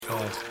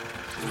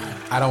guys.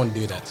 I don't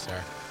do that,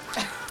 sir.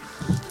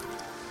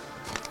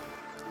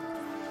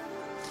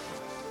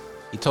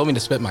 He told me to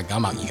spit my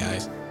gum out, you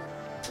guys.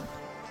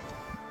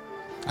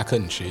 I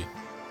couldn't cheat.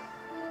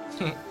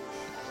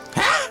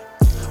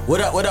 What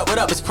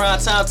up? It's Prime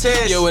Time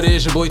Tez. Yo, it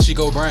is your boy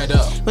Chico Brand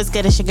up. What's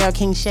good? It's your girl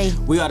King Shay.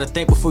 We ought to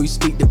think before you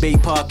speak debate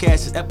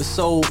podcast. It's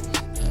episode.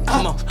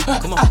 Come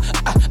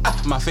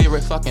on. My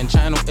favorite fucking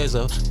channel is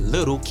a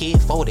little kid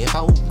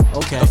 44.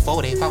 Okay. A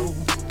 44.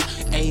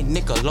 A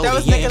Nickelodeon, That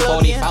was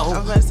Nickelodeon.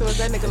 44. Was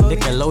that Nickelodeon?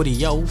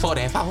 Nickelodeon.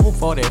 44.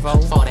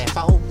 44.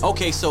 44.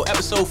 Okay, so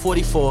episode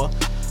 44.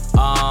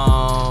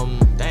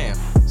 Damn.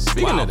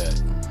 Speaking of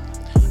that,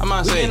 I'm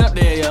gonna We say, getting up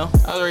there, yo.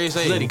 I already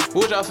say, Liddy. what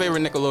was your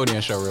favorite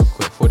Nickelodeon show real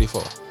quick?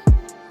 44.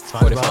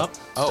 44. SpongeBob.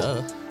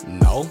 Oh,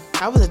 no.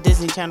 I was a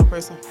Disney Channel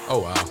person. Oh,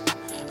 wow.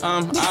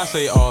 I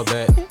say all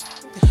that.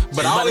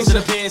 But I Somebody always to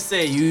the pen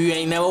say you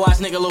ain't never watched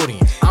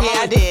Nickelodeon.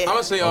 I did. I'm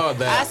gonna say all I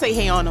that. say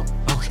Hey Arnold.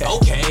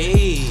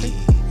 Okay.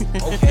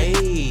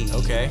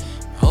 Okay.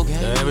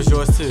 That was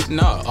yours too.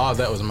 No, all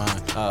that was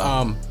mine.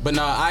 But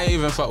no, I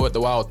even fuck with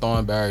the Wild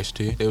Thornberrys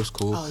too. They was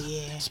cool. Oh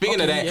yeah.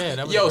 Speaking of that, yeah,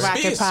 that was yo, good.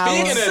 Rocket Power.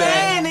 speaking of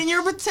that, Sand in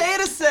your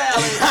potato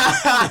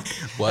salad.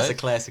 what? That's a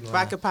classic one.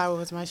 Rocket Power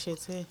was my shit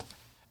too.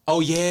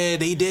 Oh yeah,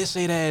 they did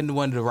say that in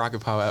one of the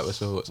Rocket Power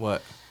episodes.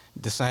 What?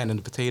 The sand and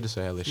the potato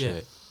salad Yeah.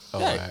 shit. Oh,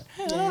 Hey, right.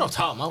 I don't know what I'm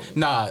talking about.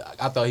 Nah,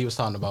 I thought he was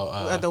talking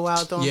about The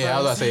Wild Thornberrys. Yeah, I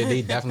was about to say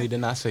they definitely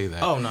did not say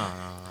that. Oh no.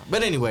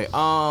 But anyway,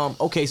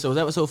 okay, so it's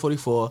episode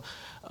 44.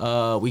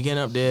 We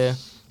getting up there.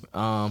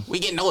 We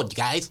getting old,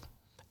 guys.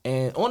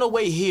 And on the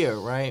way here,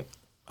 right?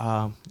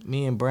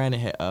 Me and Brandon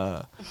had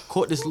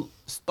caught this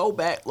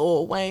throwback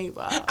Lil Wayne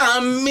vibe.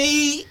 I'm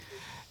me.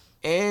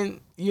 And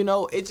you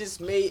know, it just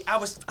made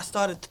I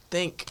started to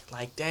think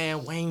like,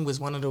 damn, Wayne was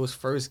one of those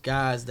first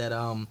guys that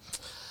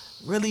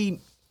really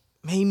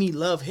made me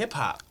love hip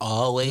hop.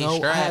 Always You know, I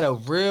right. had a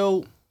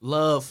real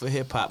love for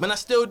hip hop, and I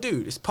still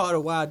do. It's part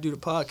of why I do the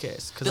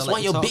podcast. That's why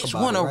your bitch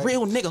want a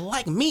real nigga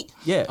like me.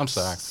 Yeah. I'm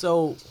sorry.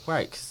 So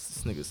right, 'cause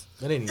this niggas.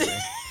 But anyway,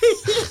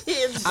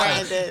 It's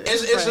Brandon.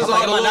 It's just all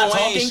Am the I Lil not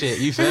Wayne talking? shit.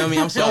 You feel me?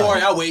 I'm sorry. don't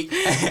worry, I'll wait.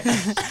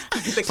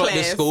 the Fuck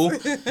this school.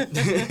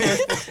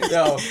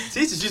 Yo,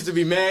 teachers used to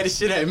be mad as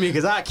shit at me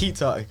because I keep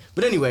talking.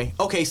 But anyway,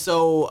 okay,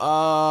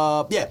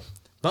 so yeah,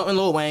 bumping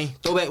Lil Wayne,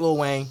 throwback Lil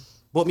Wayne,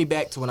 brought me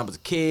back to when I was a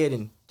kid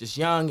and just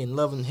young and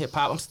loving hip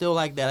hop. I'm still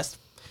like that.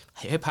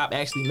 Hip hop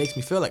actually makes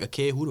me feel like a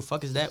kid. Who the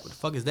fuck is that? What the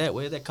fuck is that?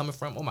 Where is that coming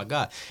from? Oh my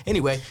god.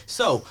 Anyway,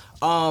 so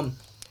and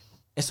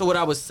so what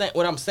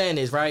I'm saying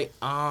is right.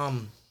 I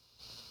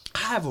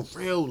have a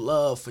real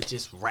love for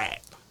just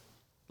rap.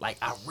 Like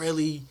I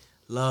really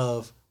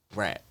love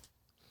rap.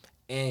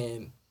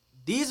 And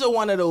these are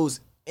one of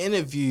those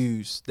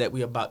interviews that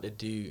we're about to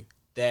do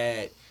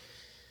that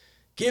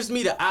gives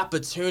me the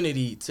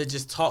opportunity to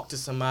just talk to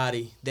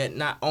somebody that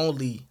not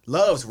only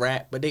loves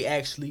rap, but they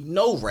actually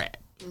know rap,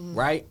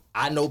 right?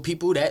 I know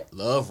people that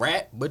love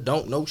rap but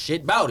don't know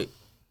shit about it.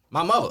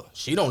 My mother,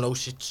 she don't know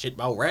shit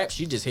about rap.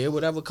 She just hear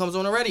whatever comes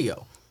on the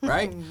radio,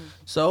 right?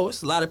 So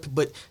it's a lot of people,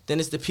 but then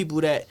it's the people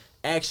that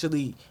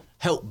actually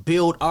help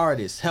build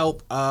artists,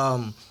 help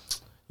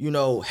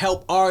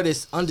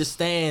artists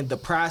understand the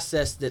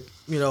process that,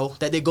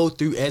 that they go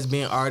through as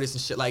being artists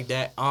and shit like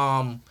that.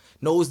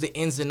 Knows the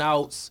ins and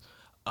outs,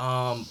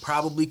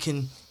 probably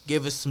can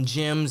give us some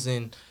gems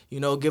and,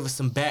 give us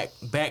some back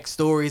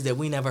stories that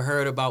we never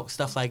heard about,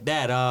 stuff like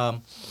that.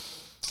 And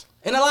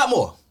a lot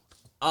more.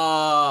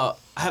 I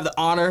have the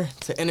honor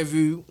to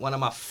interview one of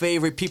my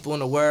favorite people in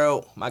the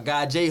world, my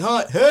guy Jay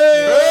Hunt. Hey!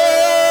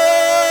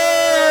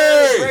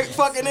 Great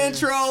fucking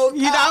intro.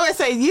 I would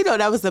say,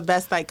 that was the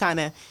best, kind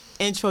of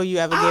intro you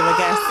ever gave a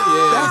guest.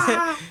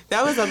 Yeah.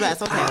 That was the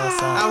best. Okay.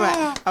 All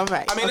right.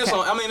 I mean,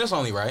 okay. it's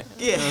only right.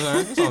 Yeah.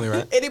 It's only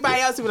right.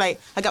 Anybody else would be like,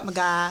 I got my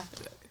guy.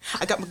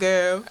 I got my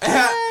girl.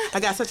 I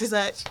got such and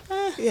such.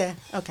 Yeah.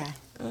 Okay.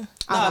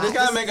 Nah, this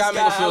guy make me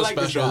feel like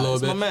this special a guy. little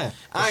It's bit. my man.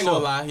 I ain't gonna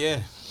lie, yeah.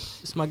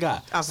 It's my guy.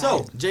 Okay.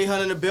 So, Jay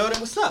Hunt in the building.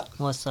 What's up?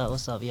 What's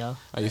up, y'all?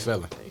 How you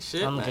feeling? Hey,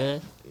 shit, I'm man.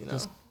 good. You know.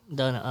 Just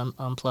done an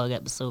unplug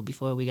episode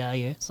before we got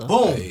here. So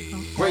Boom. Hey.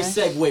 Great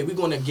segue. We're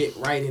going to get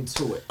right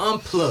into it.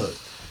 Unplug.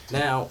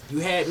 Now, you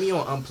had me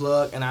on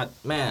Unplug, and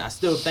I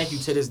still thank you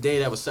to this day.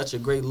 That was such a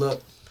great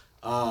look.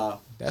 That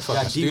Got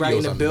fucking D right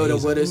in studio's the building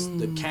amazing.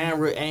 with us. The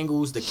camera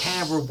angles, the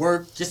camera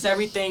work, just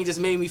everything just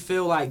made me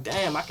feel like,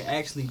 damn, I can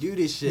actually do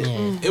this shit.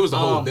 Yeah. It was the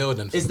whole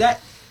building. Is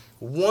that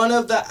one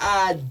of the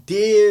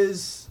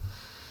ideas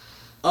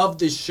of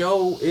the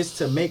show is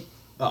to make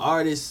an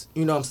artist,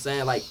 you know what I'm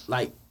saying, like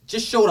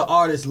just show the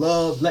artist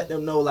love, let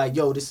them know like,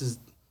 yo, this is,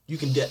 you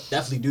can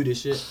definitely do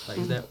this shit. Like,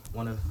 is that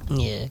one of...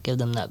 yeah, give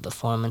them that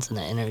performance in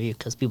the interview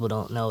because people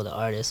don't know the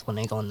artist when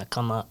they're going to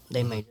come up.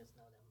 They may just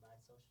know them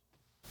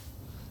by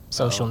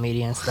social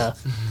media and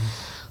stuff.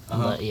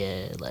 But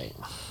yeah, like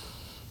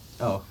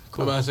Oh,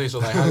 I'm about to say, so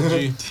like,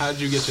 how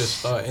did you get your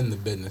start in the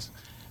business?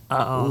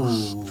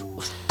 Ooh.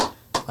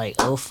 like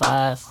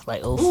 05,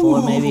 like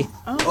 04 maybe.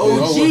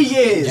 OG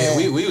years. Yeah,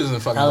 we was in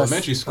fucking I was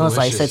elementary school. I was and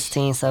like shit.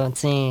 16,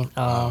 17.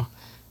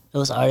 It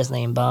was an artist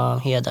named Bomb.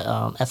 He had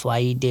the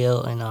FYE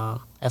deal and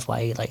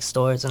FYE like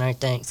stores and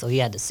everything. So he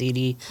had the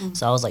CD.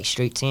 So I was like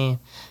street team.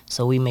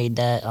 So we made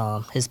that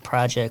his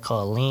project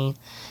called Lean.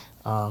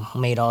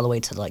 Made all the way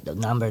to like the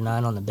number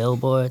 9 on the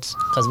billboards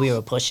because we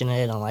were pushing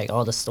it on like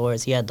all the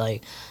stores. He had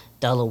like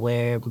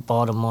Delaware,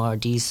 Baltimore,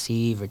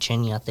 DC,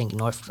 Virginia, I think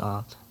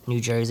New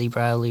Jersey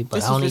probably, but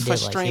This I only was for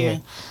did like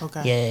here. streaming.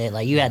 Okay. Yeah,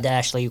 like you had to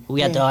actually,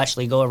 we had to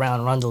actually go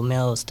around Rundle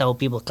Mills, tell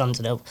people to come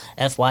to the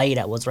FYE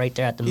that was right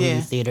there at the movie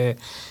Yeah. theater,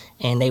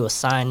 and they would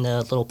sign the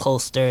little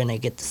poster and they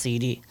get the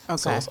CD. So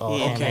Okay, it's all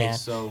yeah. hand Okay, hand.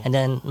 so- And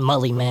then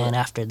Mully Man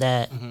after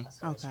that.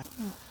 Okay.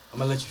 I'm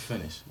gonna let you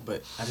finish,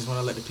 but I just want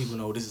to let the people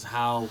know this is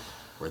how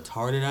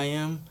retarded I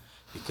am.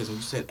 Because when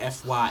you said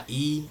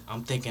FYE,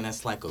 I'm thinking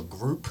that's like a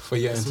group For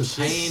your some shit.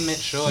 entertainment,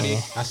 shorty.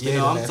 I stayed You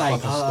know, in I'm that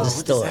like, fucking what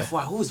store. is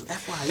FYE? Who's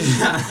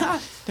FYE?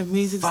 The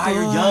music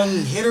Fire store. young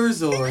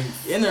hitters or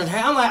in there?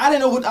 I'm like, I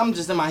didn't know what. I'm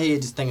just in my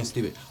head, just thinking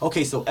stupid.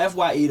 Okay, so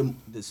FYE,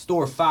 the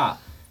store 5.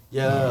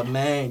 Yeah,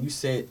 man, you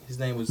said his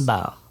name was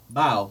Bomb.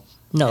 Bow.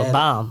 No, Yeah.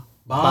 Bomb.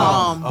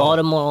 Bomb. Oh.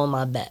 Baltimore on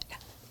my back.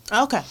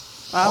 Okay.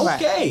 All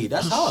right. Okay,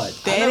 that's hard.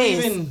 That I never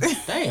is. even.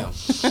 Damn.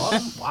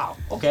 Wow.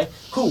 Okay.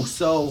 Cool.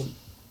 So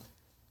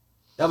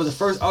that was the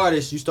first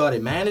artist you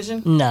started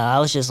managing. No, I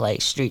was just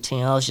like street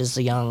team. I was just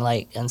a young,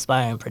 like,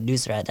 inspiring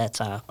producer at that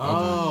time.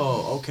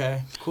 Oh,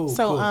 okay. Cool.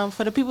 So, cool.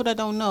 for the people that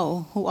don't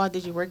know, who all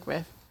did you work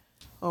with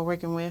or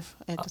working with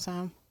at the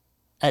time?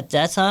 At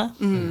that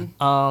time,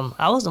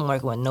 I wasn't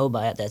working with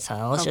nobody at that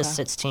time. I was just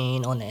Okay.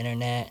 16 on the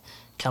internet,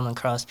 coming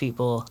across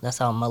people. That's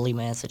how Mully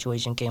Man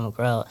situation came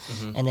about.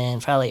 And then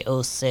probably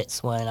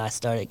 06 when I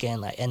started getting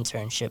like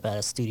internship at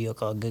a studio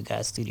called Good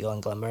Guy Studio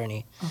in Glen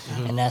Burnie.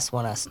 And that's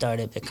when I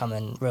started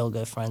becoming real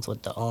good friends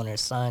with the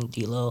owner's son,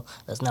 D-Lo.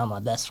 That's now my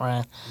best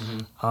friend.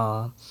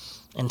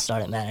 And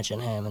started managing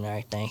him and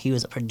everything. He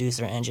was a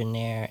producer,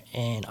 engineer,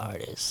 and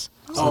artist.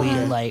 So we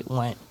Okay. like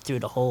went through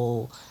the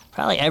whole,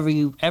 probably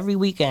every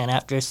weekend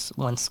after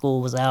when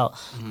school was out,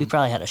 we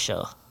probably had a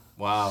show.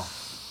 Wow.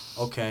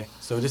 Okay.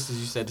 So this is,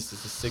 you said this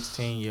is a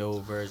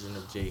 16-year-old version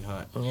of Jay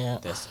Hunt. Yeah.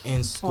 That's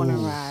in school. On the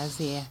rise,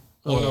 yeah.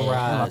 On the Yeah, my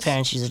rise.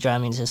 parents used to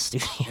drive me to the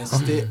studio. And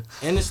still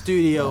in the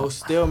studio,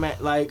 still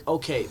like,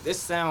 okay, this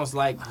sounds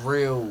like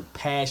real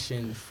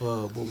passion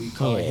for what we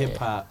call Yeah. hip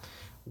hop.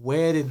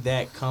 Where did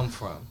that come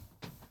from?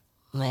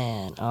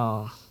 Man,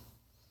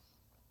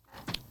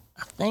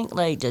 I think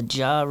like the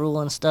Ja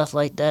Rule and stuff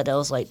like that. That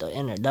was like the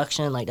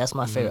introduction. Like that's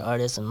my favorite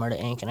artist and Murder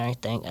Inc. and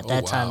everything. At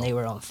that time wow. they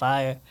were on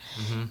fire.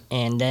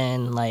 And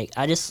then like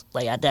I just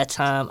like at that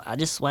time I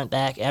just went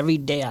back every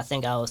day. I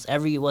think I was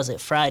was it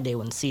Friday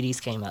when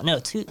CDs came out? No,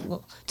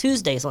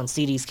 Tuesdays when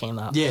CDs came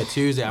out. Yeah,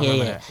 Tuesday. I Yeah,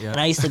 remember yeah. that. Yeah. And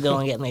I used to go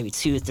and get maybe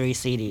 2 or 3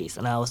 CDs,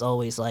 and I was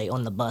always like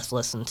on the bus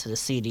listening to the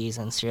CDs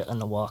and shit on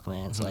the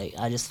Walkmans. Like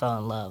I just fell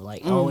in love.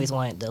 Like I always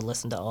wanted to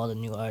listen to all the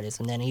new artists,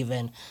 and then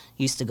even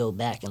used to go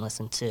back and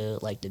listen to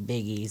like the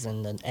Biggies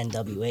and the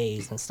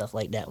NWAs and stuff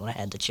like that when I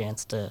had the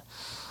chance to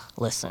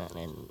listen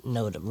and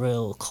know the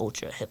real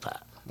culture of hip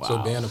hop. So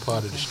being a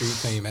part of the street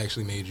team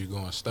actually made you go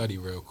and study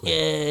real quick.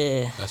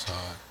 Yeah. That's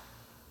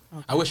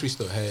hard. I wish we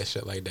still had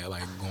shit like that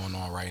like going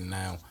on right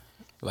now.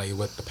 Like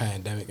with the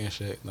pandemic and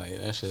shit. Like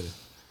that shit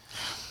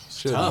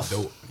should be tough.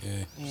 dope.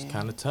 Yeah. It's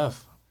kind of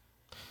tough.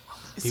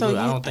 So People,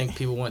 I you- don't think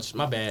people want.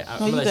 My bad.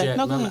 No, you good.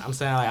 No, go ahead. I'm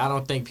saying like I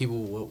don't think people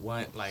would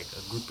want like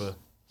a group of.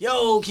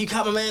 Yo, can you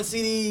cop my man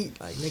CD?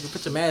 Like nigga,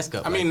 put your mask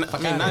up. I mean, Like,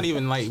 fuck outta not here.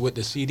 even like with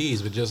the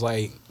CDs, but just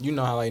like you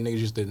know how like niggas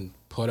used to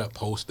put up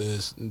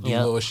posters, and do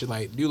Yep. little shit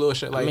like that.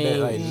 mean,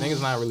 Like niggas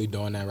not really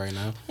doing that right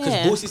now. Because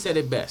Yeah. Boosie said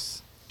it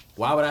best.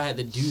 Why would I have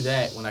to do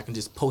that when I can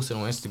just post it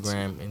on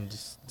Instagram and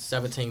just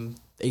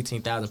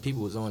 18,000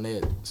 people was on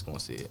there that's going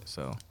to see it.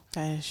 So,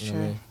 That is you know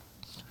what I true. mean?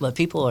 But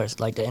people are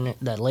like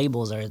the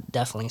labels are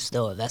definitely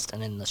still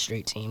investing in the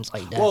street teams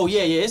like that. Well,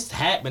 yeah, it's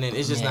happening.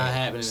 It's just Yeah. not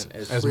happening as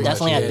As frequently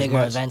Definitely at as bigger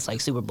much. events like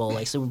Super Bowl.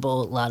 Like Super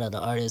Bowl, a lot of the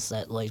artists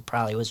that like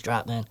probably was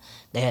dropping,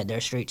 they had their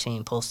street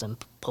team posting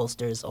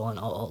posters on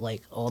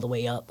all the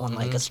way up on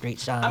like a street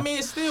sign. I mean,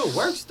 it still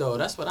works though.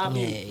 That's what I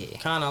mean. Yeah.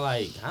 Kind of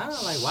like, I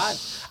don't like why.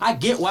 I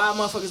get why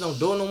motherfuckers don't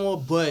do it no more,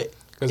 but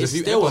Because it's if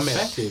you still implement,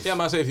 effective. yeah, I'm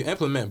about to say if you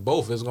implement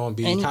both, it's gonna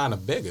be And- kind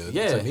of bigger.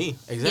 Yeah, to me.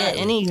 exactly.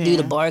 yeah, and then you can do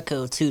the Yeah.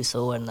 barcode too.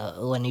 So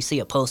when you see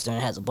a poster and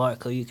it has a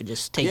barcode, you could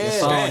just take your Yeah,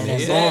 phone man, and then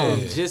yeah.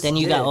 boom. Just Then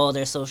you did. got all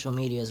their social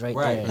medias right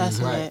Right. there. That's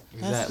Right. lit.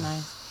 That's Exactly.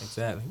 nice.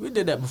 Exactly. We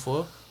did that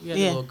before. We had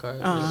a Yeah. little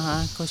card.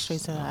 Go straight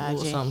to the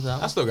Little IG. something, I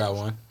something. still got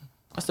one.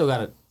 I still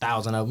got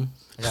 1,000 of them.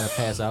 I gotta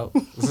pass out.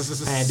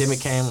 Pandemic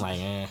came, like,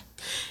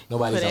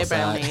 nobody's Put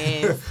everybody on outside.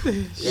 their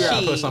ass. Yeah, I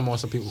put Shit. something on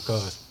some people's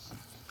cars.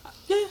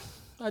 Yeah,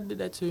 I did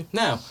that too.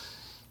 Now,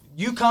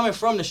 you coming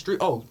from the street?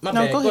 Oh, my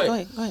No, bad. go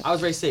ahead. I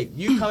was ready to say,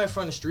 you coming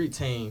from the street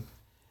team.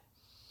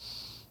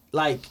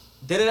 Like,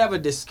 did it ever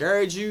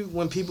discourage you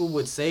when people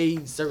would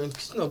say certain?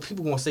 'Cause,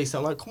 people gonna say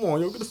something like, "Come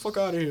on, yo, get the fuck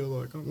out of here!"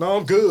 Like, "No,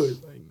 I'm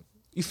good." Like,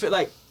 You feel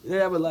like they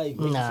ever like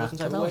make you Nah, feel some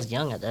type because I of way? was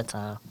young at that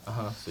time.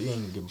 So you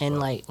ain't give a And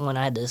fuck. like when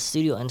I had the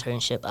studio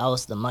internship, I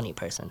was the money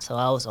person. So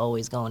I was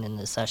always going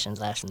into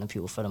sessions asking the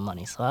people for the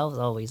money. So I was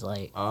always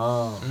like,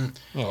 Oh,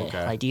 yeah,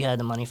 okay. like do you have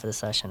the money for the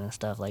session and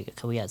stuff? Like,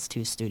 'cause we had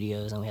 2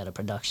 studios and we had a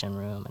production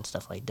room and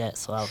stuff like that.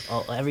 So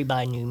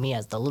everybody knew me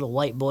as the little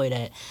white boy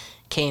that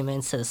came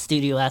into the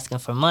studio asking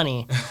for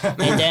money. And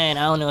then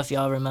I don't know if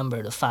y'all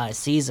remember the 5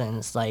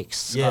 seasons. Like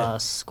Yeah.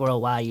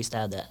 Squirrel Y used to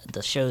have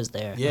the shows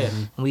there. Yeah.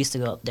 And we used to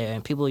go up there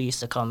and people used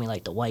to call me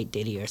like the White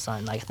Diddy or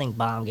something. Like I think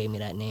Bomb gave me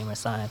that name or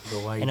something.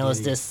 The White And it was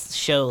Diddy. this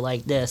show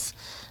like this.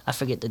 I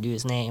forget the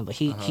dude's name, but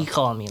he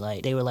called me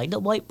like they were like the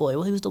white boy.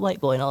 Well, he was the white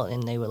boy,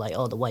 and they were like,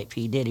 oh, the white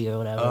P Diddy or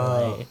whatever.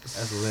 Oh, like,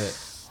 that's lit.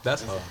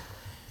 That's hard.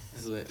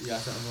 That's lit. You got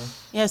something more?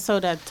 Yeah, so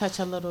to touch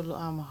a little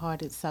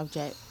hearted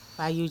subject,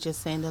 by you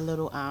just saying the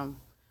little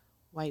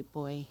white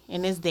boy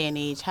in this day and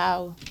age,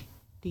 how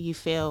do you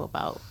feel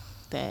about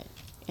that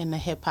in the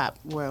hip hop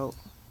world?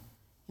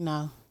 You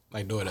know,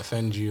 Like, do it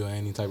offend you or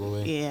any type of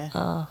way?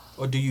 yeah.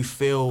 Or do you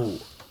feel?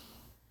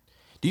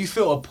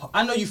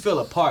 I know you feel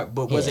apart,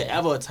 but was it Yeah.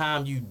 ever a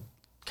time you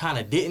kind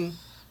of didn't?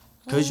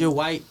 Cause you're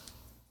white.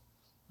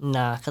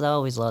 nah, because I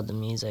always loved the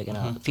music,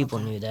 and people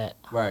knew that.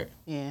 Right.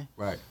 Yeah,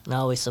 Right. And I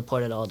always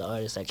supported all the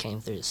artists that came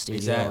through the studio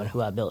Exactly. and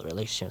who I built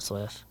relationships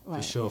with.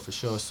 right. For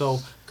sure. So,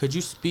 could you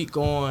speak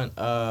on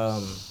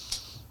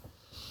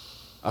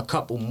a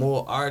couple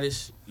more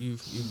artists you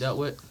dealt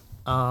with?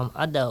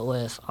 I dealt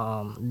with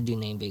a dude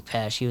named Big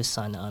Patch. He was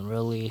signed to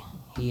Unruly.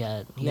 He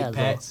had Big a little-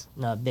 Patch?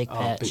 No, Big Oh,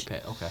 Patch. Big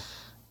Pat. Okay.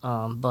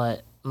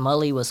 But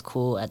Mully was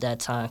cool at that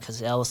time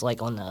because I was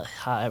like on the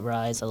high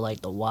rise of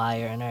like The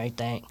Wire and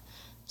everything.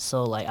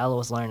 So like I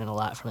was learning a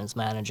lot from his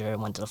manager.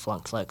 Went to the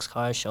Flunk Flex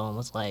car show and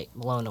was like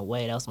blown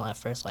away. That was my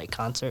first like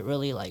concert,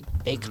 really like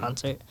big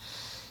concert.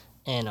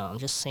 And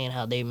just seeing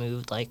how they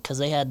moved, like, cause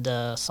they had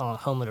the song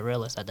 "Home of the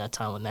Realest" at that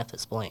time with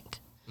Memphis Blink.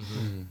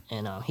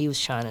 And he was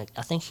trying to,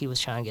 I think he was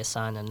trying to get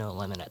signed to No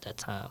Limit at that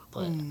time.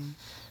 But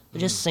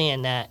just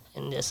seeing that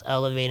and just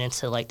elevating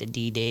to like the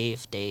D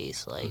Dave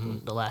days, like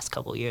the last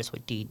couple years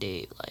with D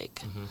Dave,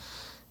 like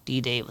D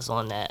Dave was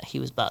on that. He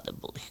was about to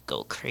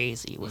go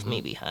crazy with me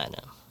behind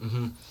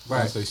him.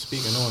 Right. So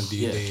speaking on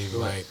D Yeah, Dave,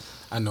 go ahead. like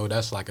I know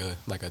that's like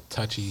a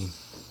touchy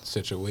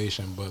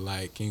situation, but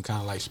like can you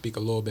kind of like speak a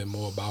little bit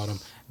more about him,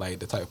 like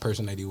the type of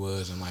person that he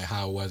was, and like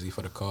how was he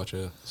for the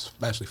culture,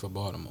 especially for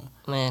Baltimore?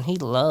 Man, he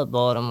loved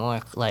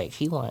Baltimore. Like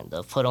he wanted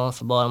to put on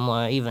for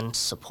Baltimore, even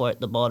support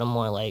the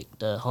Baltimore, like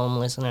the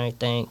homeless and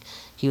everything.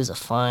 He was a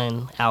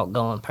fun,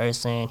 outgoing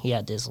person. He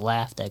had this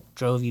laugh that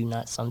drove you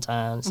nuts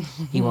sometimes.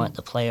 He wanted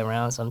to play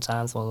around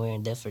sometimes when we were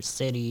in different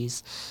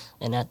cities.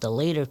 And at the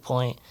later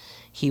point,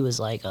 he was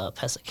like a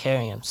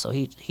pescatarian. So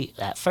he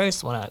at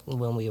first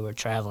when we were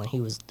traveling,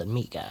 he was the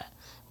meat guy.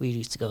 We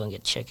used to go and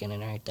get chicken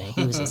and everything.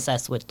 He was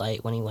obsessed with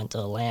like when he went to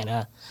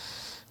Atlanta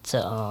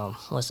to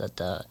what's that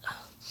the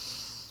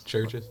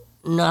Churches?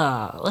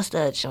 Nah, what's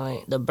that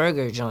joint? The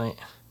burger joint.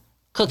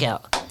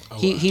 Cookout.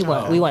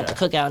 We went to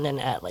Cookout, and then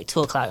at like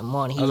 2:00 in the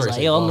morning, he I was was ready like,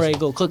 to say "Yo, I'm ready to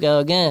go Boston. Cookout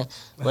again."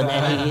 But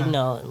then he,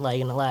 like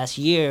in the last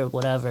year,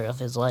 whatever of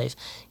his life,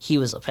 he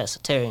was a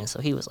pescatarian,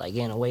 so he was like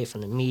getting away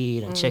from the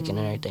meat and chicken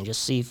and everything,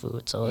 just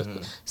seafood. So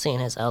seeing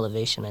his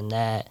elevation in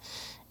that,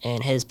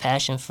 and his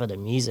passion for the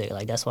music,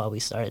 like that's why we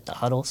started the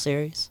Huddle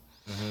series.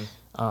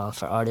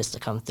 For artists to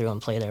come through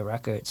and play their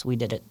records. We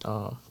did it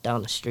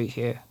down the street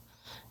here,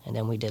 and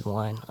then we did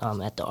one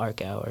at the Art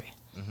Gallery.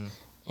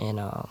 And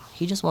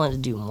he just wanted to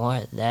do more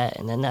of that,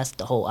 and then that's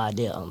the whole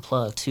idea of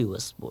Unplugged too,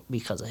 was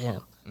because of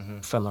him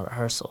from a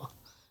rehearsal.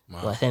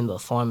 Wow. With him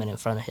performing in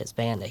front of his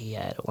band that he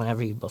had.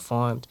 Whenever he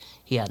performed,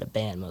 he had a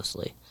band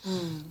mostly.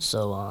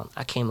 So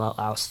I came up,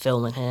 I was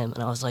filming him,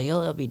 and I was like, yo,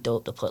 that'd be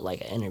dope to put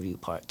like an interview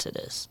part to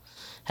this.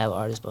 Have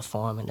artists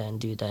perform and then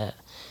do that.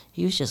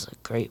 He was just a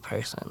great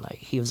person. Like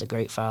he was a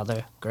great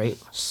father,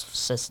 great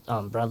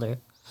brother,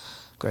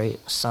 great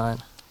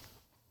son.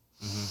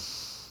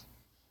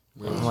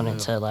 And wanted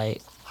to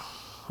like,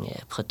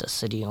 put the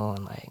city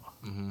on. Like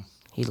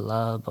he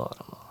loved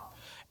Baltimore.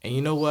 And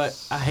you know what?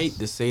 I hate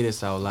to say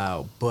this out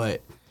loud,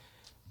 but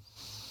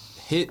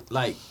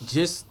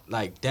just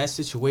that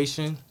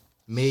situation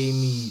made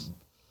me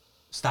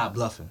stop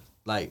bluffing.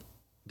 Like,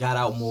 got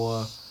out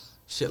more,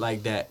 shit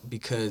like that.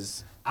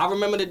 Because I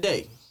remember the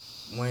day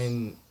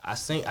when I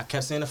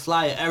kept seeing the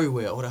flyer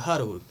everywhere, or the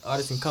Huddle,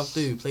 artists can come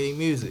through, play their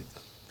music.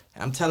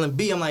 And I'm telling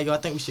B, I'm like, yo, I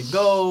think we should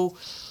go.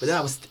 But then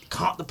I was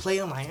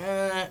contemplating, I'm like,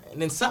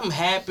 And then something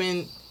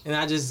happened, and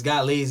I just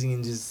got lazy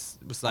and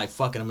just was like,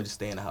 fuck it, I'm gonna just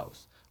stay in the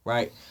house.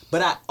 Right?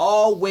 But I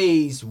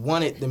always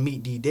wanted to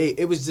meet D-Day.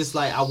 It was just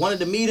like, I wanted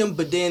to meet him,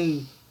 but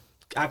then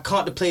I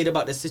contemplated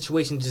about the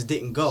situation, just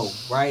didn't go,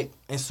 right?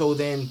 And so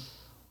then,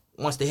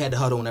 once they had the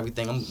Huddle and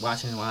everything, I'm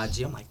watching it on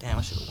IG, I'm like, damn,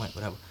 I should have went,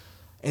 whatever.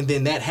 And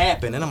then that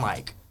happened, and I'm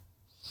like,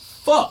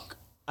 fuck.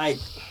 Like,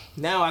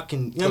 now I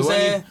can. You know what I'm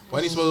saying?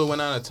 When he supposed to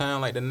went out of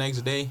town like the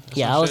next day?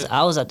 Yeah,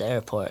 I was at the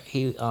airport.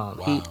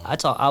 Wow.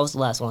 I was the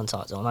last one to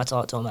talk to him. I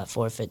talked to him at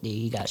 4:50.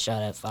 He got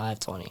shot at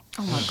 5:20.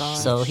 Oh my God.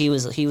 So he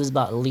was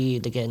about to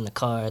leave to get in the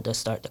car to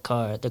start the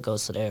car that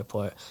goes to the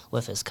airport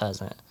with his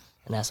cousin,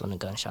 and that's when the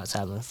gunshots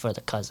happened for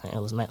the cousin. It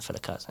was meant for the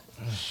cousin.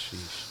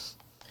 Sheesh.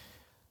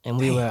 And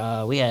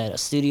we had a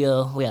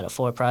studio, we had a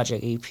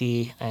 4-project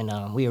EP,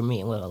 and we were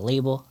meeting with a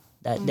label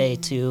that day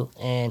too,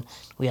 and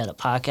we had a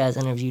podcast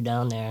interview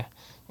down there,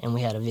 and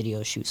we had a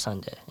video shoot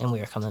Sunday, and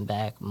we were coming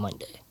back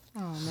Monday. Oh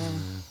man.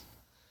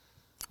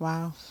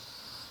 Wow.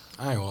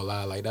 I ain't gonna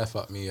lie, like that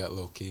fucked me up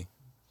low key.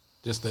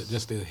 Just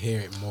to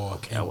hear it more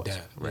in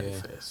depth. ready Yeah.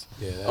 for this.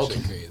 Yeah, that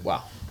shit crazy.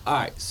 Wow. All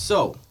right.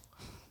 So,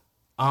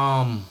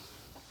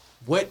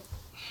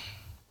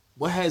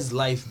 what has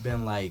life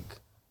been like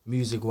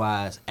music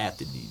wise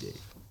after D-Day?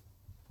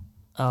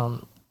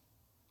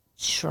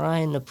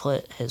 Trying to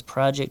put his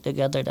project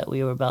together that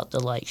we were about to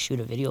like shoot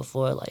a video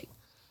for like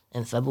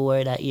in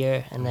February that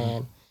year, and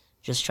then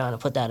just trying to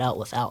put that out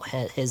without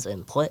his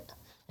input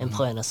and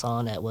putting a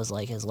song that was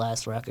like his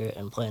last record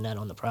and putting that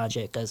on the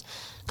project, because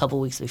a couple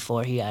weeks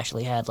before he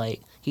actually had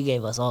he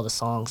gave us all the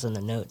songs and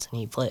the notes, and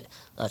he put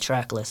a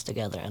track list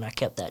together, and I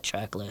kept that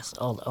track list,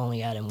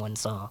 only adding one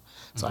song,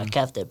 so I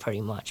kept it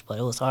pretty much, but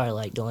it was hard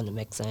like doing the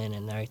mixing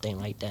and everything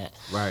like that.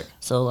 Right.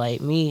 So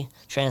like me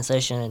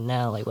transitioning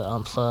now like with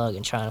Unplug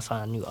and trying to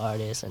find new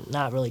artists and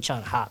not really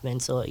trying to hop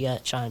into it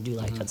yet, trying to do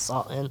like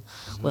consulting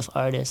with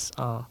artists.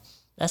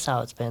 That's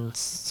how it's been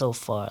so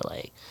far.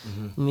 Like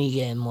me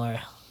getting more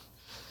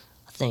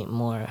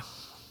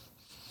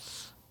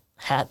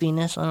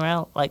happiness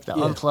around like the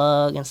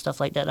Unplug and stuff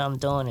like that I'm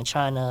doing, and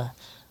trying to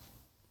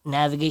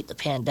navigate the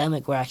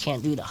pandemic where I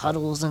can't do the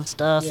huddles and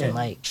stuff and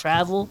like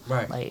travel.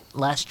 Right. Like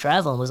last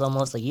traveling was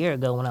almost a year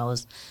ago when I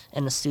was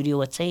in the studio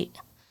with Tate.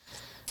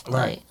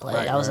 Right.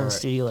 I was in the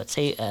studio at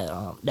Tate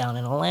down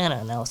in Atlanta,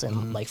 and that was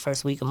in like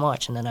first week of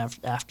March, and then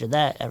after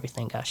that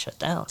everything got shut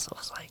down. So I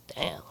was like,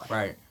 damn. Like,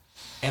 Right.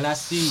 And I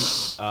see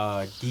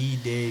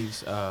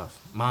D-Dave's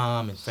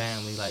mom and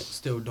family like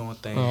still doing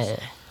things. Yeah,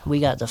 we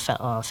got the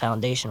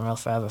foundation, Real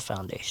Forever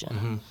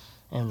Foundation,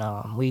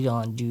 and we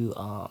gonna do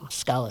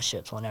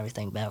scholarships when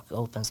everything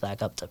opens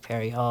back up to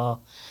Perry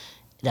Hall.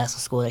 That's the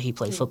school that he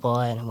played football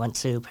at and went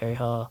to, Perry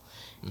Hall,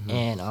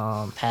 and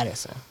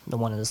Patterson,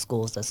 one of the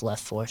schools that's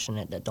less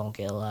fortunate that don't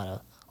get a lot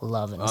of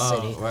love in the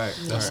city. Right.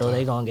 So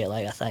they gonna get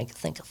like I think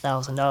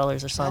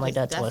 $1,000 or something like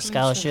that to a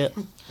scholarship.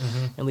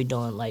 And we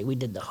doing like we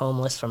did the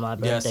homeless for my Yeah, I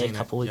birthday seen a that.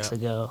 couple weeks Yeah.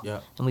 ago, Yeah.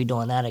 and we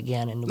doing that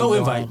again. And No we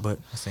invite, doing, but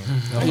I seen.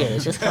 yeah,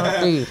 just come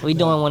through. We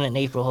doing one in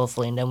April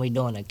hopefully, and then we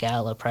doing a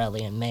gala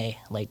probably in May,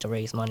 like to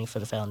raise money for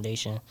the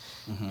foundation,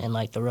 and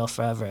like the Real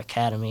Forever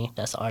Academy.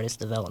 That's the artist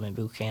development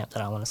boot camp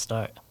that I want to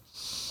start.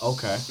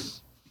 Okay.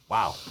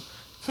 Wow.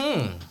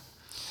 I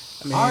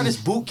mean,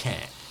 Artist boot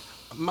camp.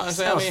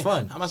 Sounds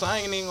fun. I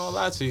ain't even gonna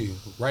lie to you.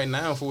 Right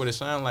now, for what it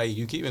sounds like,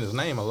 you keeping his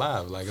name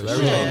alive. Like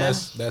everything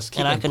that's keeping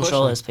And I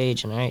control pushing. his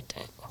page and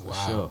everything.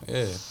 Wow. sure.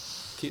 Yeah.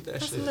 Keep that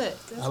That's shit. lit.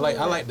 That's I like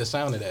really lit. the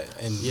sound of that.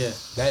 And Yeah.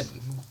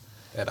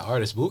 that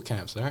artist boot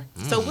camp, sir.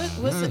 So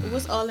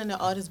what's all in the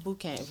artist boot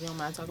camp? If you don't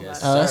mind talking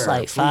Yes. about it. It's Sir,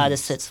 like 5 to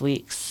please. 6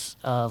 weeks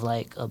of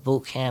like a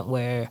boot camp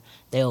where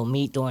they'll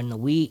meet during the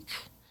week,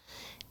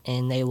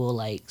 and they will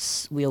like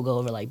we'll go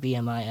over like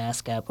BMI,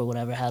 ASCAP or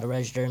whatever, how to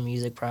register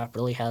music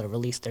properly, how to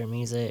release their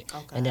music,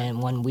 Okay. and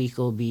then one week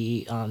will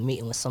be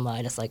meeting with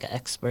somebody that's like an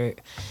expert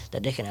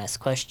that they can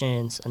ask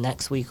questions. And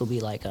next week will be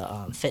like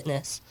a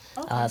fitness,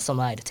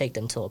 somebody to take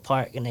them to a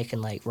park and they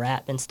can like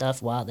rap and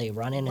stuff while they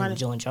running Running. and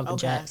doing jumping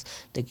Okay. jacks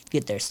to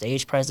get their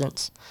stage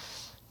presence.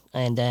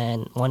 And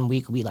then one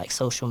week will be like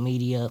social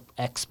media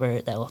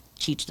expert that will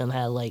teach them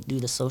how to like do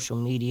the social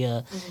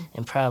media,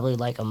 and probably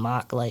like a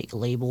mock like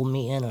label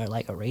meeting or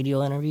like a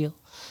radio interview,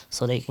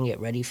 so they can get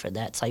ready for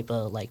that type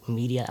of like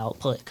media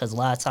output. Because a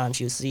lot of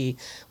times you see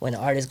when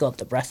artists go up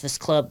to Breakfast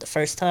Club the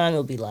first time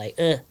it'll be like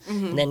and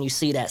then you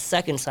see that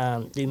second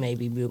time they may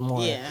be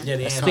more Yeah. Yeah,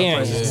 the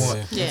experience. answers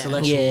more Yeah.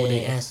 intellectual Yeah. with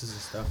the answers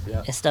and stuff.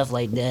 Yeah. and stuff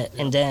like that.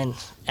 And then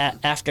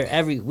after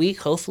every week,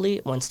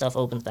 hopefully, when stuff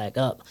opens back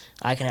up,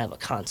 I can have a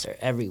concert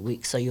every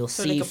week. So you'll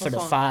So they see can for the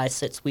perform.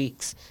 5-6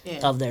 weeks Yeah.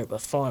 of their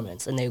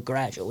performance, and they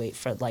graduate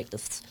for like the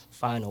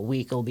final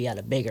week. It'll be at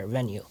a bigger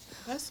venue.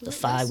 That's The lit.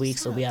 5 That's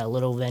weeks will what's be up. at a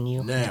little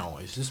venue. Now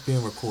is this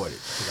being recorded?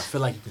 Because I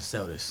feel like you can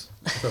sell this.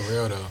 For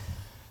real though.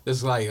 This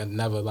is like a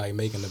never like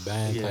making the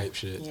band Yeah. type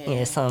shit. Yeah.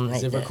 Yeah, something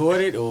Is like it that.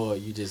 recorded or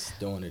you just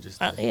doing it? Just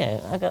Yeah,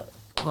 I got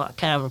my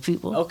camera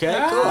people. okay,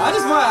 cool. I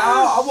just want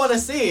I want to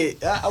see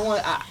it. I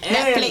want and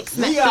Netflix,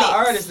 we Netflix. got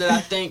artists that I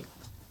think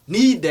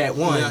need that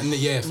one.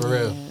 Yeah, for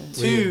real.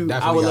 Two, We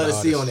I would definitely love to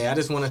got see artists. on there. I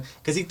just want to,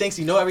 because he thinks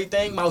he know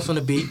everything. Mouse on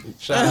the beat.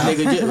 Shout out.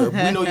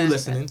 Nigga, we know you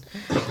listening.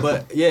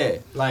 But yeah,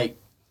 like,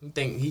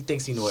 he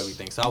thinks he know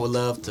everything. So I would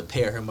love to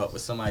pair him up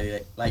with somebody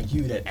that, like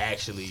you that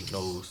actually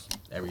knows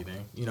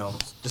everything. You know,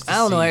 just to I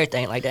don't know see.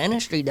 everything. Like the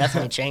industry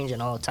definitely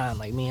changing all the time.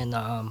 Like me and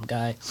the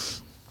guy,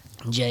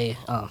 Jay,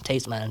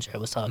 Tate's manager,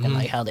 was talking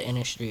like how the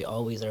industry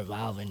always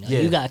evolving. Like, Yeah.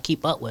 you gotta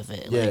keep up with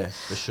it. Like, Yeah,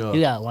 for sure.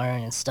 you gotta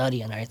learn and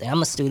study and everything.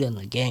 I'm a student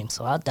in the game,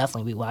 so I'll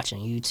definitely be watching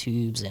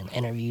YouTubes and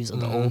interviews of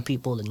the old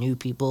people, the new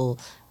people,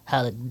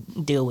 how to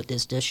deal with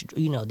this, the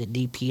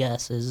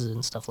DPSs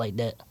and stuff like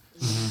that.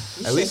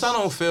 At least I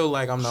don't feel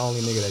like I'm the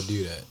only nigga that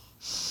do that.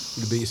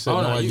 To be sitting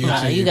Oh, no, on you YouTube.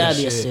 gotta- You gotta and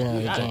be a shit. student of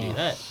You the gotta game. do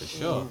that for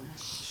sure.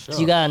 For sure.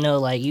 You gotta know,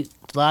 like, a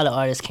lot of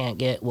artists can't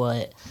get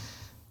what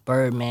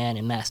Birdman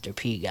and Master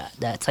P got.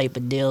 That type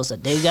of deals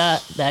that they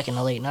got back in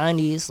the late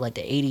 90s, like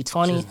the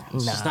 80-20.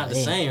 It's just not the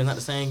same. It's not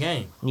the same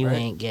game. You right?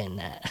 ain't getting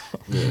that.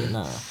 Yeah,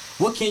 nah.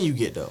 What can you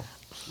get though?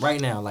 Right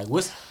now, like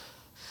what's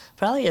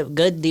Probably a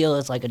good deal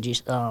is like a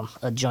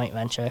joint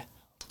venture.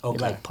 okay?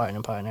 Like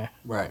partner.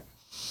 Right.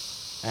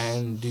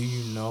 And do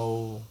you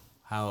know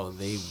how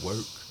they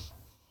work?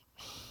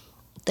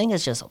 I think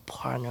it's just a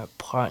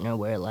partner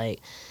where like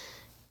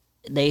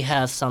they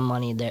have some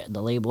money that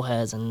the label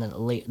has, and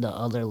the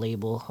other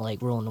label,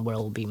 like Ruling the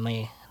World, will be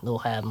me. They'll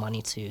have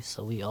money too,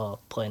 so we all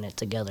putting it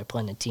together,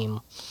 putting a team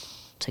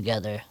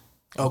together,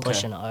 and Okay.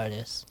 pushing the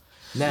artists.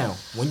 Now,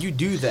 when you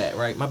do that,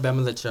 right? My bad, I'm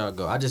gonna let y'all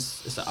go.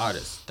 It's an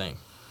artist thing.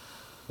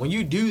 When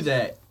you do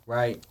that,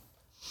 right?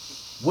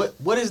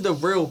 What is the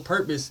real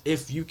purpose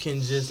if you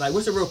can just like?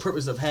 What's the real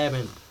purpose of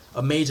having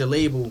a major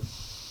label,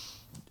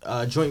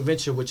 joint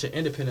venture with your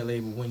independent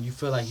label when you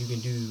feel like you can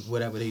do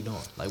whatever they doing?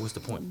 Like, what's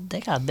the point?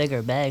 They got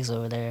bigger bags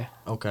over there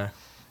Okay.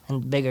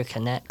 and bigger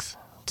connects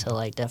to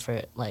like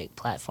different like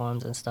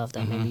platforms and stuff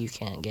that maybe you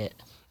can't get.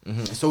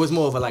 So it's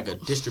more of a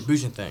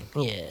distribution thing.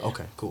 Yeah.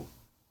 Okay. Cool.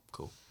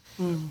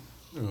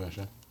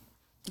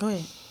 Go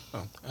ahead.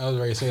 Oh, I was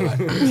ready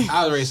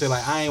to say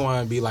like I ain't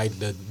want to be like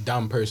the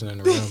dumb person in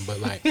the room, but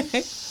like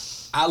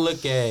I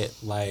look at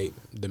like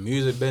the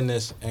music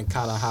business and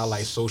kind of how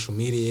like social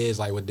media is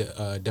like with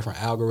the different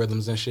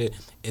algorithms and shit.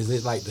 Is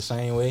it like the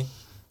same way?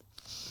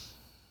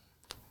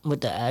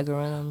 With the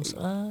algorithms,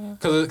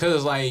 Cause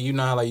it's like, you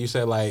know how like you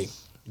said like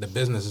the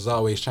business is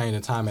always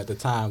changing time at the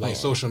time. Like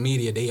social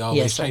media, they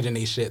always so- changing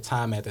their shit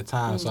time at the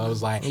time. So I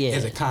was like, Yeah.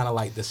 is it kind of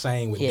like the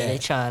same with yeah, that?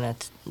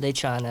 they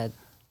trying to,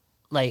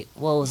 like,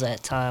 what was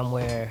that time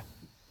where,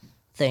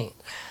 I think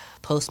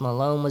Post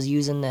Malone was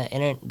using the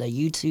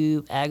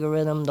YouTube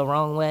algorithm the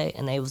wrong way,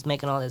 and they was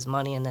making all this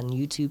money, and then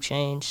YouTube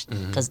changed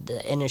because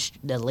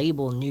the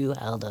label knew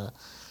how to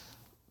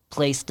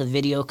place the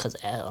video, because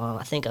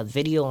I think a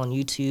video on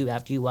YouTube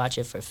after you watch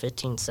it for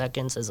 15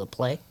 seconds is a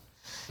play.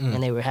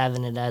 And they were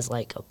having it as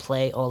like a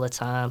play all the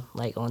time,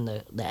 like on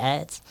the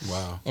ads.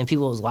 Wow. And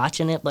people was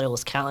watching it, but it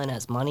was counting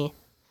as money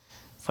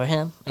for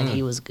him. And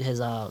he was the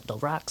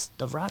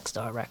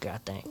Rockstar record, I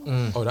think,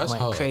 Oh, that's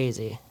went hard.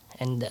 crazy.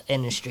 And the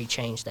industry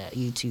changed that.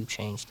 YouTube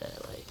changed that.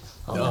 Like,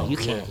 no,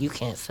 you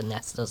can't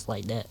finesse us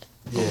like that.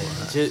 Yeah.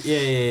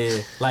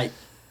 Yeah. Like,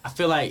 I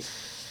feel like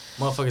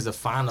motherfuckers will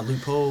find a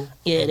loophole.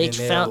 Yeah, and they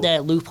then found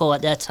they'll- that loophole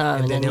at that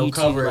time, and then they'll YouTube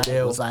cover it. like,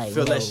 They'll was like,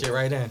 fill no. that shit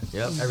right in.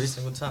 Yep, every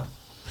single time.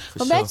 For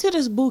But sure. back to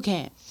this boot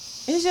camp.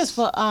 It's just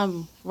for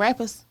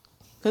rappers,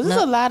 because there's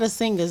No. a lot of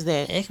singers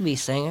that It could be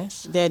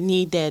singers.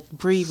 need that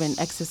breathing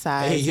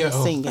exercise Hey, yo. and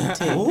singing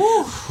too.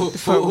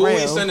 Who we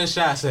real. sending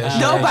shots at?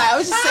 Nobody, I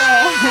was just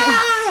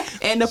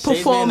saying, and the Shade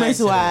performance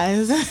Midnight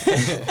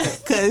wise,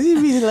 because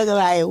you be looking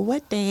like,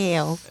 what the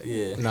hell?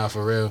 Yeah. Nah,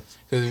 for real.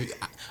 Cause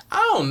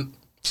I don't.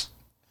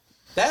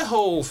 That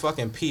whole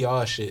fucking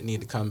PR shit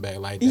need to come back.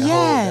 Like that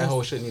Yes.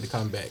 whole shit need to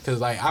come back. Cause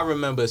like I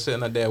remember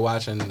sitting up there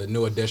watching the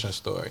New Edition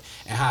story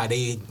and how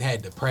they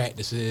had the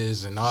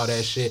practices and all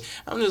that shit.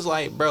 I'm just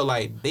like, bro,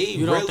 like they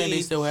You don't really think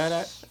they still have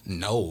that?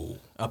 no.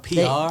 A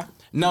PR?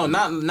 No,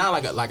 not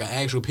like an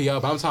actual PR,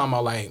 but I'm talking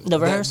about like The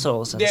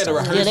rehearsals and Yeah, the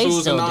stuff. Yeah, they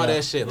rehearsals still and all do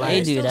that shit. Like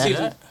They do that.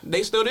 See,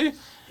 they still do.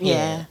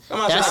 Yeah. Come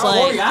on, That's so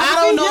like- I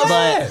don't know,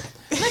 but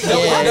The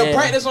yeah.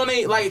 practice on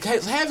they like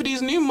half of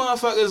these new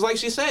motherfuckers, like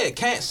she said,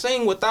 can't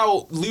sing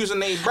without losing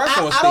their breath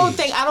on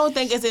stage. I don't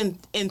think it's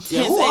intense.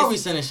 Yeah, who are as- we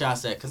sending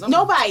shots at? Cause I'm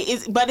Nobody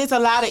is, but it's a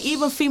lot of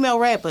even female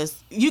rappers.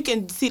 You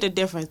can see the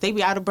difference. They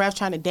be out of breath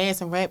trying to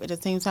dance and rap at the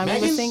same time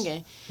Megan? even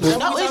singing. Is that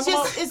No, what we it's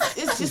talking just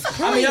it's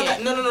just I mean,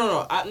 period.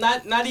 no.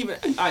 Not even.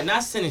 All right,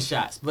 not sending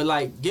shots, but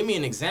like, give me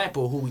an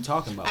example of who we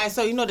talking about. All right,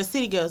 so you know the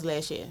City Girls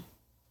last year.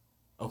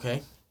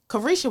 Okay.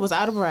 Carisha was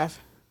out of breath.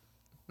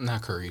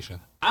 Not Carisha.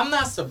 I'm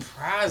not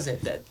surprised at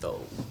that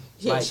though.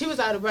 Yeah, Like, she was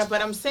out of breath.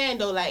 But I'm saying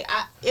though, like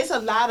it's a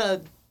lot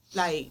of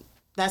like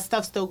that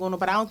stuff still going on.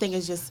 But I don't think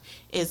it's just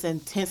as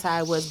intense how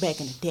it was back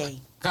in the day.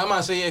 Come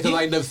on, say yeah, because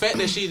like the fact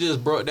that she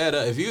just brought that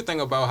up. If you think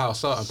about how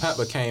Salt and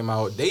Pepper came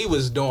out, they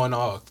was doing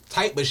all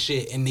type of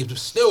shit and they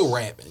was still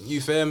rapping.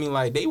 You feel me?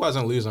 Like they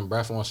wasn't losing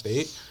breath on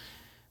stage.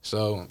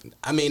 So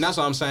I mean, that's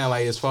what I'm saying.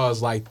 Like as far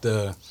as like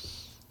the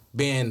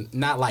being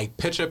not like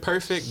picture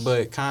perfect,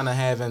 but kind of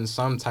having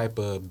some type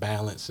of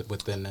balance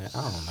within that.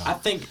 I don't know.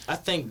 I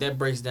think that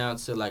breaks down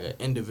to like an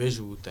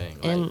individual thing.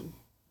 And-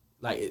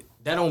 Like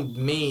that don't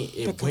mean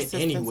The it went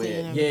consistency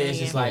anywhere. and Yeah, it's everything,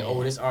 just yeah. like,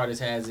 oh, this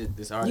artist has it.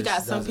 This artist You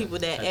got some doesn't, people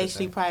that type of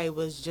actually thing. probably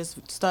was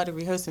just started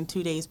rehearsing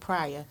 2 days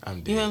prior. I'm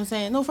You know what I'm dead.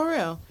 saying? No, for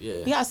real. Yeah.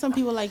 You got some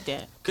people like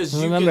that. Because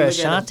you Remember can look at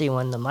Ashanti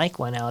when the mic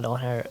went out on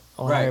her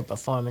Right.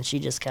 performance, she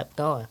just kept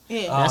going.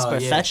 Yeah. That's yeah.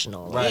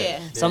 professional. Like, Right. Yeah.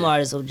 some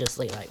artists will just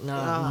like,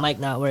 no, mic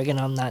not working,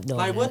 I'm not doing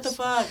Like, what the this.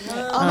 fuck?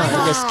 Oh my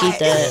You just keep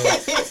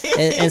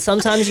that, and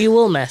sometimes you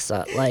will mess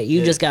up. Like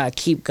you just gotta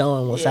keep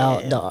going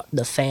without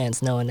the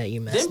fans knowing that you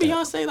messed Didn't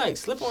up. Beyonce like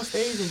slip on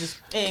stage and just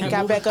And kept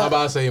got moving? back How up.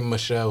 about I say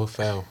Michelle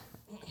fell?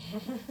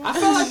 I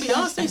felt like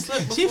Beyonce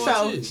slipped before She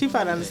fell. too. She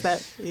fell on the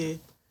step. Yeah.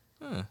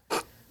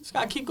 Just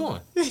gotta keep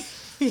going.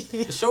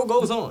 The show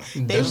goes on.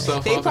 They Dust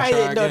yourself probably off and try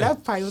didn't know again.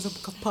 that probably was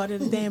a part of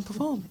the damn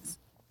performance.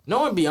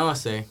 Knowing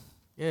Beyonce,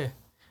 yeah.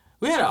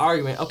 We had an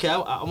argument. Okay,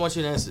 I want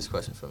you to answer this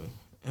question for me.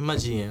 In my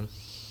GM,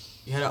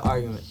 you had an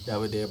argument the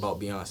other day about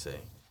Beyonce.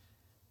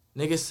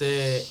 Nigga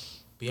said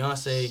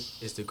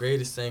Beyonce is the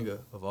greatest singer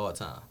of all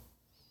time.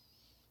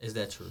 Is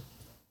that true?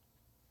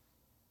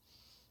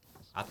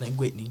 I think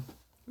Whitney.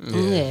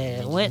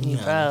 Yeah, Whitney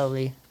Yeah.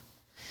 probably.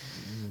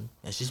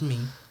 That's just me.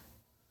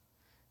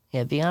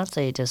 Yeah,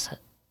 Beyonce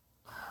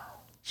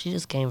she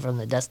just came from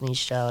the Destiny's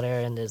Child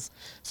era and is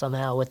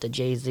somehow with the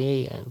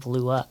Jay-Z and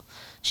blew up.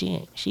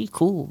 She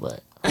cool,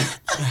 but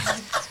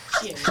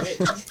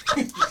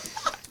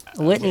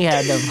Whitney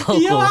had the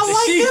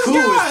vocals. She cool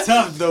is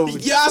tough though.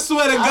 Yeah, I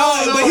swear to I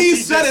God, don't but know, he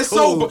she said it just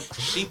so. cool.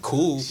 She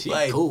cool. She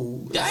like, cool.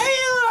 Damn, Are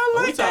I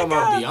we like talking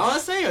that about guy.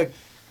 Beyonce or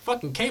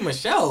fucking K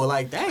Michelle?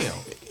 Like, damn.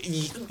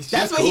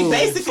 That's what he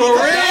basically For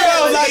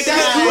real, like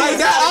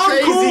that.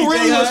 I'm cool.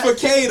 Really was for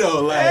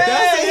Kato. Like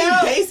That's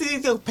what he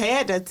basically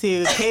compared her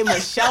to K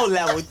Michelle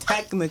level,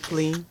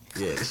 technically.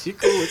 Yeah, she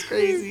cool. It's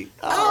crazy.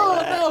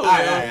 Oh, no, All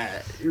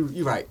right.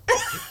 You right.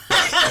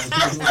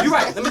 You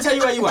right. Let me tell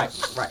you why you right.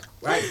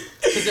 Right.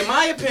 Because in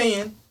my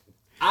opinion,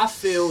 I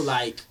feel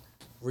like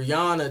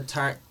Rihanna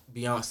turned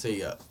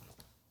Beyonce up.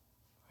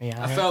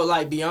 Yeah, I felt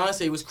like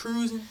Beyonce was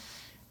cruising.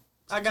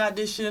 I got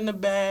this shit in the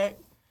bag.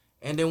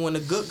 And then when the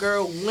good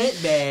girl went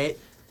bad,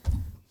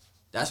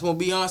 that's when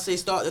Beyonce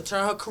started to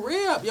turn her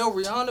career up. Yo,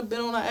 Rihanna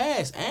been on her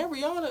ass. And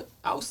Rihanna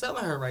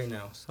outselling her right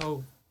now.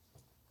 So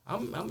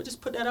I'm gonna just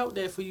put that out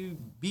there for you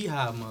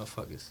Beehive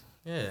motherfuckers.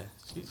 Yeah.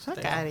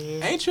 Fuck out of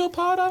here. ain't you a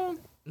part of him?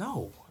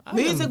 No. I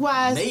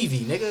Music-wise- Navy,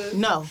 nigga.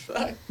 No.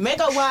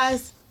 Makeup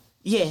wise,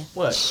 yeah.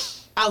 What?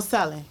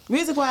 Outselling.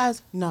 Music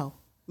wise, no.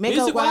 Makeup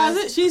Music wise,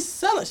 wise, she's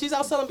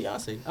outselling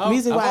Beyonce.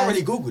 Music-wise- I've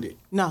already Googled it.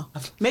 no.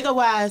 Makeup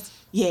wise,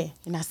 yeah.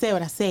 And I said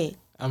what I said.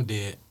 I'm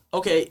dead.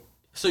 Okay,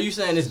 so you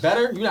saying it's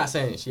better? You're not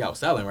saying she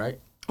outselling, right?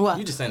 What?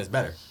 You just saying it's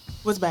better.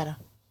 What's better?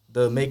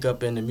 The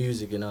makeup and the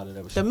music and all that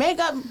other The shit.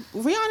 makeup,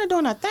 Rihanna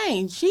doing her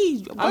thing.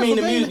 She. I mean,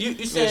 the working music. You Yeah,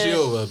 she saying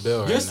over a bill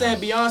right you're now. saying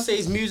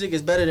Beyonce's music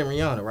is better than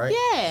Rihanna, right?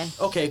 Yeah.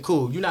 Okay,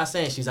 cool. You're not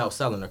saying she's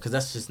outselling her because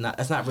that's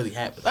not really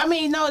happening. I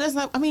mean, no, that's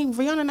not. I mean,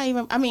 Rihanna not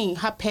even. I mean,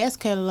 her past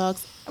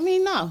catalogs. I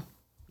mean, no.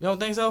 You don't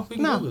think so? We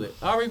can No. Google it.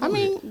 I already I Googled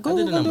mean, it. Google I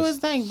did the can do numbers. his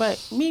thing,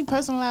 but me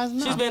personalized,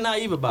 no. She's been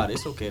naive about it.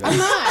 It's okay. Though. I'm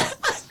not.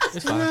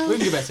 It's fine. We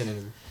can get back to the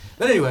interview.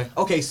 But anyway,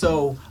 okay,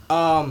 so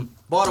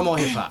Baltimore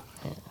hip hop.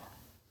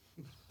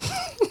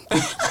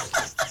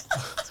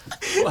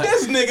 What?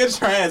 This nigga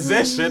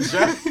transition,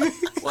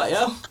 What,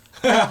 yo?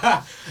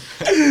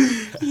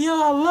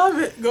 Yo, I love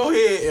it. Go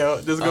ahead,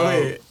 yo. Just go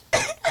ahead.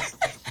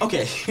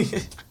 Okay.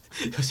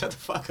 Yo, shut the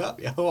fuck up,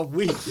 yo. I'm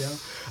weak, yo.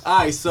 All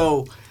right,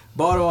 so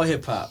Baltimore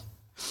hip hop.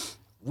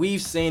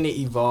 We've seen it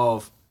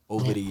evolve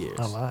over the years.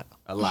 a lot.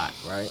 A lot,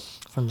 right?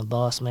 From the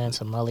boss man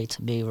to Mully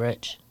to Be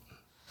Rich.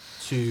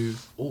 To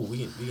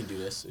we can do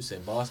this. We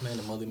said Boss Man,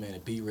 the Mully Man,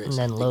 and Be Rich, And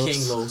then the Los,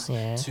 King Los,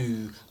 yeah.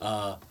 to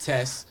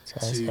Tess,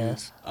 to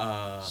Tess.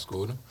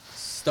 Scooter.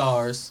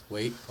 Stars.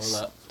 Wait,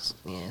 hold up.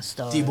 Yeah,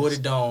 stars. D-Boy the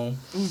Dome.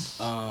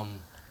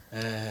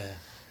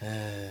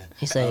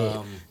 He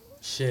said,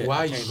 Shit. Why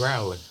are you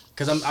growling?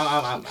 Cause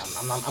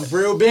I'm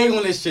real big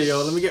on this shit,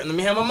 yo. Let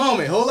me have my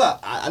moment. Hold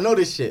up. I know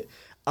this shit.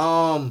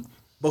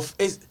 But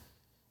it's.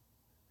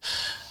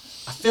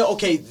 I feel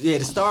okay. Yeah,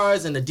 the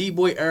Stars and the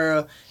D-Boy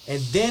era,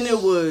 and then it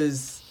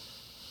was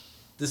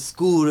the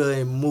Scooter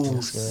and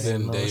Moose,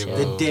 Then Moose,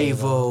 Davo. the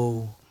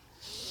Davo,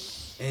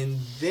 and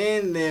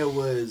then there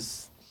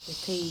was The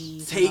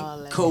teas Take and all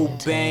that.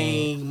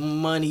 Cobain,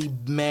 Money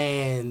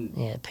Man.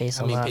 yeah,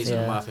 Peso I mean, Pace of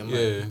the Mafia.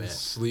 Mafia. Yeah, Bad.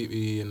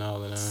 Sleepy and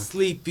all of that.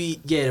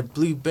 Sleepy, yeah, the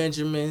Blue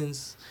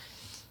Benjamins,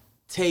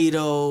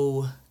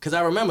 Tato. Cause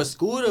I remember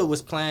Scooter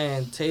was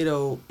playing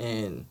Tato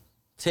and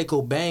Take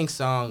Cobain's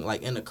song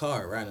like in the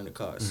car, right in the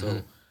car.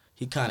 So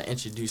he kind of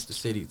introduced the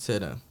city to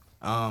them.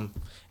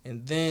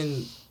 And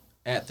then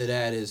after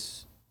that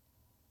is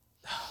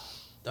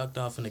Ducked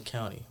Off in the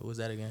County. Who was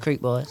that again?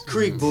 Creek Boys.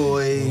 Creek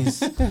Boys.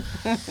 Shout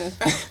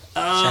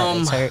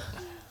out to Turk.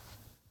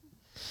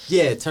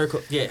 Yeah,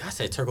 Turco. Yeah, I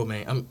said Turco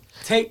Man.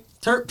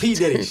 Turk P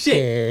Diddy.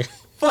 Shit. Yeah.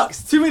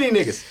 Fucks. Too many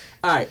niggas.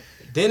 All right.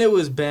 Then it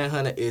was Ban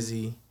Hunter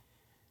Izzy.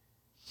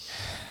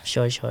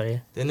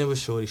 Shorty. Then it was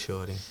Shorty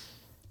Shorty.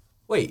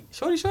 Wait,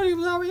 Shorty Shorty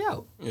was already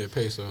out. Yeah,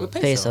 Peso. With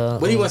Peso.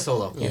 But he went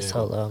solo. Yeah,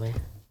 solo, man.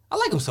 I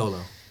like him solo.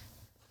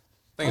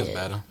 think it's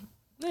better.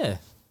 Yeah,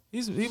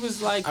 he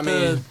was like. I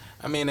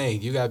mean, hey,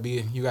 you got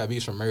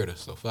beats from Murder,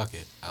 so fuck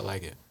it. I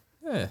like it.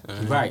 yeah,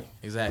 right,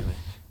 exactly.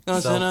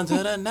 Gonna So- send on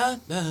to the night.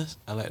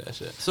 I like that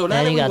shit. So now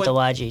And that you we got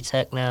went, the YG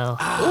Tech now.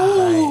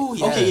 Ooh,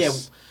 Right. okay,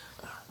 Yes. yeah.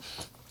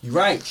 You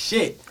right,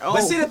 shit. Oh.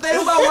 But see the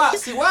thing about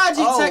YG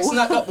Oh. Tech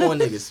snuck up on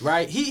niggas,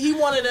 right? He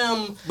one of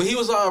them. But he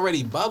was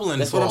already bubbling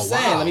That's for what I'm a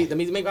saying. while. Let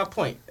me make my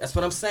point. That's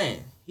what I'm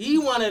saying. He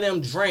one of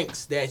them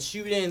drinks that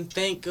you didn't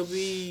think could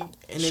be, and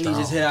then he just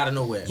Strong. hit out of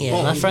nowhere. Yeah,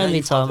 Boom, my he- friend now be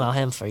he talking fucking- about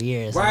him for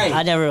years. Right.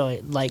 I never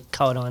really like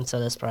caught on to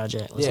this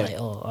project. Was Yeah. like,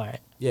 oh, all right.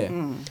 Yeah,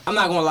 I'm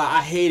not gonna lie.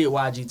 I hated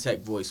YG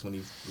Tech voice when he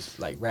was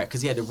like rap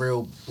because he had the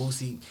real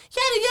boozy,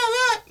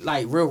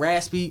 like real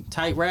raspy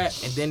type rap,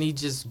 and then he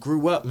just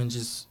grew up and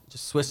just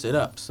switched it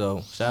up.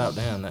 So shout out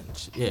to him.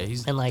 Yeah,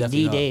 he's And like definitely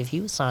D hard. Dave, he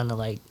was signed to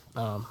like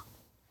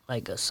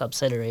a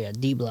subsidiary of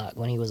D Block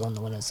when he was on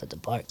the Winners at the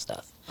Park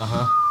stuff.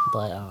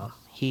 But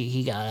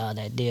he got out of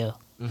that deal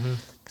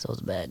because it was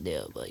a bad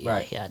deal. But yeah,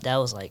 Right. yeah, that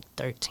was like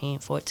 13,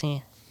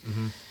 14.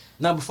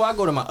 Now, before I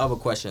go to my other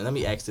question, let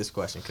me ask this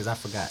question because I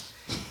forgot.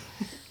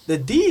 The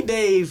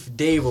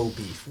Davo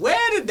beef. Where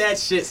did that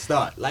shit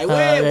start? Like,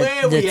 where we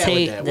at with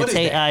that? What is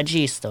Tate that?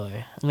 IG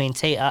story. I mean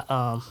Tate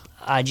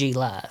IG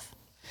live.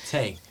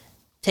 Tay.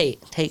 Tate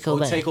Oh,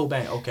 Cobain. Tay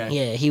Cobain. Okay.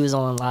 Yeah, he was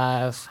on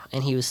live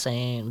and he was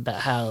saying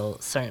about how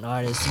certain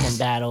artists can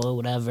battle or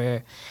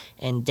whatever.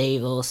 And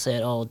Dave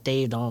said, "Oh,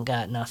 Dave don't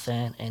got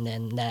nothing," and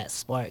then that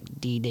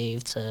sparked D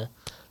Dave to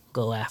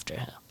go after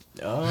him.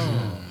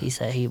 Oh. He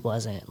said he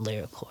wasn't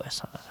lyrical or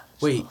something.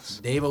 Wait,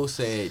 Davo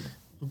said.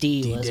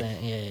 D D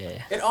wasn't.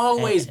 Yeah. It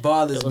always It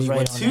bothers was me right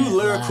when on two that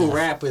lyrical line.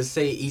 rappers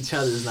say each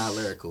other's not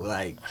lyrical.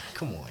 Like,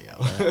 come on, yo.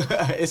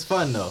 It's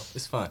fun though.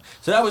 It's fun.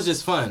 So that was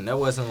just fun. That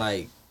wasn't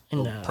like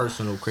no No.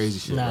 personal crazy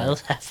shit. Nah, right? it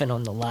was happening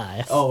on the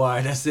live. Oh, all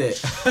right, that's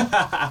it.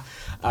 All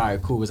right,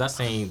 cool. Cause I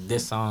seen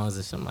diss songs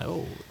and shit. I'm like,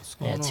 oh, what's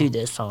going Yeah, on? 2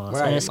 diss songs.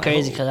 Right, And it's my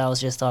crazy whole- because I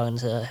was just talking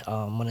to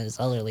one of his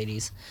other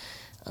ladies,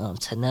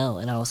 Tanel,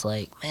 and I was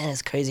like, man,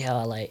 it's crazy how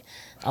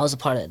I was a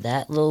part of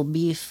that little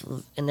beef,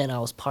 and then I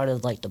was part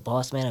of like the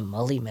Boss Man and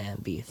Mully Man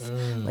beef.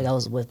 Like I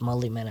was with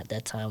Mully Man at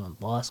that time when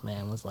Boss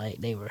Man was like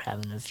they were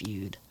having a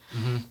feud.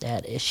 They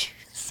had issues.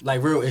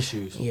 Like real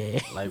issues. Yeah.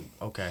 Like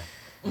okay.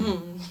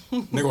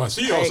 Nigga want to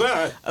see you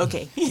outside.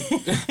 Okay.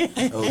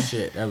 Oh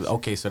shit.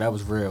 Okay, so that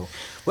was real.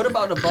 What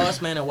about the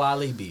Boss Man and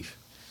Wale beef?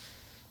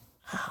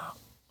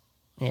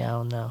 Yeah, I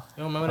don't know.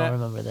 You don't remember I that? don't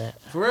remember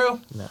that. For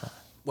real? No.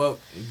 Well,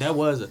 that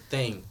was a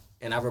thing,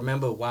 and I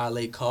remember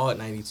Wale called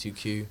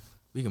 92Q.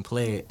 We can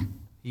play it.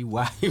 He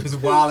was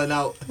wilding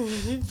out,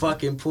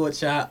 fucking Pork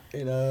Chop,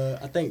 and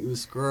I think it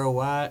was Squirrel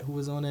Wide who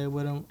was on there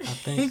with him. I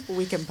think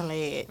We can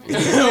play it. We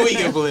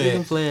can play we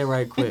can it. play it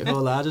right quick.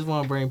 Hold on, I just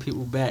want to bring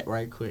people back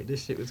right quick.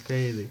 This shit was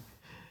crazy.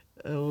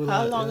 Hold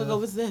How on, long ago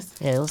was this?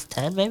 Yeah, it was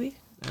 10 maybe.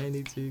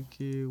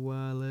 92Q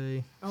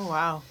Wale? Oh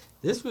wow.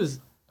 This was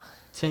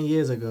 10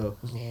 years ago.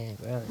 Yeah,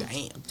 bro.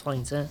 Damn.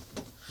 2010.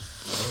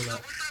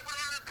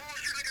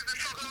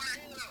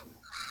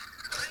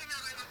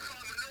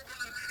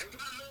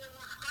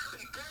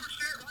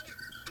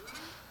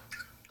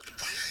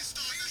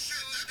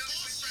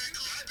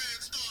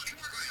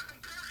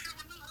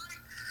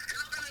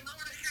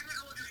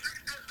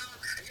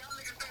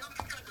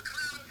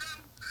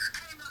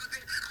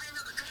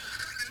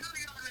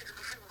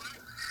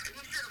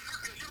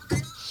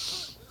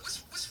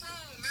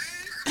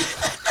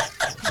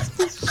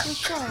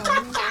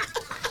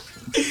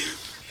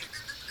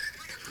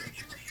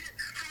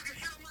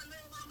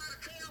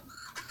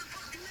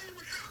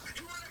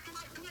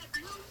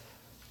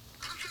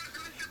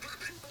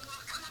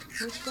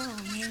 What's wrong,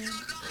 man?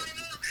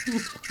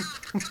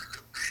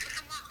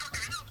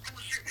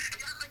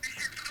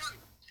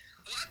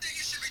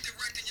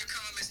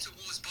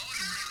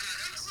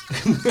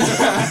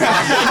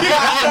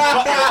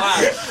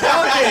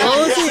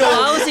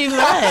 Why was he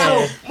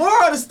mad?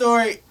 Moral of the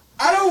story,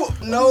 I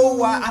don't know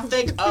why. I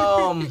think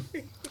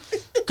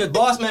cause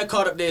Boss Man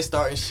caught up there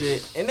starting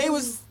shit, and they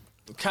was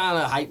kind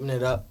of hyping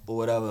it up or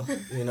whatever,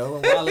 you know.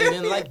 And Wale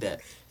didn't like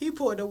that. He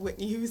pulled a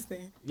Whitney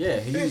Houston. Yeah,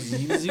 he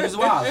was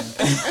wild.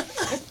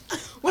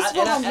 What's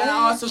and wrong, man?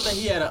 I also think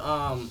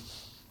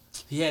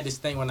he had this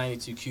thing with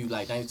 92Q.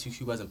 Like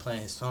 92Q wasn't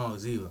playing his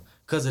songs either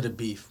because of the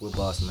beef with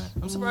Boss Man.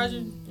 I'm surprised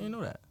you didn't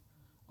know that.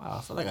 Wow,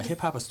 I feel like a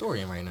hip hop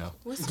historian right now.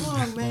 What's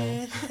wrong,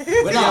 man? But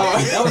no,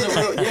 that was a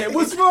real. Yeah,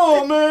 what's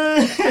wrong,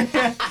 man?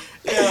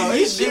 Yo,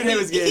 he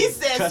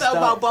said something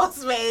about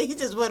Boss Man. He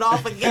just went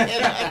off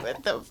again. Like,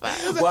 what the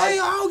fuck? I was like, Well, hey,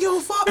 I don't give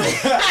a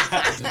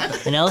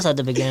fuck. And that was at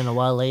the beginning of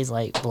Wale's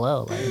like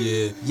blow. Like,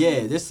 Yeah.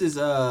 Yeah, this is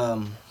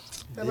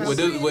With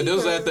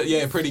those at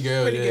the Pretty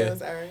Girl, Pretty yeah.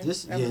 girls, all right.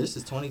 this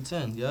is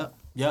 2010.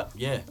 Yep,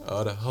 yeah.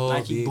 Oh, the whole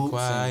Nike be boots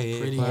quiet,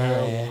 and Pretty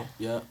quiet. Girl.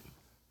 Yep.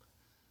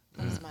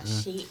 That's my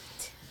shit.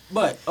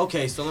 But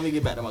okay, so let me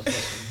get back to my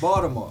question.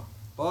 Baltimore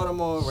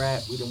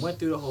rap. We done went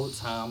through the whole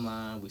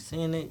timeline. We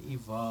seen it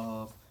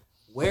evolve.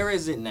 Where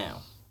is it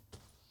now?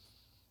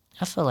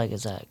 I feel like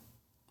it's a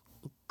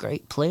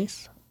great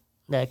place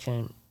that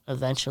can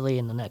eventually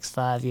in the next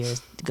 5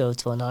 years go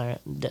to another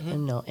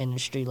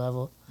industry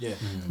level. Yeah.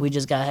 We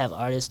just gotta have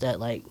artists that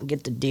like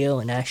get the deal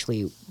and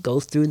actually go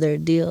through their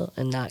deal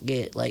and not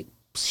get like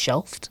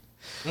shelved.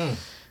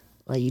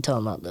 Like you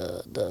talking about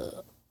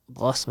the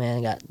Boss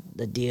Man got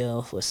the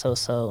deal with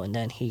So and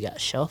then he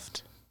got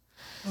shelved.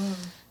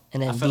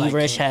 And then I feel D like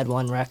Rich King- had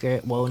one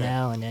record, Whoa Okay.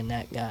 Now, and then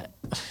that got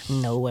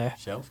nowhere.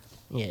 Shelf.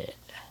 Yeah.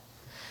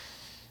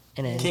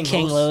 And then King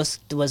King Los-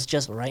 Los was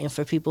just writing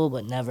for people,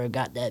 but never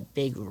got that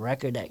big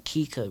record that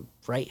he could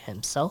write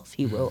himself.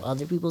 He wrote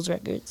other people's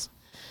records.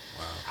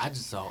 I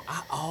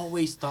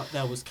always thought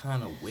that was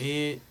kind of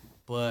weird,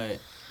 but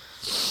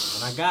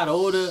when I got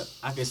older,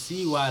 I could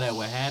see why that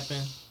would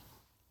happen.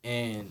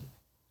 And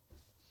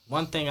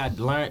one thing I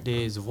learned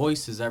is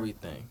voice is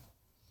everything.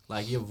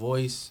 Like your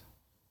voice,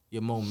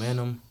 your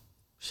momentum,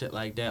 shit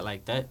like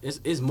that.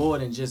 It's more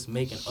than just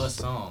making a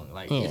song.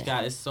 Like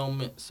it's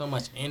so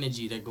much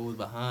energy that goes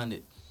behind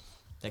it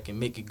that can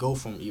make it go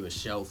from either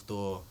shelved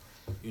or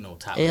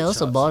top. Yeah, of the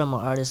also charts.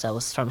 Baltimore artist that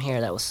was from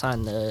here that was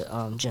signed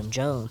to Jim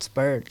Jones,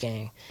 Bird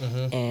Gang.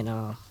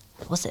 And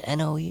what's it,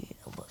 NOE?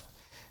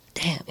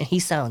 Damn, and he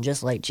sound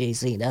just like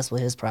Jay-Z. That's what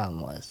his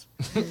problem was.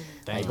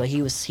 Like, but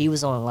he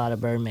was on a lot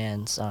of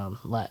Birdman's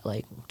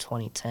like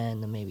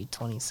 2010 to maybe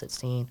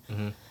 2016,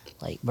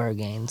 like Bird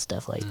Gang and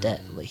stuff like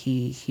that. But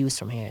he was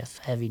from here,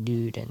 heavy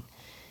dude, and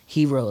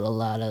he wrote a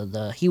lot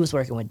of he was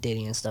working with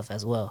Diddy and stuff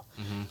as well,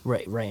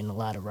 writing a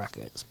lot of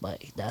records.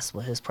 But that's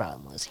what his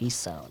problem was. He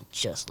sound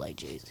just like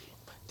Jay-Z.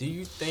 Do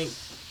you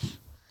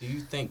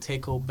think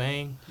Take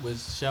Bang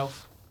was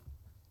shelf?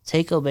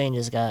 Tay Cobain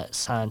just got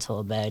signed to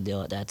a bad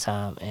deal at that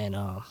time, and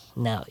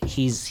now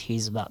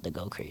he's about to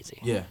go crazy.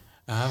 Yeah.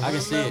 I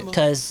can see it.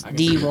 Because I can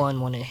see D1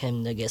 wanted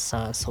him to get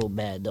signed so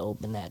bad to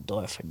open that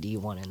door for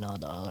D1 and all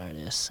the other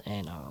artists,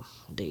 and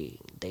they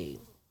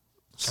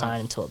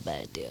signed him to a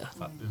bad deal.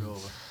 Fucked it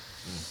over.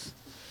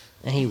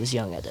 And he was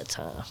young at that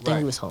time. I think Right.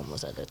 he was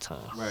homeless at that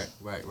time.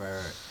 Right.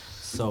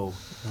 So,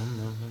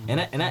 and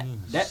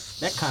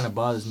that kind of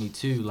bothers me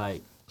too.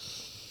 Like,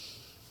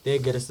 they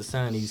get us to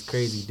sign these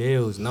crazy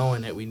deals,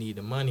 knowing that we need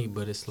the money,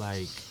 but it's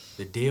like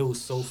the deal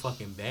was so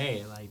fucking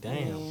bad. Like,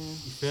 damn,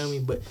 you feel me?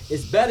 But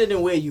it's better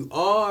than where you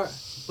are,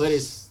 but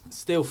it's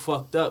still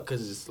fucked up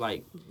because it's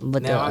like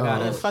But now the,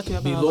 I It'll fuck you gotta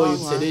up be in the loyal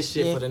long to this run.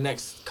 shit Yeah. for the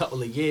next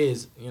couple of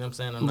years. You know what I'm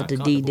saying? I'm But not the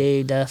comfortable.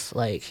 D-Day death,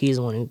 like, he's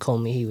the one who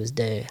told me he was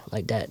dead,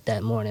 like,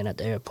 that morning at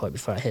the airport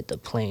before I hit the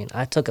plane.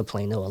 I took a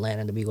plane to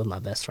Atlanta to be with my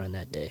best friend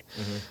that day.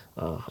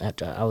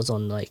 After I was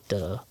on, like,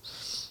 the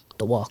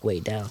walkway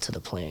down to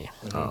the plane.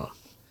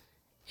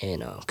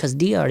 And, because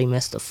D already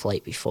missed the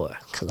flight before,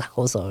 because I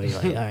was already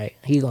like, all right,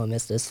 he going to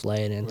miss this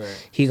flight, and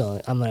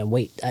Right. I'm going to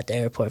wait at the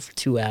airport for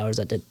 2 hours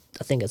I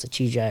think it's a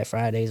TGI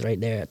Fridays right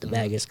there at the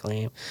baggage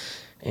claim,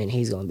 and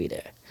he's going to be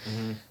there.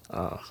 And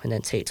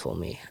then Tate told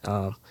me.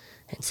 And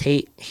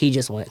Tate, he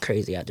just went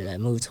crazy after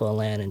that. Moved to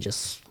Atlanta and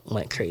just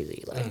went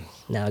crazy. Like,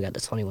 now I got the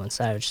 21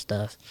 Savage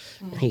stuff.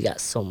 And he got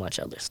so much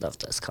other stuff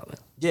that's coming.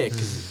 Yeah,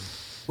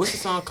 because what's the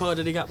song called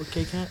that they got with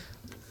K Camp?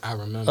 I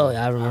remember. Oh,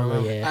 yeah, I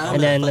remember, yeah. I'm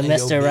And then not the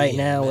letting Mr. your Right be,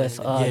 Now man. with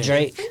Yeah.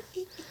 Drake.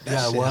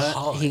 That shit what?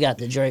 hard. He got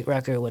the Drake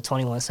record with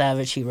 21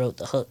 Savage. He wrote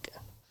the hook.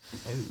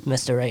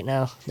 Mr. Right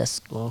Now. That's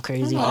going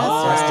crazy.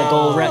 That's the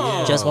gold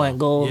record. Just went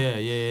gold.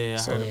 Yeah. I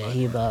So, heard yeah, about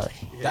he that. about...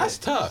 That's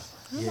tough.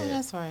 Yeah,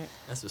 that's right.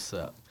 That's what's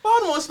up.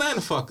 Baltimore, stand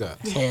the fuck up.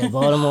 Yeah,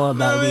 Baltimore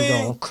about to be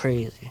going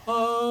crazy.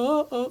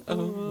 Oh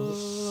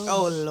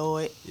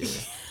Lord.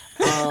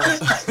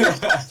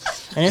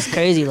 And it's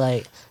crazy,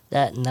 like,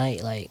 that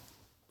night, like,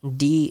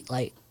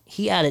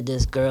 he added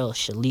this girl,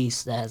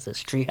 Shalise, that has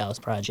this Treehouse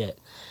Project,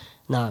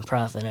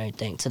 nonprofit and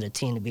everything, to the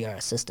team to be our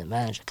assistant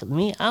manager. Because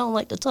me, I don't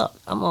like to talk.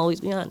 I'm always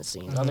behind the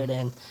scenes, other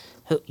than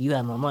you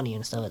have my money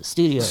and stuff at the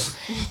studio.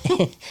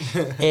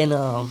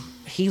 And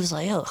he was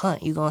like, yo,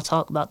 Hunt, you going to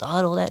talk about the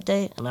huddle that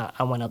day? And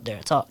I went up there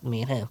and talked,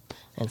 me and him,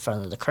 in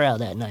front of the crowd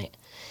that night.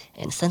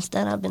 And since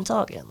then, I've been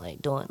talking,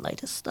 like, doing, like,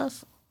 this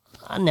stuff.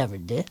 I never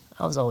did.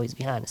 I was always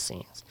behind the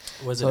scenes.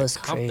 Was So it it's a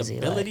crazy,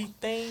 comfortability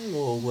thing,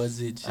 or was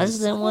it just... I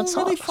just didn't want to I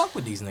don't really talk. fuck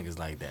with these niggas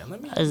like that.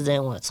 Let me... I just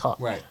didn't want to talk.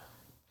 Right.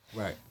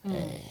 I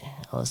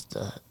was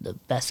the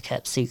best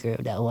kept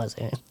secret that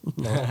wasn't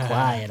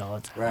quiet all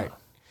the time. Right.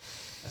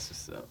 That's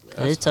what's up.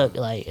 And it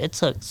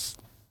took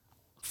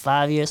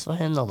 5 years for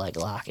him to like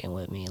lock in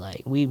with me.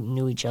 Like, we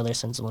knew each other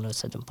since when it was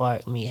Central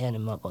Park. Me hitting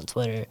him up on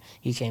Twitter.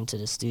 He came to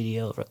the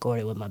studio,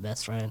 recorded with my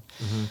best friend,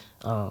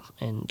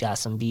 and got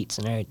some beats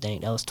and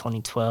everything. That was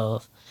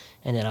 2012,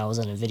 and then I was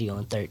in a video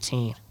in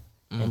 13,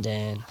 and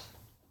then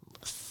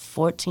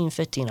 14,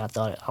 15, I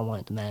thought I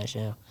wanted to manage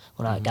him.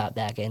 When I got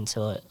back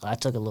into it, I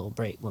took a little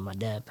break when my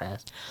dad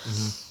passed,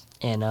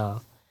 and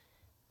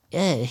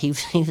yeah, he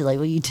was like,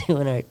 "What you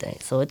doing?" and everything.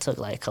 So it took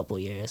like a couple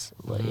years,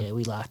 but yeah,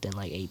 we locked in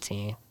like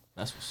 18.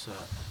 That's what's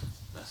up.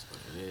 That's what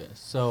it is.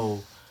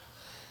 So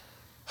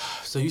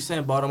you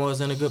saying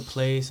Baltimore's in a good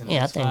place? And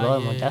Yeah, I think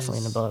Baltimore definitely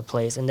in a better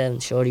place. And then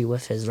Shorty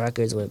with his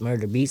records with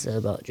Murder Beats is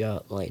about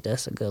drop. Like,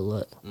 that's a good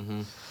look.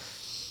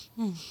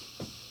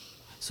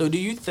 So do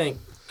you think,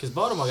 because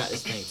Baltimore got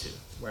this thing too,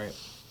 right?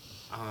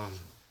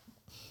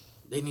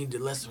 they need to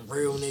let some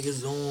real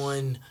niggas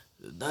on.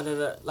 Da, da,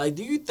 da. Like,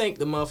 do you think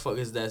the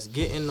motherfuckers that's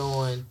getting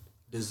on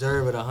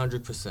deserve it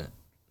 100%?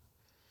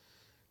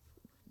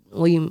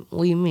 What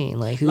you mean?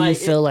 Like, who Like,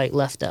 you feel like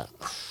left out?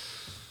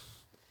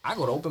 I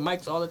go to open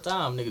mics all the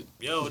time, niggas.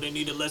 Yo, they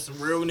need to let some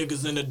real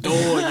niggas in the door,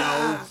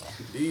 yo.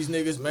 These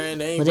niggas, man,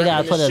 they ain't. But they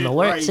gotta repping put this in the shit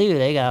work right. too.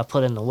 They gotta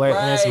put in the work,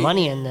 and there's Right.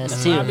 money in this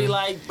That's too. why I be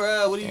like,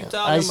 bro, what are you talking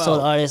I just told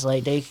about? artists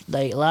like they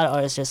like a lot of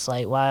artists just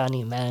like why I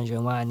need a manager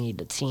and why I need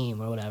the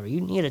team or whatever. You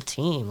need a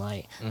team.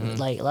 Like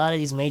a lot of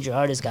these major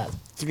artists got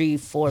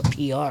 3-4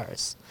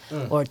 PRs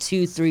or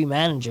 2-3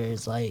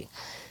 managers. Like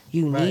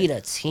you need a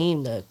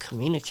team to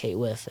communicate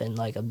with and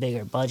like a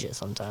bigger budget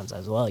sometimes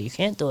as well. You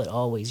can't do it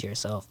always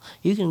yourself.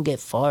 You can get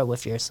far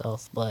with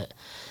yourself, but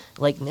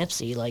like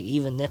Nipsey, like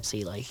even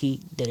Nipsey, like he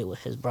did it with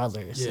his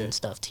brothers Yeah. and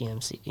stuff.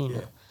 TMC, you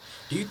know.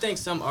 Do you think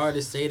some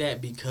artists say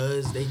that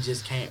because they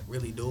just can't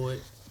really do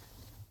it?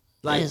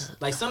 Like, Yes.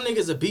 like some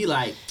niggas would be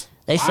like,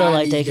 They feel I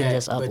like they need can that,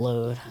 just but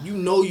upload. You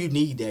know you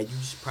need that. You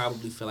just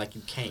probably feel like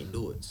you can't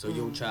do it. So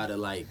you'll try to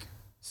like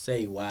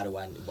say, why do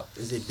I?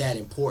 Is it that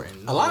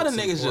important? A lot of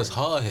it's niggas just important.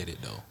 hard headed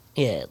though.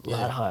 Yeah, a Yeah.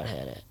 lot hard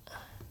headed.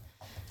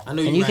 I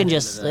know And you ran can into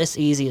just that. it's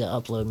easy to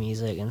upload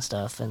music and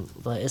stuff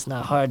but it's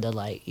not hard to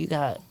like you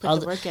got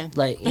Put the work in.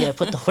 like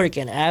put the work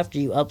in after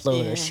you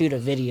upload Yeah. or shoot a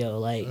video.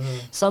 Like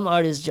some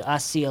artists I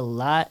see a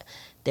lot,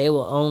 they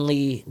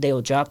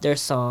will drop their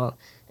song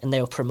and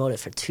they'll promote it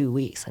for 2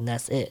 weeks and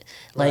that's it.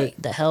 Like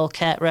Right. the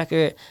Hellcat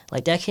record,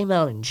 like that came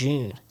out in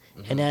June.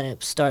 And then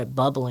it started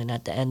bubbling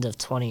at the end of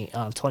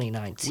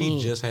 2019.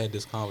 We just had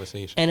this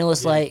conversation. And it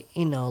was like,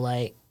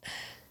 like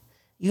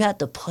you have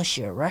to push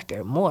your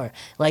record more.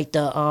 Like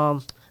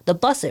the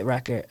Bust It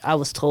record, I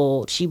was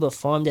told she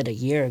performed it a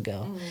year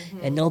ago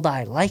and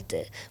nobody liked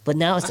it. But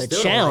now it's I a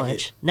still don't like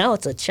challenge. it. Now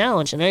it's a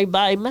challenge and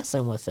everybody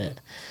messing with it.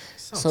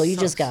 So you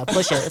just sucks. gotta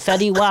push it.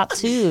 Fetty Wap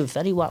too.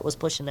 Fetty Wap was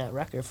pushing that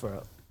record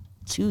for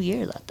 2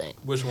 years, I think.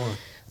 Which one?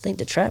 I think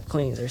the Trap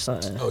Queens or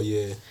something. Oh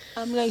yeah.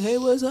 I'm like, hey,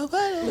 what's up?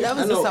 That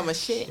was know. the summer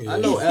shit. I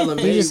know Ella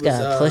May You just was,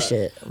 gotta push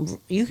it.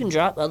 You can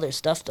drop other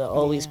stuff to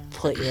always Yeah.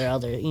 put your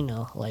other,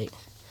 like,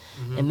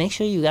 and make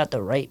sure you got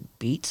the right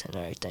beats and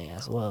everything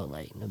as well.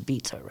 Like the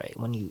beats are right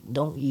when you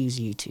don't use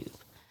YouTube,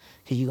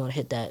 because you're gonna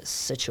hit that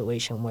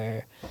situation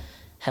where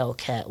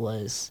Hellcat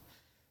was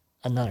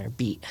another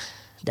beat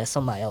that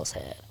somebody else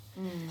had,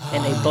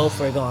 and they both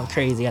were going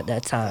crazy at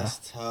that time.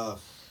 That's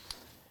tough.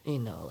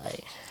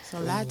 Like So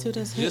lie to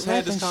this. Just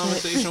had this rapping shit.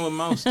 conversation with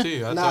Mouse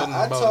too. I Nah, told him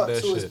I about talked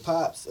that to his shit.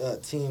 pops,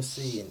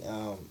 TMC,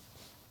 and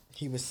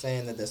he was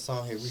saying that the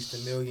song had reached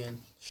 1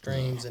 million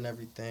streams and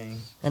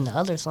everything. and the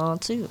other song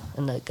too,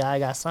 and the guy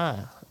got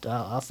signed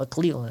off of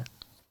Cleveland.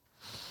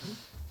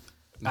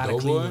 Out of Doughboy?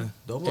 Cleveland.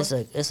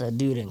 Doughboy? It's a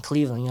dude in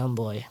Cleveland, young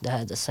boy, that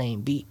had the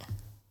same beat.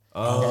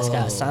 That's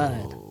got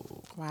signed.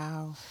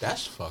 Wow.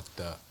 That's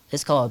fucked up.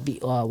 It's called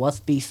What's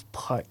Beef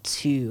Part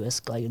 2.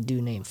 It's like a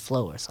dude named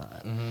Flo or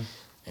something.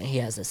 And he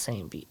has the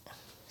same beat.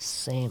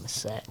 Same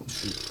exact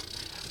beat.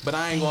 But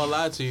I ain't gonna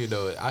lie to you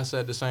though. I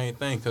said the same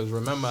thing because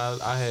remember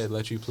I had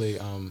let you play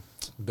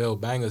Bill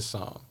Banger's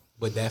song,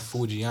 but that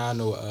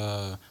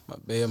Fujiano, my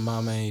baby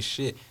mama ain't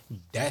shit.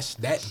 That's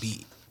that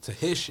beat to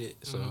his shit.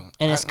 So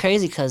And it's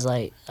crazy because,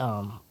 like,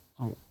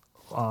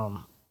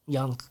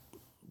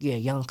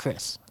 young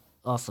Chris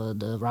off of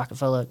the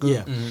Rockefeller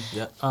group.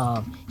 Yeah.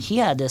 Yeah. He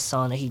had this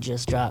song that he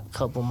just dropped a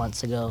couple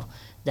months ago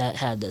that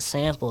had the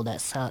sample that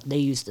sound. They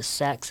used the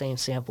exact same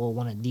sample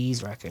one of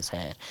these records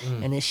had,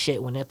 and this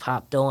shit when it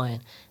popped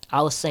on,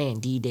 I was saying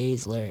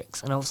D-Day's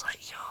lyrics, and I was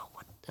like, yo,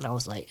 what? And I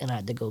was like, and I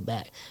had to go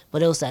back,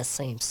 but it was that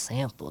same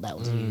sample that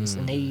was used,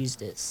 and they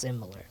used it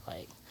similar,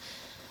 like.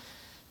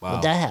 Wow.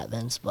 But that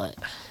happens, but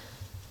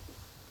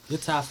Your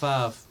top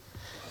 5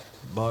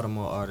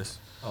 Baltimore artists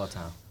all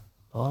time.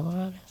 all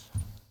artists.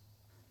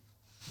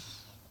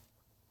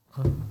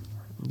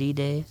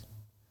 D-Days.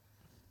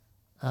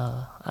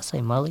 I say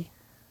Mully.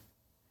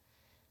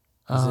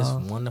 Is this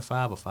 1 to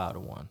 5 or 5 to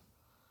 1?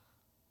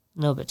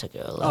 No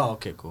particular order. Oh,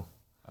 okay, cool.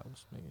 I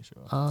was making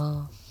sure.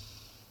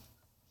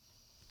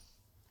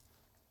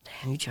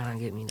 Damn, you trying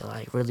to get me to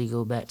like really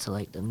go back to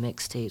like the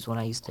mixtapes when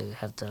I used to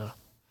have to.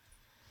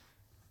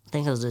 I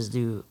think it was this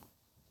dude.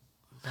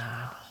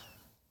 Nah.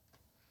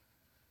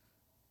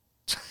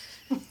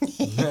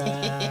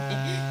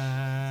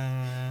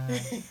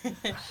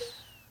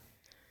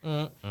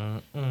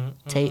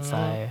 Tape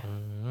Fire.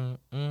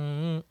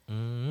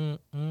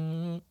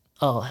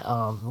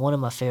 Oh, one of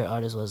my favorite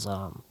artists was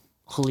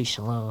Holy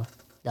Shalom.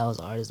 That was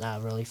an artist I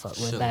really fucked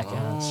with back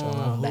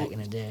in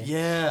the day.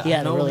 Yeah, He I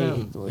had a know really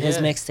him. his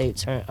Yeah. mixtape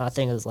turn. I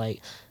think it was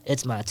like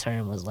 "It's My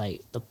Turn" was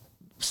like the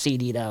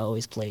CD that I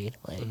always played.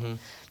 Like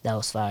that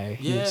was fire.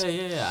 He Yeah, was-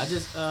 yeah. I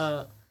just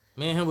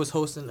me and him was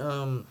hosting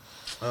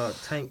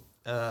Tank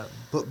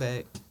book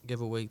bag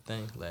giveaway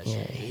thing last yeah,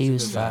 year. he He's a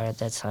was good guy. fire at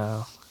that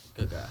time.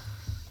 Good guy.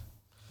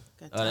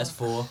 Good Oh, that's time.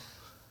 4.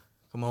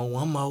 Come on,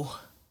 one more.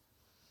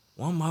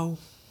 One more.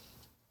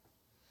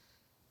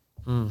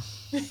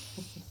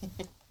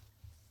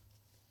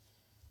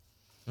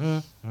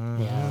 Yeah.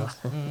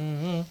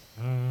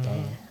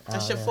 Dang.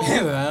 That's your Oh, four.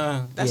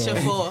 Yeah. That's your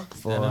Yeah. four.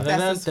 Four.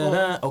 That's his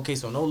four. Okay,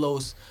 so no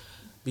Los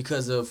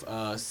because of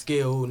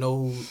skill,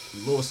 no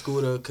Lil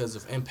Scooter because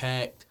of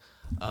impact.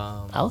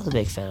 I was a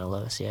big fan of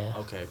Los, yeah.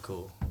 Okay,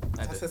 cool.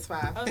 That's his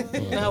five.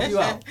 To help you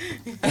out.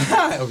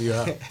 Help you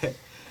out.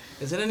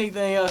 Is there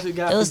anything else we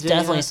got? It was for Jay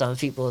definitely Hunt? some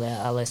people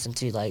that I listened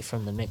to like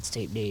from the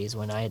mixtape days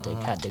when I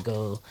had to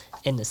go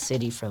in the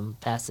city from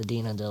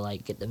Pasadena to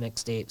like get the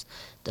mixtapes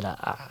that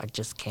I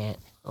just can't.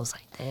 I was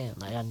like, damn,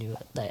 like I knew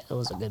that it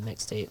was a good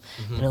mixtape,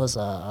 and it was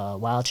a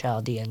Wild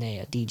Child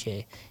DNA, a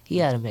DJ. He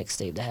had a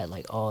mixtape that had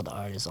like all the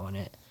artists on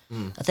it.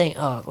 I think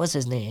what's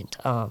his name?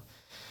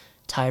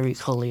 Tyreek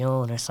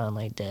Coleon or something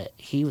like that.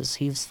 He was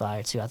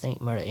fire too. I think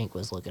Murder Inc.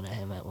 was looking at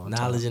him at one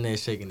Knowledge time. in there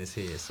shaking his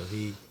head. So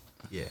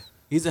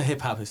he's a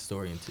hip hop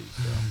historian too.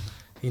 So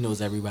he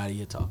knows everybody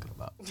you're talking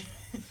about.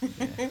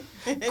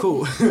 Yeah.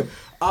 Cool.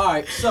 All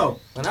right. So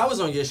when I was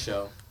on your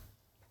show,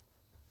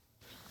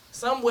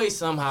 some way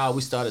somehow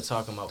we started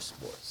talking about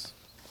sports.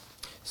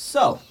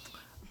 So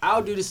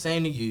I'll do the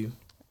same to you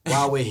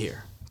while we're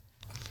here.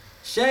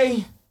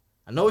 Shay,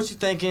 I know what you're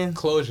thinking.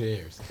 Close your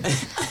ears.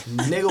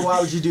 Nigga, why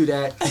would you do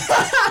that?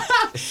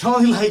 It's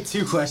only like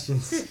 2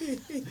 questions.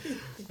 You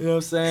know what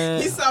I'm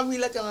saying? He saw me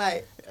looking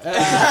like.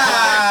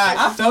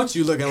 I felt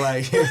you looking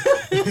like.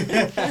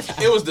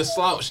 It was the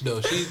slouch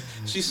though.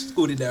 She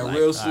scooted that Like,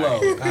 real slow.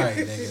 alright. All right,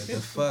 nigga.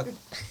 The fuck.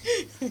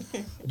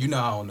 You know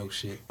I don't know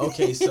shit.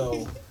 Okay,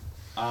 so,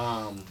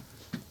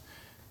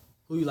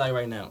 who you like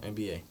right now?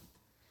 NBA.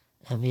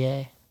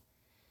 NBA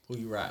Who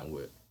you riding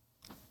with?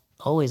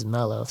 always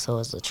Melo, so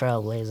it's the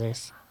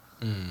Trailblazers.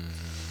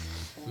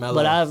 Melo.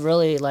 But I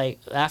really like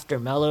after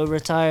Melo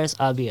retires,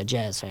 I'll be a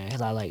Jazz fan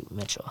because I like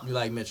Mitchell. You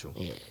like Mitchell?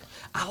 Yeah.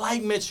 I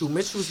like Mitchell.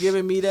 Mitchell's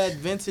giving me that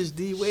vintage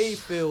D Wade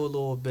feel a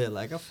little bit.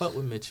 Like I fuck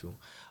with Mitchell.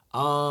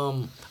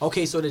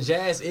 Okay, so the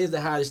Jazz is the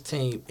hottest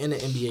team in the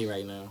NBA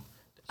right now.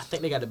 I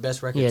think they got the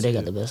best record. Yeah, they too.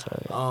 got the best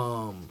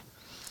record.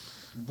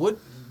 What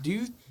do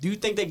you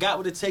think they got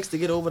what it takes to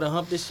get over the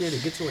hump this year to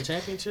get to a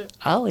championship?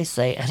 I always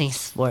say any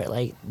sport,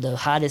 like the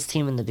hottest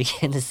team in the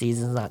beginning of the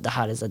season is not the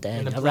hottest at the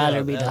end. the I'd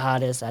rather playoff, be yeah. the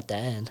hottest at the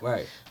end.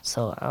 Right.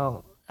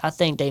 So I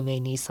think they may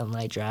need some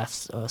like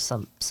drafts or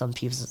some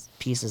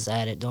pieces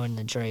added during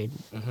the trade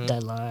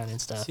deadline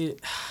and stuff. See,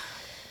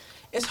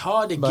 it's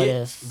hard to But get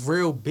if-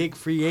 real big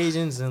free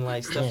agents and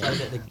like stuff Yeah, like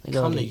that to they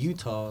gonna come to be-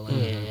 Utah. Like,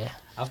 Yeah.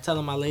 I was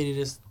telling my lady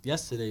this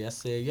yesterday. I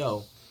said,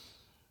 "Yo,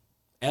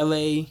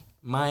 L.A.,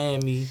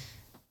 Miami,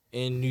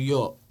 and New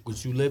York.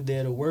 Would you live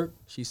there to work?"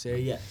 She said,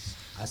 "Yes."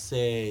 I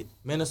said,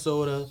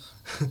 "Minnesota,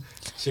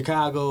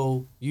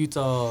 Chicago,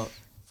 Utah,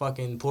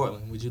 fucking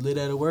Portland. Would you live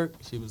there to work?"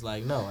 She was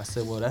like, "No." I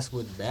said, "Well, that's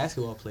what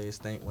basketball players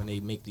think when they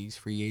make these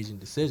free agent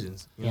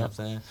decisions." You know what I'm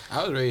saying?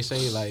 I was ready to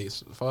say, like,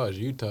 as far as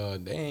Utah,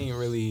 they ain't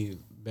really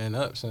been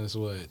up since,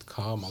 what,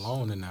 Karl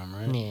Malone and them,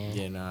 right? Yeah.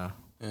 Yeah, nah.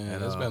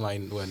 And it's been,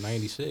 like, what,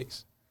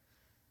 96?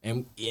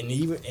 And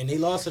they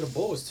lost to the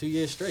Bulls 2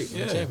 years straight in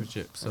the Yeah.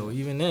 championship. So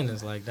even then,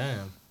 it's like,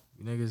 damn,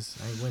 you niggas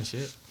ain't win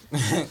shit.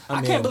 I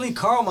mean- can't believe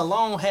Karl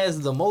Malone has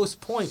the most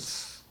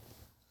points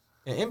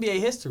in NBA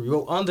history.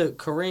 Well, under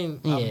Kareem.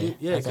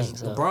 Yeah, I because think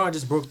so. LeBron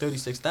just broke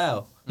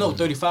 36,000. No,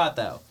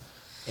 35,000.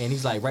 And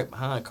he's like right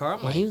behind Karl. I'm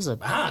Yeah, like, he was a-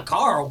 behind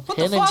Karl. What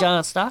Him the and fuck?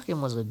 John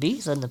Stockton was a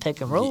beast in the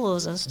pick and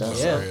rolls and stuff.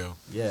 Yeah, For real.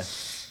 yeah.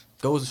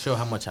 Goes to show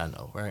how much I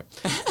know, right?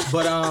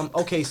 But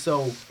okay,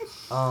 so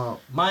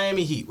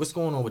Miami Heat. What's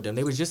going on with them?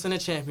 They was just in a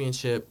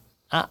championship.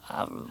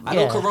 I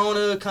know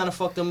Corona kind of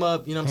fucked them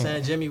up. You know what I'm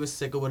saying? Jimmy was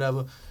sick or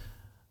whatever.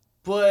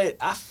 But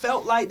I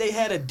felt like they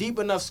had a deep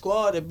enough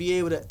squad to be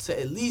able to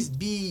at least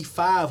be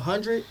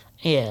 500.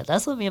 Yeah,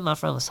 that's what me and my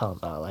friend was talking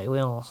about. Like we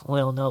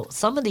don't know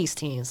some of these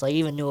teams, like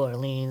even New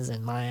Orleans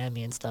and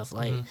Miami and stuff.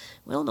 Like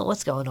we don't know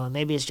what's going on.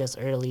 Maybe it's just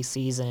early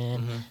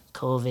season,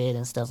 COVID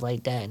and stuff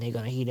like that, and they're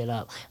gonna heat it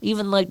up.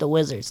 Even like the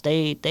Wizards,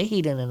 they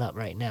heating it up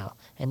right now,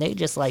 and they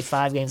just like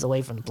 5 games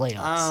away from the playoffs.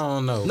 I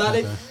don't know. No,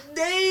 okay.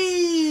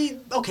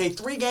 they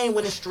 3-game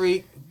winning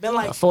streak. Been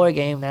like A 4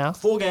 game now.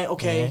 4 game.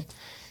 Okay, Yeah. ain't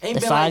They're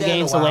been 5 like that in a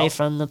games while. away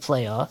from the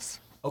playoffs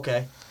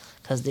Okay,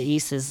 because the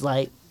East is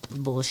like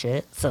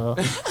bullshit. So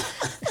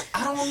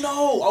I don't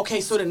know. Okay,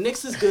 so the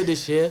Knicks is good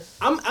this year.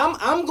 I'm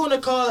gonna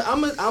call it.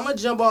 I'm gonna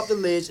jump off the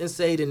ledge and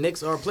say the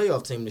Knicks are a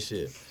playoff team this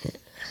year.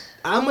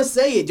 I'm gonna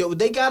say it, yo.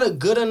 They got a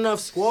good enough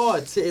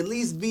squad to at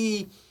least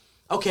be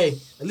a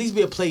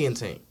play-in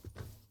team.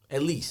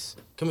 At least.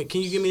 Can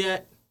you give me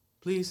that,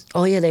 please?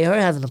 oh yeah, they are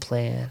having a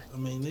plan. I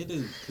mean, they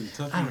did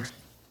Kentucky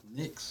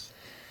Knicks.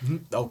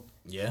 Oh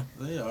yeah.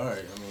 They all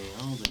right. I mean,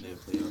 I don't think they're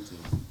a playoff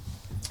team.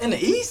 In the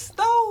East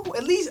though,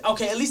 at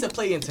least a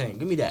play-in team.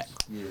 Give me that.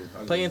 Yeah,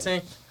 Play-in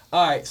team.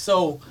 All right.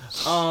 So,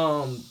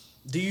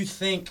 do you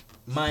think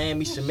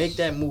Miami should make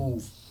that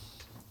move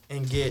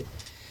and get?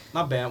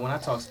 My bad. When I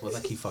talk sports,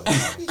 I keep fucking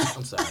up.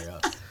 I'm sorry, y'all.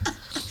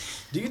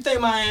 Do you think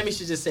Miami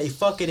should just say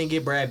fuck it and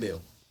get Brad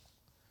Bill?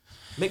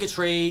 Make a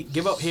trade,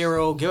 give up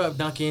Hero, give up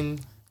Duncan,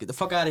 get the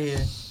fuck out of here,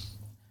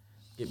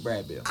 get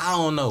Brad Bill. I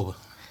don't know.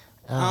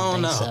 I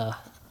don't don't think know.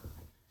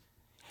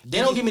 so. They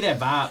don't give me that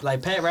vibe.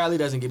 Like Pat Riley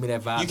doesn't give me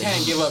that vibe. You that can't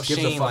he give up gives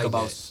a Shane fuck like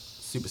about that.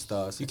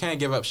 superstars. You can't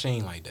give up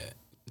Shane like that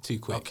too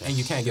quick, Okay. and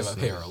you can't give up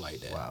Hero like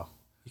that. Wow,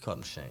 you called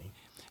him Shane.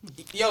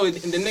 Yo,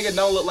 the nigga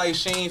don't look like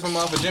Shane from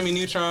off of Jimmy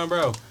Neutron,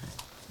 bro.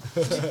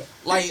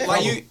 like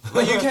you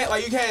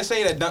can't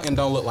say that Duncan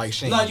don't look like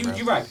Shane. No, bro.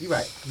 you're right.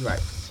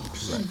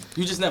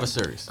 You just never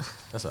serious.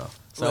 That's all.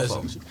 So I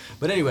fuck with you.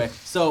 But anyway,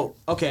 so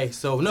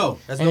no,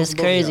 that's And no it's for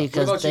both of crazy y'all.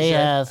 What about because you, they Shay?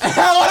 have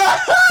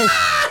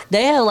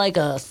they have like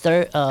a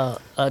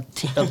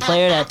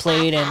player that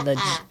played in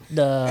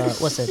the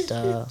what's it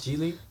G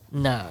League.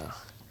 nah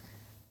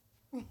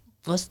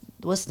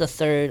what's the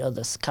third of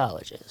the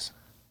colleges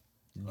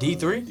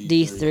D3.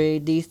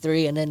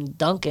 D3 and then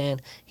Duncan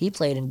he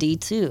played in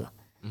D2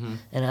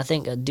 and I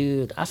think a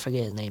dude I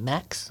forget his name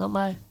Max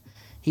somebody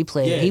he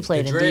played Yeah,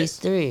 in the dreads.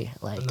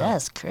 D3 like No,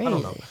 that's crazy. I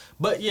don't know.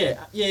 But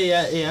yeah,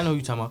 I know who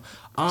you're talking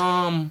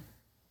about.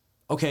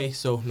 Okay,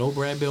 so no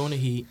Brad Bill in the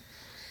Heat.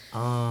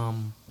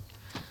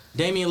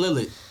 Damian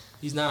Lillard,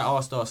 he's not an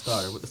all-star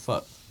starter. What the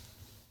fuck?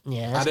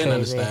 Yeah, that's I didn't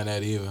crazy. understand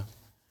that either.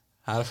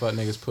 How the fuck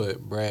niggas put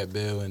Brad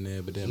Bill in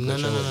there, but then No,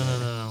 put no, no, yours in no,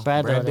 there? no, no.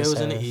 Brad Bill Bill's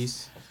in the deserves.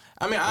 East.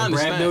 I mean, I And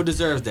understand. Brad Bill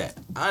deserves that.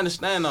 I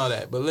understand all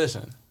that, but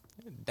listen,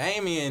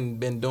 Damian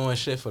been doing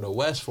shit for the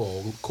West for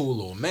a cool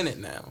little minute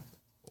now.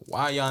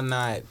 Why y'all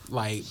not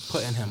like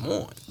putting him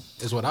on?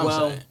 Is what I'm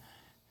saying.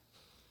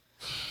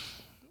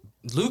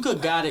 Luka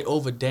got it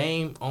over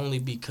Dame only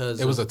because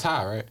It was a of,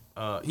 tie,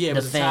 right? yeah, it The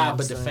was a tie, fans,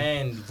 but the so-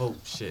 fan vote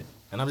shit.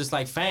 And I'm just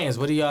like, fans,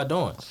 what are y'all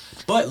doing?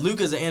 But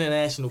Luka's an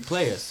international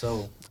player,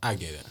 so I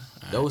get it.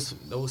 All right.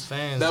 those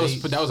fans, That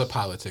they, was a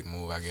politic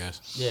move, I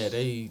guess.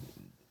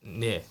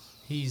 yeah,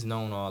 he's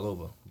known all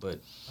over, but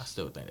I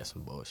still think that's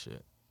some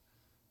bullshit.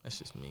 That's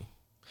just me.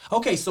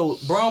 Okay, so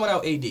Braun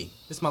without AD. This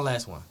is my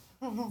last one.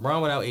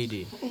 Braun without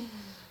AD.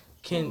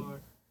 Can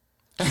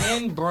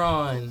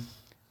Braun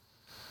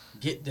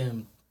get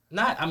them?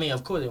 Not, I mean,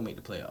 of course they'll make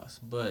the playoffs,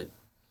 but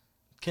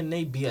can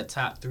they be a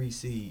top 3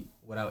 seed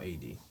without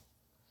AD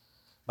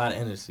by the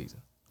end of the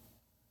season?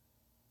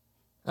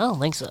 I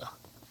don't think so.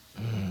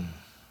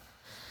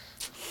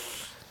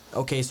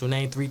 Okay, so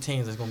name 3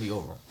 teams that's gonna be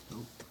over.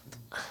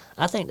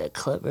 I think the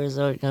Clippers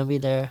are gonna be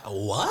there.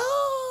 What?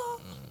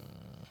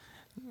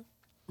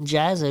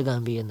 Jazz are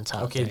gonna be in the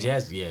top. Okay, 3.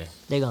 Jazz, yeah.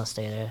 They're gonna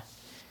stay there.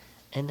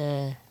 And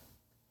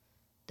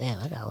damn,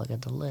 I gotta look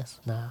at the list.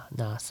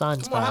 Nah,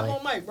 Suns Come on, hop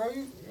probably. on mic,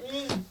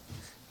 bro.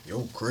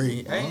 Yo,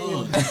 Creed.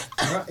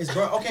 It's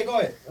bro. Okay, go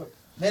ahead.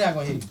 They're not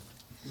gonna hear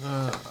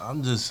you.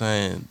 I'm just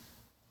saying,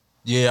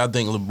 yeah, I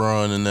think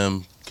LeBron and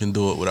them can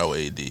do it without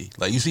AD.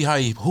 Like, you see how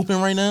he hooping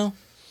right now?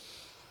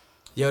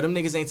 Yo, them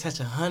niggas ain't touch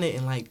 100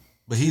 in like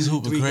But he's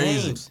hooping 3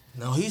 crazy. games.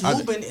 No, he's I-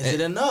 hooping. Is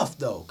it enough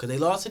though? Because they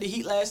lost to the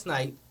Heat last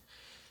night.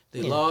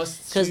 They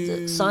lost Because to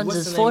the Suns what's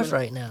is the name fourth of the-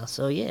 right now.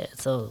 So yeah,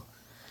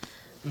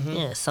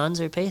 yeah,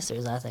 Suns or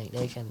Pacers. I think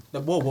they can.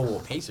 Whoa,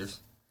 Pacers.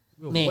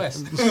 We're Man,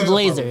 West.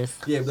 Blazers.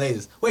 Yeah,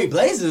 Blazers. Wait,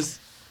 Blazers?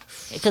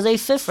 Because they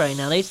fifth right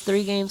now. They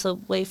 3 games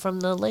away from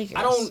the Lakers.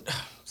 I don't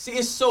see.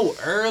 It's so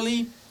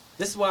early.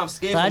 This is why I'm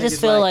scared. But for I just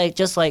niggas feel like like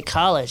just like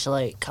college.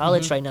 Like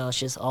college right now is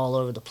just all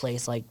over the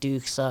place. Like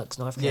Duke sucks,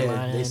 North Yeah,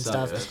 Carolina they and suck.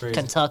 stuff. That's crazy.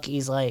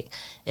 Kentucky's like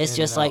it's In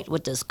just and like out.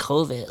 with this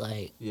COVID,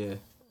 like yeah,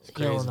 it's you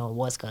crazy. don't know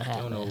what's gonna I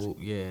happen. don't know.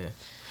 Yeah.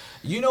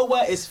 You know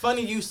what? It's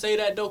funny you say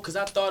that though, cause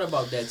I thought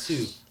about that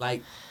too.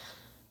 Like,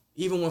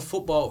 even when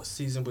football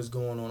season was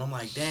going on, I'm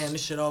like, damn,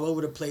 this shit all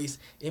over the place.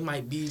 It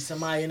might be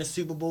somebody in the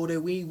Super Bowl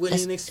that we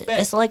wouldn't expect.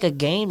 It's like a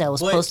game that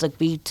was But- supposed to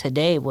be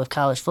today with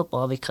college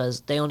football because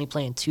they only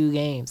playing 2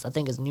 games. I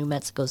think it's New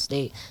Mexico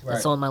State.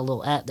 That's Right. on my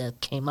little app that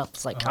came up.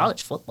 It's like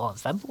college football in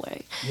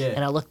February. Yeah.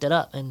 And I looked it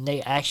up, and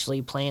they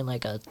actually playing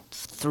like a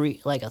 3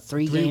 games.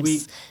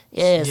 3-week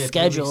Yeah, 3-week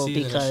schedule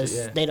season and because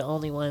shit, yeah. they the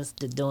only ones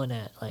that doing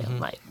that. Like I'm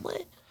like,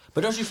 what?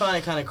 But don't you find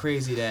it kind of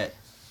crazy that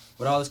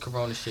with all this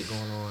Corona shit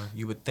going on,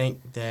 you would think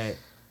that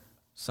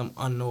some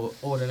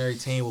ordinary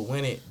team would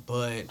win it,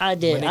 but I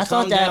did. When it I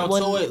thought come that down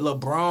when- to it,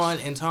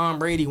 LeBron and Tom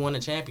Brady won the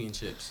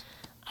championships.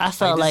 I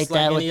felt this like is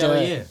that with any other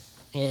the year.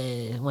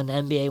 yeah when the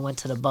NBA went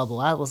to the bubble.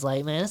 I was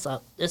like, man, it's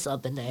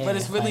up in the air. But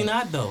it's really Like,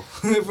 not though.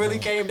 It really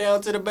came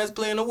down to the best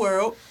player in the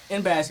world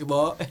in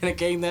basketball, and it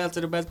came down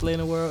to the best player in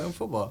the world in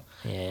football.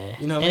 Yeah,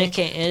 You know what and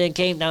I it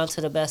came down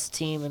to the best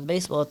team in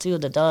baseball too,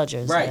 the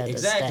Dodgers. Right, had the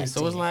exactly. stat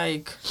So it's team.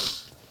 like,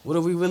 what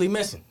are we really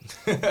missing?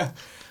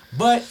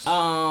 But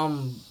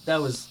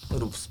that was a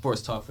little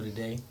sports talk for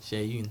today.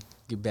 Shay, you can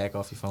get back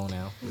off your phone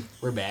now.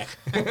 We're back.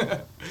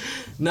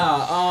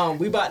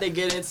 We about to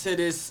get into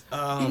this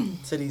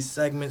to these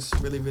segments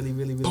really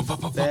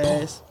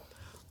fast.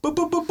 Boom,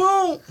 boom, boom,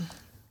 boom.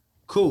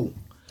 Cool.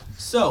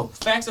 So,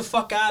 facts the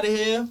fuck out of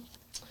here.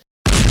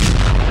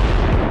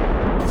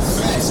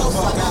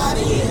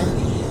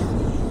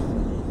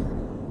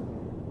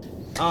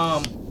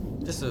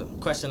 Just a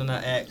question and I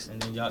ask,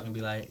 and then y'all can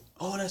be like,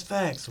 "Oh, that's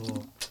facts," or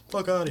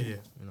 "Fuck out of here,"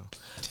 you know.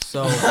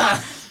 So,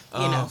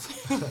 You know.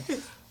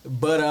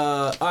 but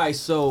all right.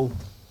 So,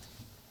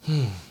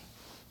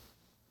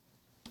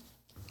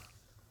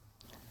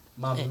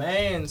 My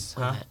man's,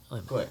 huh? Wait a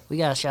minute. Go ahead. We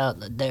gotta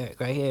shout out Derek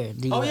right here.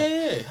 Oh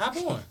yeah, hop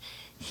on.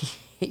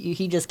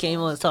 He just came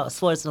on to talk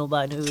sports.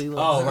 Nobody knew who he was.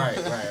 Oh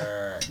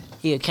right.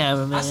 He a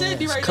cameraman. I said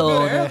D right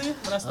co-owner. earlier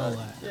when I started.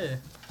 wow. Yeah.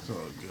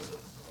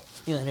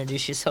 You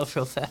introduce yourself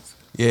real fast.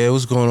 Yeah,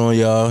 what's going on,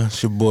 y'all?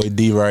 It's your boy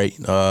D Wright.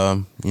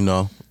 You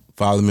know,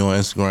 follow me on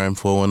Instagram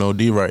 410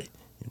 D Wright.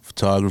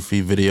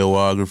 Photography,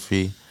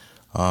 videography.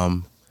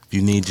 If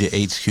you need your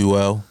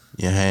HQL,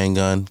 your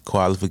handgun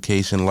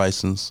qualification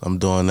license, I'm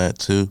doing that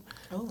too.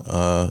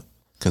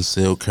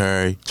 Concealed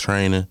carry,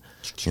 training,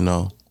 you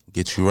know,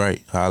 get you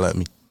right. Holla at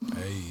me.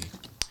 Hey.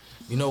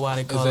 You know why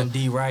they call him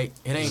D right?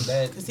 It ain't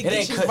bad. Cause he It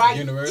ain't gets you cut. right.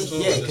 Universal?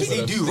 Yeah, because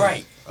he do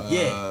right.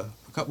 Yeah.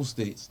 A couple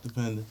states,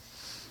 depending.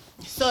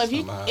 So if you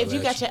Somehow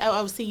got your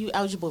LLC, you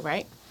eligible,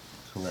 right?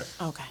 Correct.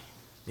 Okay.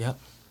 Yep.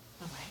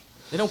 All right.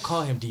 They don't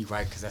call him D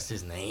right because that's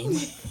his name.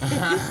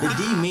 The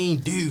D mean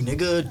do,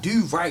 nigga.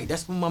 Do right.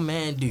 That's what my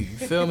man do. You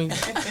feel me?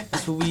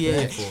 That's what we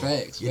at for.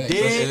 Facts. You Facts.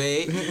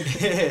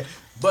 dig?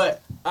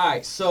 But, all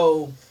right,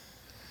 so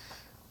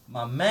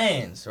my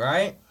man's,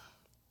 right,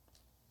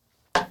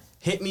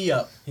 hit me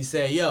up. He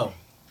said, yo,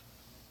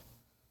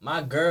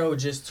 my girl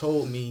just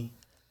told me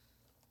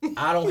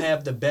I don't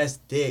have the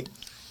best dick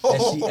that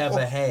she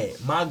ever had.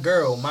 My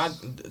girl,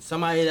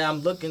 somebody that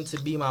I'm looking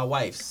to be my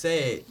wife,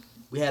 said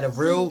we had a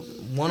real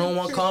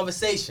one-on-one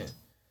conversation.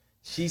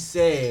 She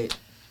said,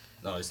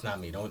 no, it's not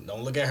me. Don't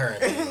look at her.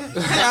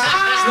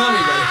 It's not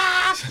me,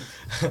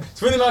 buddy.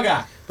 It's really my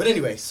guy. But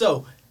anyway,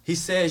 so he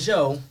says,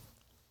 yo,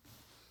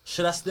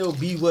 should I still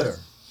be with her?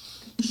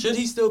 Should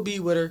he still be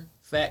with her?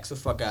 Facts or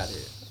fuck out of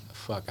here.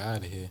 Fuck out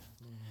of here.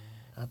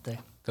 Out there.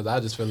 Cause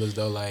I just feel as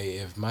though like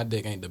if my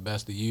dick ain't the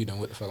best of you, then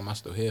what the fuck am I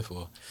still here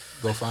for?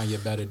 Go find your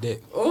better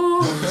dick.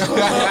 Ooh.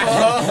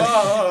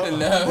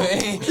 No,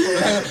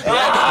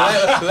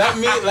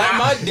 let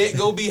my dick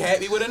go be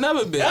happy with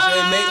another bitch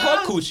and make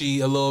her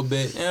coochie a little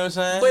bit. You know what I'm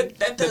saying? But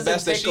that The doesn't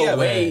best that take she ever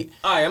away. had.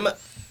 All right, I'm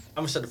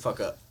gonna shut the fuck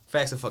up.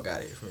 Facts or fuck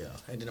out of here from y'all.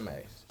 Ain't did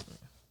matter.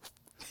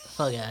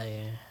 Fuck out of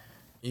here.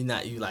 You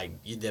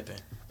dipping.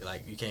 You're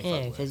like, you can't Yeah,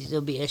 fuck with because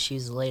there'll be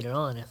issues later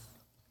on.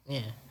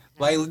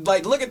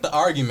 Like, look at the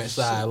argument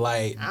side.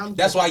 Like, I'm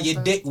that's why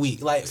your different. dick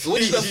weak. Like,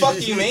 what the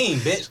fuck you mean,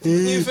 bitch?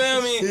 You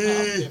feel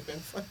me?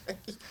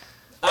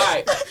 All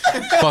right.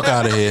 Fuck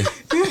out of here.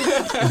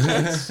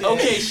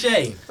 Okay,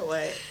 Shay.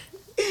 What?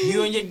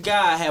 You and your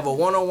guy have a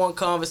one-on-one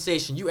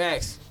conversation. You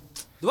ask,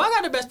 do I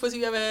got the best pussy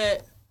you ever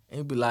had? And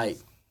he'd be like,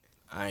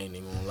 I ain't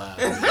even gonna lie.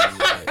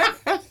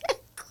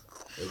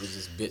 It was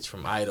this bitch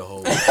from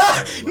Idaho.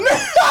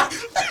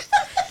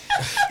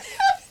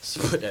 She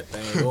put that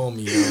thing on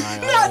me.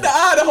 Not the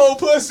Idaho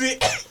pussy.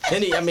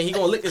 Then he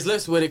gonna lick his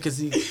lips with it because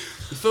he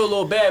feel a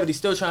little bad, but he's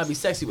still trying to be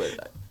sexy with it.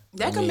 Like,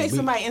 That can make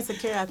somebody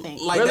insecure, I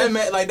think. Like Really?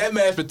 that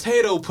mashed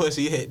potato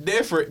pussy hit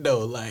different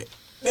though. Like,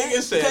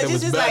 nigga said Because it it's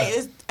was just better. like,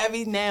 it's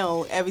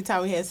every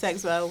time we have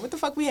sex, well, what the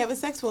fuck we having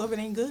sex for if it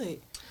ain't good?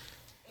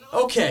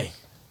 okay,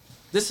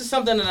 this is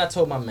something that I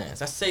told my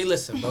mans. I say,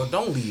 listen, bro,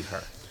 don't leave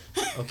her.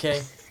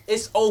 Okay,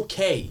 it's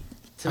okay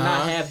to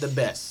not have the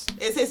best.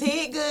 Is his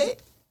head good?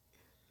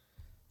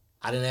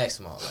 I didn't ask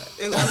him all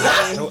that.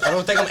 I I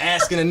don't think I'm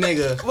asking a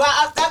nigga. well,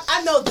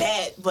 I know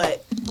that,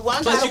 but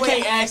one Plus, kind you of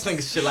way. can't ask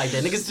niggas shit like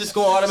that. Niggas just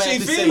gonna automatically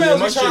See, say, yeah, females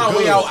my be shit trying to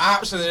weigh good. out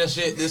options and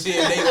shit to see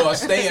if they gonna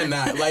stay or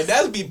not. Like,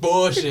 that'd be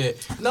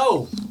bullshit.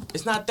 No,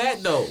 it's not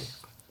that though.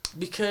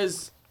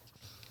 Because,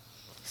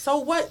 so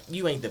what?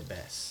 You ain't the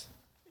best.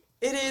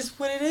 It is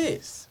what it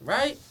is,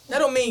 right? That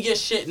don't mean your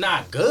shit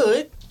not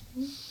good.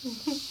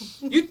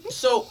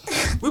 So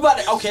we about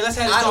to let's have this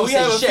I know we conversation.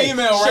 have a Shay,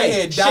 female right Shay,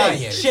 here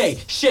dying.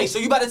 Shay. So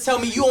you about to tell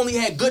me you only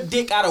had good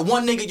dick out of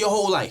one nigga your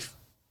whole life?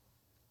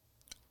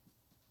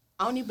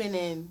 I only been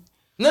in.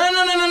 No.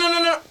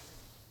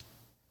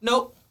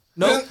 Nope.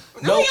 We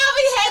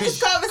already had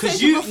this 'Cause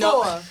conversation you, before.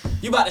 no,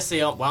 you about to say,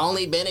 well, I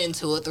only been in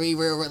 2 or 3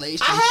 real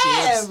relationships.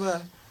 I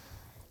have.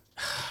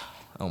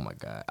 Oh my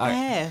God. I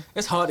have.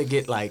 It's hard to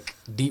get like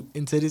deep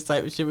into this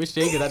type of shit with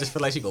Shay because I just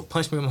feel like she gonna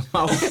punch me in my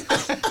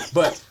mouth.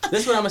 But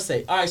this is what I'm gonna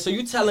say. All right, so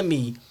you telling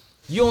me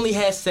you only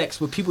had sex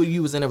with people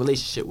you was in a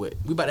relationship with.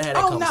 We about to have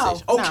that Oh, no,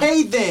 conversation. no.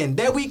 Okay then,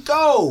 there we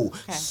go.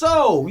 Okay.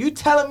 So you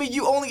telling me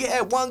you only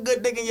had one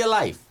good dick in your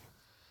life?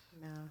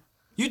 No.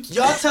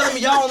 Y'all telling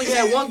me y'all only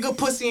had one good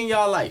pussy in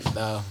y'all life?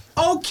 No.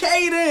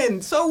 Okay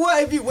then. So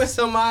what if you with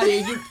somebody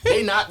and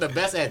they not the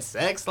best at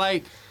sex?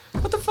 Like,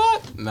 what the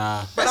fuck?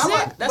 Nah. That's it.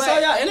 That's but-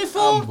 all y'all in it for?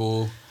 I'm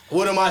bull.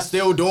 What am I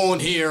still doing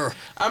here?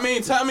 I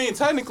mean,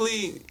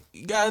 technically,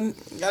 you gotta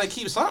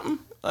keep something.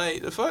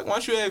 Like, the fuck,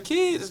 once you have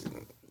kids,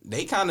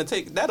 they kind of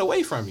take that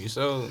away from you.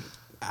 So,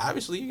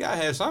 obviously, you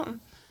gotta have something.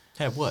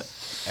 Have what?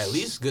 At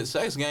least good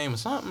sex game or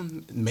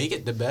something. Make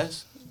it the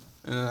best.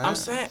 I'm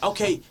saying,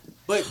 okay,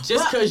 but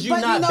just But- because you're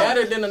but not you know-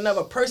 better than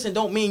another person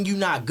don't mean you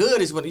not good.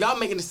 Is what y'all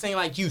making it seem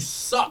like you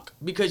suck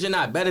because you're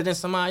not better than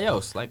somebody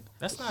else. Like,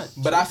 that's not.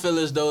 But I feel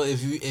as though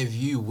if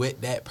you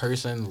with that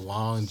person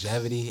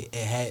longevity,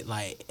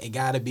 it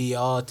gotta be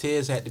all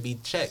tears had to be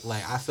checked.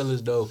 Like, I feel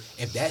as though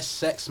if that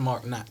sex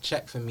mark not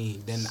checked for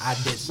me, then I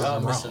did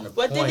something missing wrong. the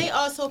But then point. they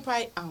also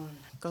probably.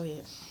 Go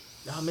ahead.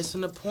 Y'all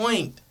missing the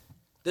point.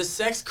 The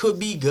sex could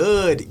be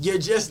good. You're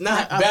just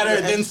not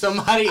better than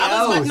somebody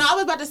else. I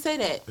was about to say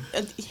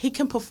that. He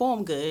can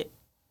perform good.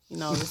 You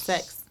know, the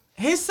sex.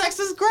 His sex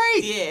is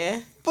great.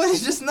 Yeah. But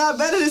it's just not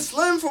better than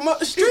Slim from up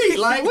the street.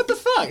 Like, what the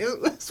fuck?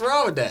 What's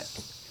wrong with that?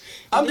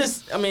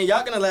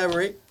 Y'all can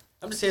elaborate.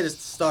 I'm just here to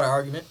start an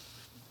argument.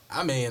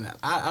 I mean,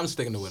 I'm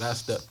sticking to what I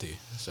stuck to.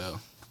 So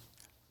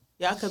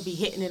Y'all could be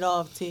hitting it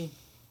off too.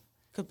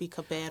 Could be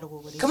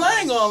compatible with each Cause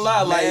I ain't gonna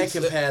lie, like Mad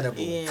compatible.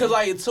 Yeah. Cause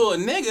like to a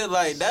nigga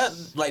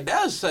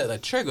that set a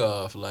trigger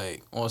off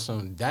like on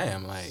some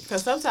damn like.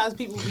 Because sometimes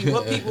people be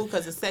with people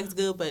because the sex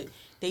good, but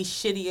they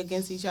shitty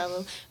against each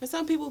other. And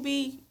some people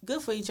be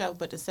good for each other,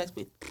 but the sex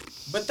be...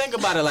 But think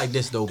about it like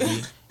this, though,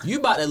 B. You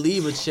about to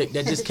leave a chick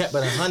that just kept it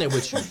 100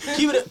 with you.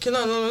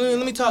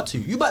 Let me talk to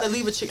you. You about to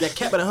leave a chick that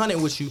kept it 100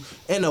 with you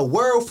in a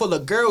world full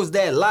of girls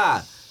that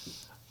lie.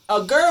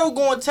 A girl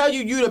gonna tell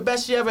you the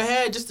best she ever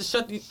had just to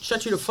shut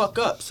you the fuck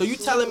up. So you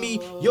telling me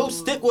you'll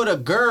stick with a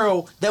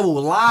girl that will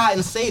lie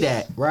and say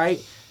that,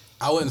 right?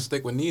 I wouldn't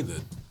stick with neither.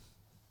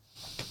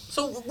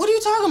 So what are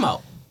you talking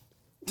about?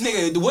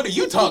 Nigga, what are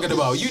you talking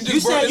about? You just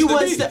You brought said this you to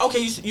wouldn't me. stick.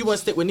 Okay, you wouldn't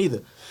stick with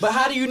neither. But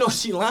how do you know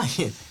she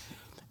lying?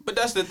 But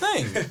that's the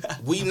thing.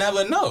 We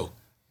never know.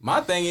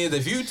 My thing is,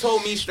 if you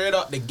told me straight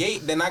up the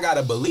gate, then I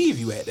gotta believe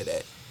you after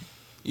that.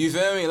 You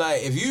feel me?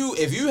 Like if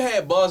you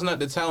had balls enough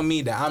to tell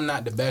me that I'm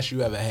not the best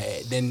you ever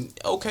had, then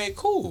okay,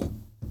 cool.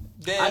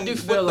 Then I do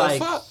feel what like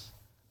the fuck?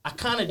 I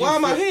kind of do. Why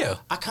am I feel- here?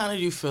 I kind of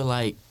do feel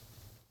like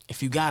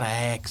if you gotta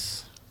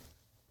ask,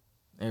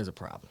 there's a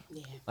problem.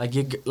 Yeah.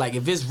 Like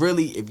if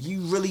you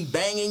really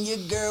banging your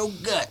girl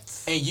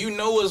guts, And you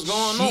know what's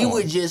going she on.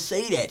 would just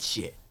say that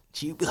shit.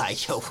 She'd be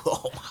like, yo,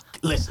 oh my,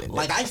 listen,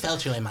 Like I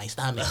felt you in my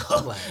stomach.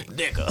 Like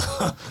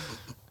nigga.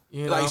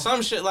 You know? Like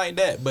some shit like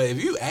that. But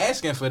if you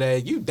asking for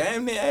that, you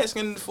damn near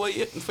asking for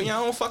your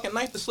own fucking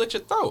knife to slit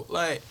your throat.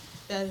 Like,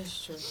 That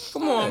is true.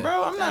 come on,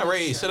 bro. I'm not That is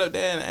ready to true. sit up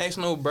there and ask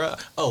no bro.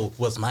 Oh,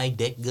 was my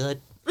dick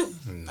good?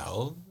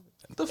 No.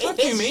 What the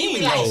fuck you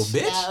mean, no,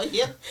 bitch?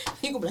 Yep.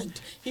 He gonna be like,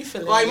 he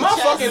feeling Like my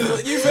chest.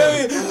 fucking, you feel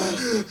me?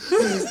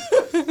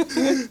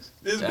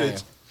 This Damn.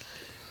 bitch.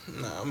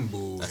 Nah, I'm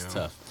boo. That's yo.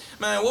 tough.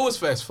 Man, what was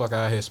Facts Fuck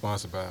Out Here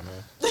sponsored by,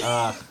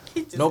 man?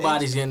 He just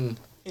Nobody's getting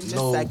in this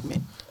no.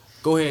 segment.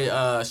 Go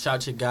ahead,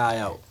 shout your guy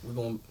out.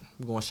 We're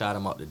gonna shout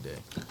him out today.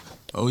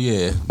 Oh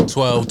yeah,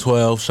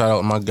 1212. Shout out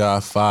to my guy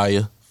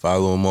Fire.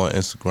 Follow him on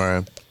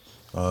Instagram.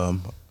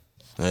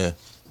 Yeah.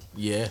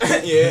 Yeah.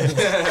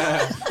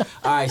 Yeah.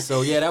 All right,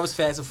 so yeah, that was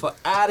fast and fuck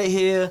out of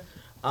here.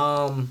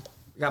 Got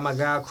my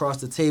guy across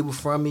the table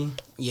from me.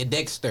 Yeah,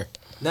 Dexter.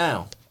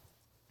 Now,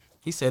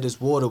 he said his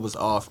water was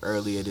off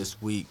earlier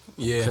this week.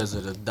 Yeah. Because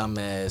of the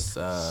dumbass.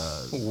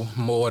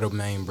 More the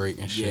main break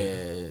and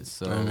shit. Yeah.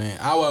 So I mean,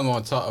 I wasn't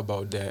gonna talk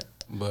about that,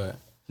 but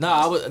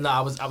I was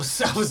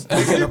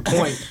making a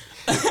point.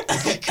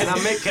 Can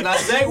I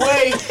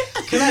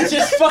segue? Can I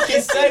just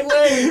fucking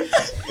segue?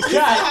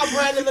 God, How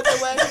Brandon looked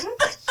away.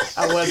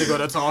 I wasn't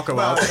gonna talk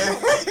about it.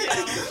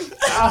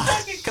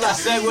 Can I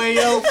segue,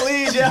 yo?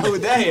 Please, yo.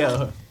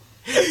 Damn.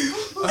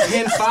 I'm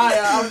getting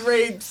fire. I'm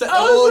ready to set the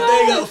whole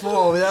thing up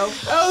for him, yo.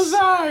 I'm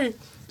sorry.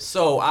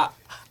 So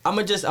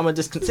I'ma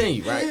just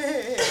continue,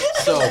 right?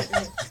 So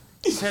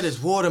he said his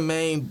water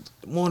main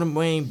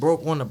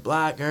broke on the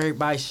block.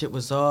 Everybody's shit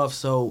was off.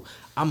 So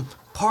I'm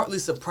partly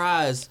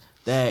surprised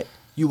that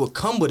you would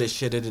come with a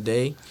shit of the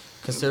day,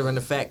 considering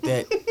the fact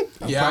that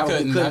you Yeah, I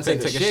probably couldn't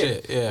take a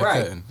shit. Yeah, right.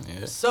 I couldn't.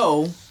 Yeah.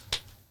 So,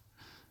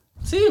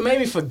 see, it made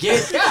me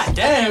forget. God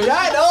damn,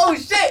 y'all. Oh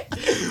shit.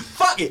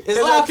 Fuck it. It's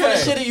live for the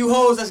okay. shit of you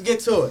hoes. Let's get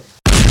to it.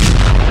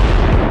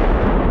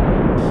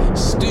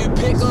 Stu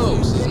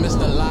Pickles,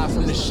 Mr. Live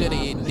from the shit of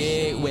you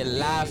dig with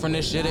live from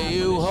the shit of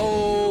you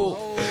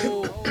ho.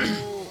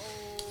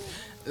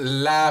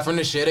 Live from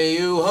the shit of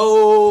you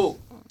ho.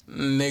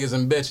 Niggas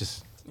and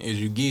bitches. Is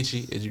you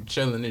Geechee? Is you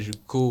chillin'? Is you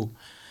cool?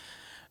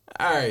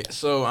 Alright,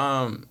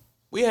 so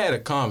we had a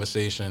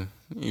conversation.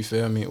 You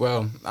feel me?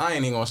 Well, I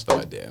ain't even gonna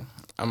start there.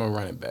 I'm gonna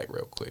run it back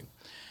real quick.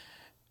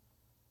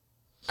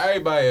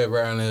 Everybody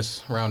around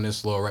this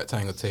little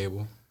rectangle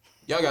table,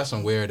 y'all got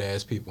some weird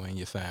ass people in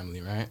your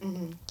family, right?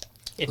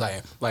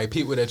 Like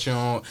people that you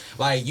don't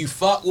like. You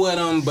fuck with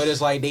them, but it's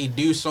like they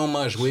do so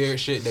much weird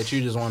shit that you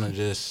just want to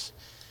just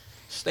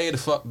stay the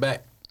fuck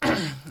back.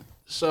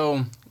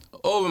 So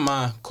over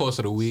my course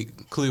of the week,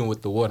 including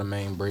with the water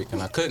main break,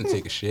 and I couldn't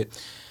take a shit.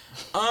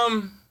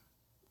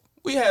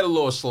 We had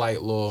a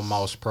slight little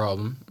mouse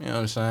problem. You know what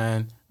I'm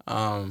saying?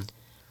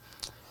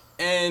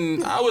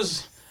 And I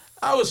was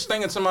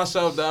thinking to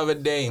myself the other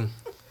day.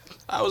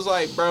 I was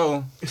like,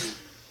 bro,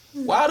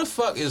 why the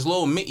fuck is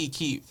little Mickey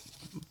keep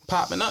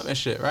popping up and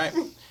shit, right?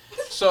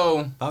 So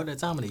About that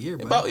time of the year,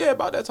 bro.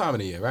 about that time of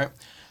the year, right?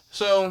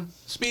 So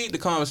speed the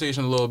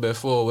conversation a little bit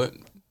forward.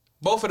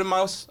 Both of the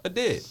mouse are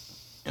dead. You know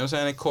what I'm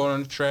saying? They caught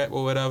on the trap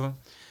or whatever.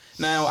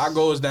 Now I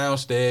goes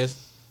downstairs,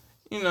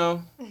 you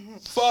know,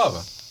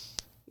 father.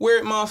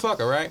 Weird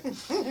motherfucker, right?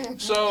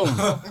 So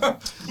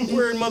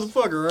Weird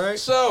motherfucker, right?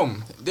 So,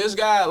 this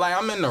guy, like,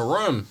 I'm in the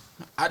room.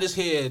 I just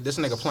hear this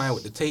nigga playing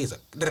with the taser.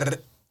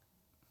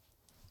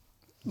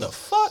 The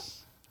fuck?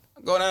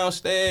 I go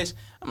downstairs.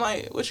 I'm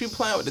like, what you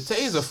playing with the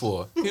taser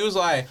for? He was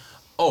like,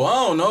 oh,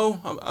 I don't know.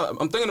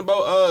 I'm thinking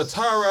about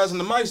terrorizing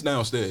the mice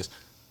downstairs.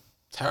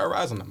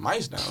 Terrorizing the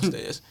mice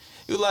downstairs?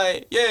 He was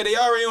like, yeah, they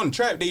already on the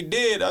trap. They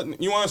did.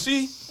 You want to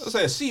see? I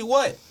said, see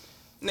what?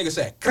 Nigga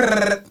said,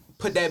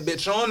 put that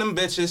bitch on them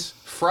bitches,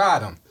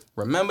 fried them.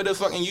 Remember the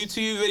fucking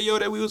YouTube video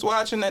that we was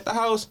watching at the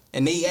house?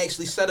 And they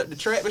actually set up the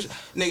trap?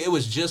 Nigga, it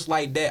was just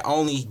like that,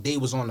 only they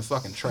was on the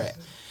fucking trap.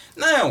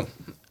 Now,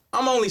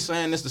 I'm only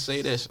saying this to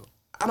say this.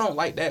 I don't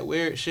like that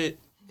weird shit.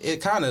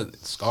 It kind of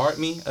scarred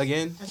me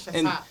again. That's your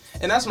and pop.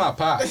 and that's my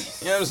pop. You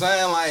know what I'm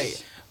saying?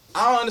 Like,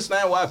 I don't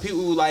understand why people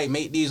like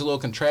make these little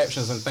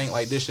contraptions and think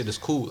like this shit is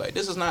cool. Like,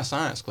 this is not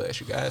science class,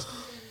 you guys.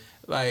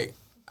 Like,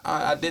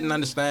 I didn't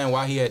understand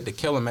why he had to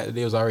kill him after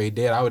they was already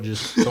dead. I would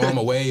just throw him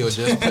away or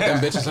just put them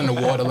bitches in the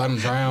water, let them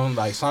drown,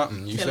 like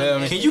something. You feel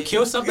me? Can you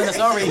kill something that's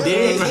already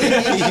dead?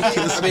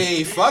 I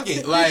mean, fuck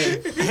it.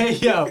 Like, Hey,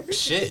 yo,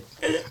 shit.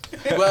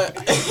 But,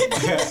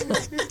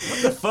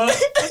 the fuck?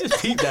 I just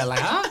peeped that, like,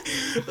 huh?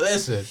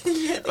 listen.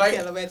 Like,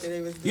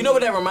 You know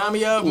what that remind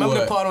me of? Remember the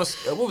What? part on,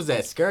 what was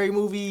that, Scary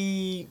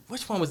Movie?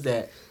 Which one was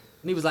that?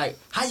 And he was like,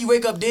 how you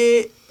wake up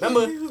dead?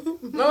 Remember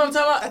what I'm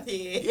talking about?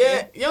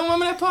 Yeah, you don't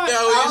remember that part? Yo, I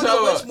what don't you know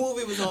talking which about?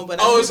 movie was on, but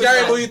Oh,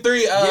 Scary Movie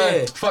 3.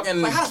 Yeah.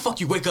 Fucking. Like, how the fuck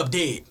you wake up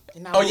dead?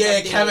 Oh yeah,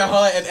 Kevin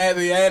Hart and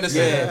Anthony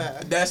Anderson. Yeah.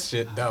 That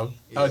shit dumb.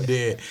 Oh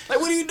dead. Like,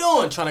 what are you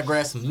doing? Trying to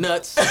grab some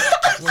nuts.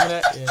 Remember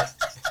that? Yeah.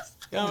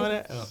 You remember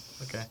that? Oh,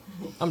 okay.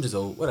 I'm just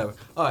old. Whatever.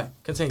 All right,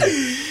 continue.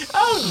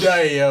 I'm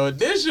done, yo.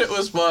 This shit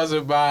was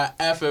sponsored by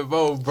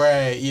FMO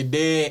Brand. You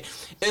did.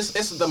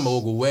 It's the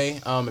mogul way.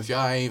 If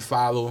y'all ain't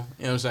follow, you know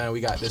what I'm saying? We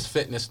got this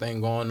fitness thing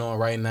going on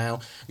right now.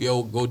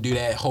 Yo, go do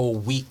that whole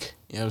week.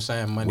 You know what I'm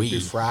saying? Monday through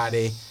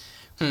Friday.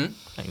 I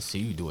ain't see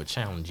you do a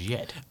challenge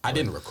yet. I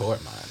didn't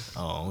record mine.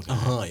 Oh, okay.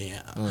 Oh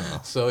yeah.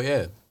 So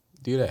yeah,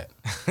 do that.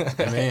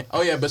 I mean,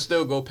 oh yeah, but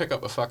still go pick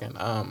up a fucking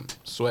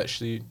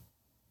sweatshirt,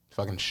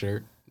 fucking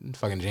shirt,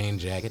 fucking jean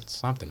jacket,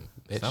 something.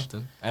 Bitch.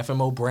 Something.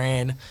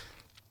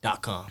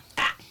 FMObrand.com.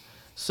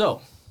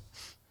 So,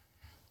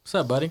 what's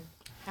up, buddy?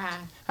 Hi.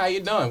 How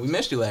you doing? We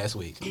missed you last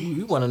week.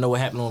 You want to know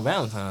what happened on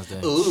Valentine's Day?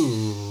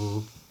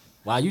 Ooh.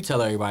 Why you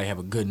tell everybody have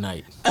a good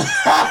night?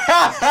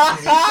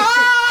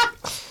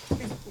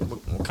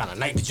 What kind of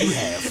night did you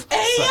have?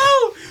 Hey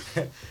yo!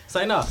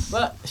 Say no.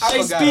 But I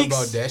Shay forgot speaks.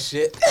 about that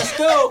shit. Let's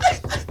go.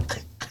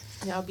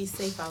 Y'all be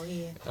safe out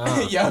here.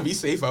 Y'all be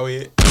safe out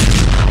here.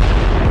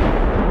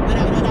 What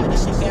up,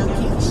 this your girl,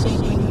 Keith Shay,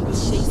 bringing you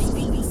Shay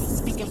Speaks.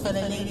 Speaking for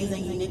the ladies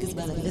and you niggas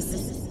better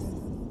listen.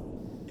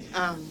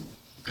 I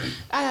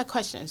got a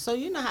question. So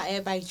you know how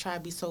everybody try to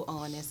be so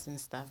honest and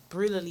stuff,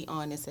 brutally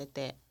honest at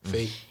that.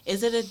 Fake.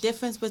 Is it a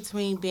difference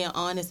between being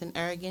honest and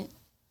arrogant?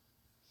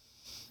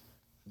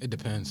 It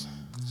depends.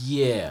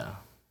 Yeah.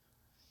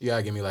 You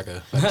gotta give me like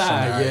a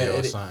scenario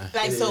or something.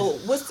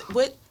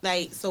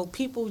 Like, so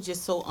people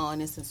just so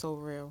honest and so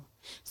real.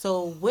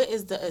 So what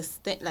is the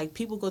extent, like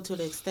people go to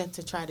the extent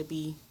to try to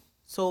be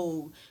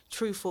so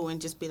truthful and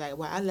just be like,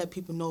 well, I let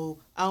people know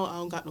I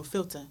don't got no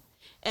filter.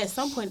 At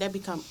some point that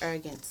become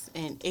arrogance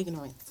and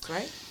ignorance,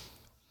 right?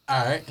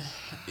 All right.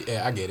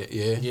 Yeah, I get it.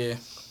 Yeah. Yeah.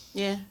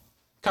 Yeah.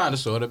 Kind of,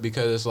 sort of,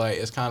 because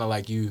it's kind of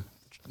like you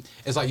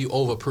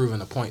over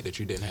proving a point that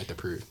you didn't have to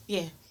prove.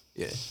 Yeah.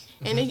 Yeah.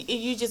 And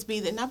you just be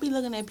and I be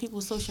looking at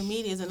people's social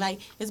medias and like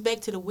it's back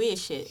to the weird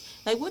shit.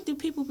 Like what do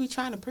people be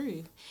trying to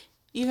prove?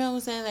 You know what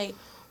I'm saying? Like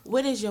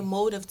what is your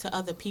motive to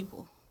other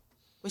people?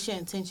 What's your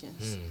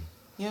intentions?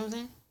 You know what I'm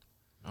saying?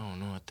 I don't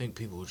know. I think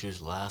people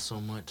just lie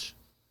so much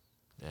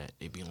that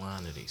they be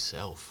lying to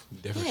themselves.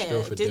 Different Yeah,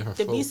 skill for different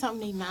to be folk.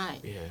 something they not.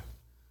 Yeah.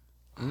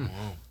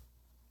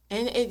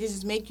 And it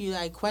just make you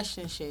like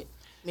question shit,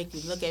 make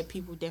you look at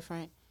people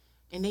different,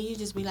 and then you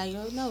just be like,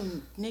 yo, no,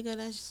 nigga,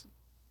 that's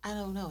I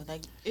don't know.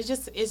 Like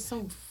it's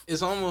some.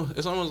 It's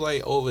almost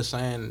like over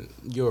saying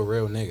you're a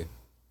real nigga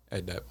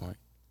at that point.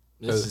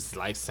 This is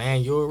like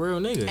saying you're a real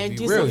nigga. And If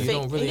do you real, some you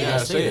fake- don't really yeah.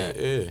 gotta say that.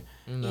 Yeah.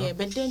 You know? Yeah,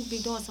 but then be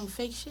doing some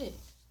fake shit.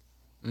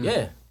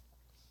 Yeah.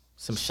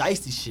 Some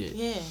shiesty shit.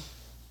 Yeah.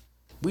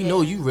 We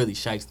know you really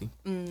shiesty.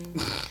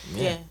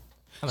 Yeah.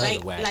 That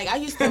was whack. Like I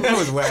used to That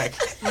was whack.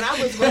 when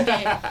I was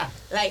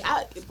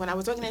working when I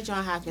was working at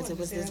John Hopkins, it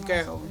was this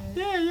girl.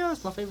 Yeah,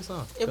 it's my favorite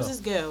song. It was this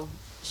girl.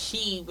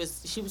 She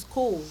was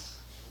cool.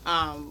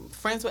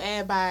 Friends with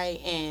everybody,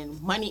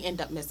 and money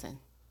ended up missing.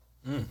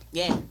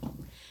 Yeah,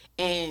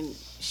 and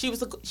she was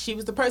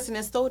the person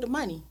that stole the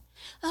money.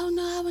 Oh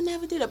no, I would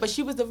never do that. But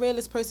she was the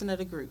realest person of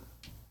the group.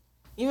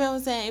 You know what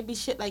I'm saying? It'd be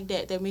shit like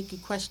that make you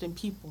question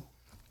people.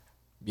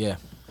 Yeah.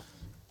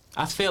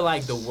 I feel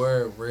like the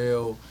word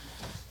real,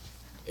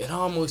 it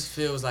almost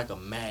feels like a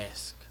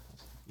mask.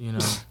 You know?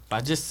 If I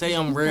just say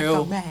I'm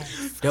real,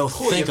 they'll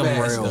think I'm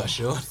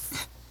real.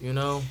 You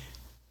know?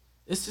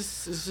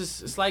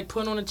 It's like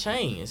putting on a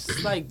chain. It's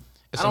just like,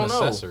 It's I don't an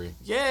know. accessory.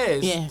 Yeah,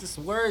 Yeah. this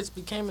words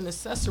became an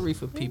accessory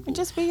for people.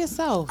 Just be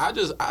yourself. I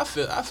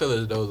feel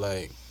as though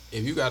like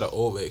if you gotta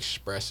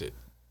overexpress it,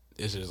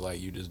 it's just like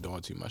you just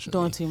doing too much.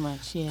 Doing too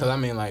much, yeah. Cause I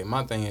mean, like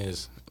my thing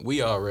is,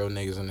 we are real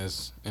niggas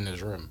in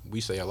this room.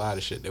 We say a lot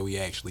of shit that we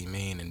actually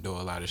mean and do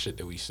a lot of shit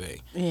that we say.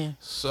 Yeah.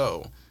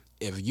 So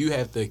if you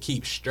have to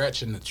keep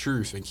stretching the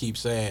truth and keep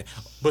saying,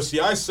 but see,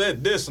 I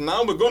said this and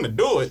now we're gonna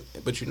do it,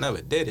 but you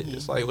never did it.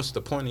 It's like, what's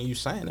the point of you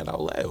saying it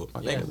out loud?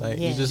 I think like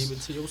Yeah. you just Keep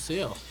it to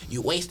yourself.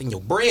 you wasting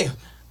your breath.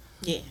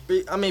 Yeah.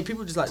 I mean,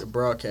 people just like to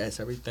broadcast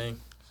everything.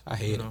 I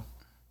hate You it, know,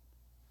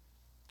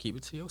 keep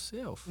it to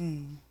yourself.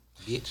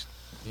 bitch.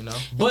 You know,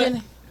 but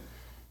then-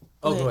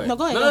 oh, go ahead. No,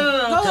 go ahead. No.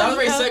 Go 'Cause I was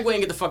ready to ahead. segue and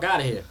get the fuck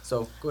out of here.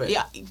 So go ahead.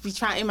 Yeah, be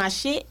trying my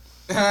shit.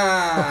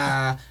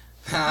 I'm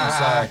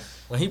sorry.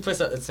 When he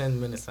puts up the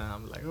 10-minute sign,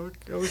 I'm like,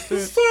 okay,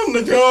 It's time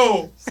to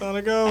go. It's time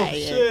to go. Yeah.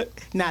 Shit.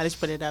 Nah, let's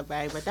put it up,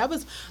 right? But that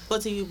was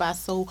brought to you by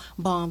Soul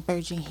Bomb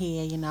Virgin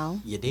Hair, you know.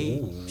 You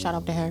did. Shout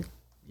out to her.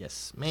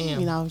 Yes,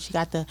 ma'am. You know, she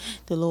got the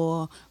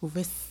little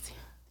wrist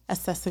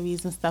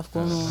accessories and stuff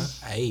going on.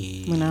 Hey.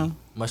 You know.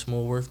 Much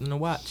more worth than a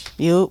watch.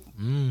 Yup.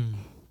 Mm.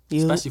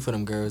 Yup. Especially for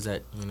them girls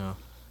that, you know,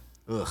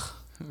 ugh.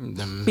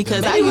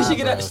 Because Maybe we I- should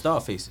get at the star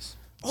faces.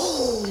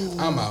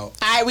 I'm out.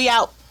 Alright, we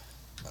out.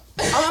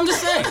 I'm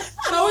just saying.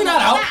 No, we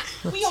not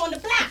out. We on the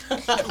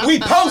block. We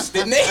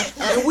posted,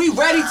 nigga. And we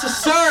ready to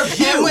serve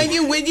you.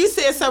 And when you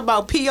said something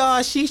about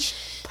PR, she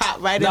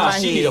popped right in Nah, my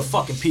she head. need a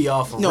fucking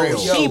PR for no, real.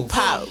 she Yo.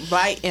 popped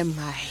right in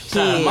my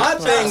head. My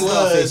thing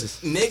Star was, faces.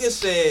 nigga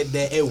said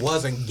that it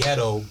wasn't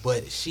ghetto,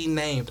 but she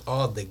named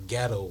all the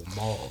ghetto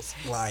malls.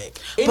 Like,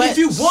 And But- if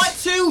you want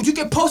to, you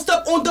can post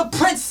up on the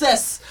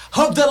Princess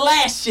of the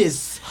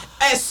Lashes.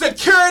 at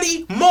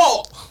Security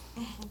Mall.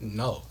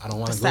 No, I don't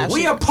want to go. Stop.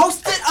 We are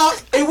posted up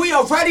and we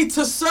are ready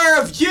to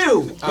serve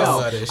you. I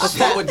love that I shit.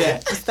 fuck with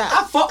that. Stop.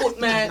 I fuck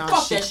with, man. No,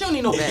 fuck shit. that. She don't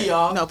need no Yeah.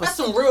 PR. No, but- That's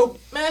some real,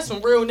 man. That's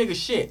some real nigga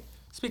shit.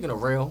 Speaking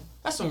of real,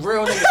 that's some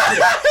real nigga shit.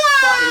 Fuck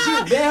it. She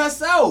was being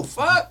herself.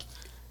 Fuck.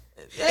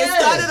 Yeah.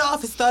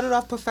 It started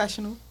off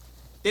professional.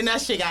 Then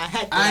that shit got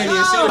hectic. I ain't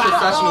even see the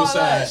professional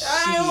side.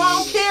 I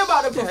don't care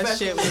about the professional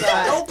shit was side.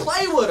 bad. Don't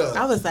play with her.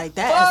 I was like,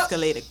 that Fuck.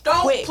 escalated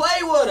Don't quick.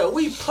 play with her.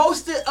 We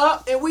posted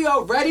up and we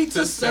are ready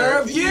to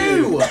serve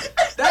you.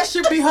 That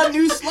should be her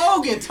new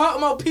slogan. Talking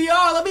about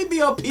PR. Let me be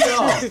a PR. You know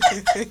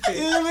what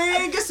I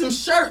mean? Get some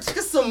shirts.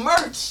 Get some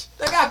merch.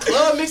 They got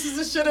club mixes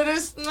and shit of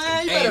this.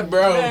 Man, you Hey, better,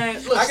 bro.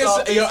 Man, look, I can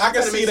Salt, see, yo, I can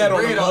better see make that some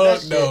on the bread mug,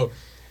 that though. shit.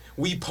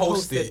 We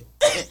posted.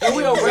 And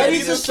we are ready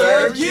to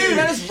serve you.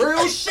 That is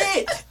real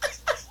shit.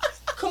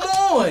 Come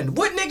on.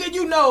 What nigga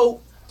you know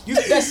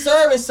that's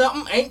serving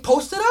something ain't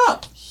posted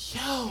up?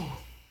 Yo.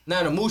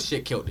 Now the Moose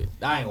shit killed it.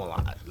 I ain't gonna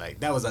lie. Like,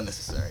 that was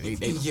unnecessary.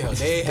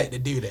 They had to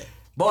do that.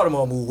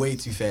 Baltimore moved way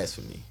too fast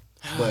for me.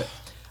 But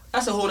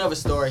that's a whole nother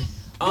story.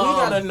 We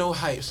got a no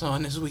hype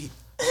song this week.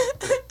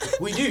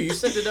 We do. You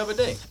sent it the other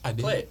day. I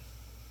did. Play it.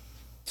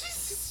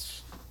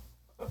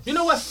 You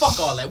know what? Fuck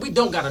all that. We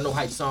don't got a no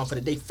hype song for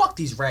the day. Fuck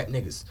these rap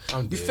niggas.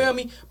 I'm You dead. feel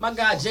me? My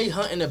guy Jay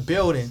Hunt in the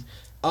building.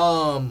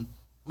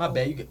 My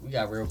bad. We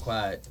got real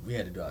quiet. We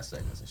had to do our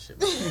segments and shit.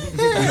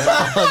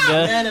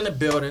 Man in the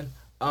building.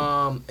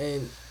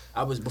 And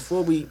I was,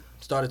 before we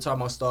started talking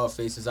about star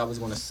faces, I was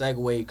gonna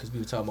segue because we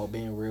were talking about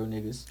being real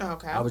niggas.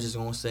 Okay. I was just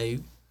gonna say,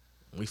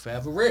 we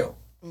forever real,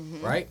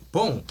 right?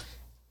 Boom.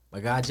 My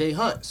guy Jay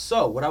Hunt.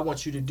 So what I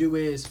want you to do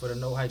is, for the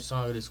no hype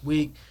song of this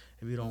week,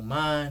 if you don't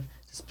mind,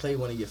 just play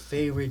one of your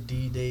favorite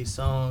D-Day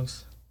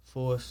songs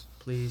for us,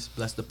 please.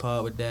 Bless the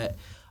pod with that.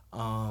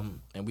 And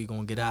we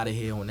gonna get out of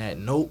here on that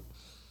note.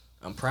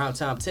 I'm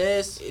Primetime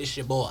Tez. It's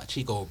your boy,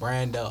 Chico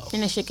Brando.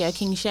 And the shit got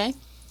King Shay.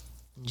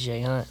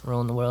 Jay Hunt,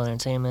 Rolling the World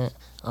Entertainment,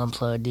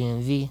 Unplugged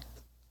DMV, You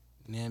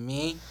know what I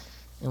mean?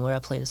 and where I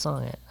play the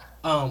song at.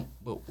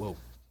 We'll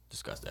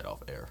discuss that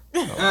off air.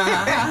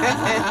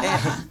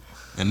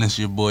 And it's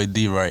your boy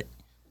D Right.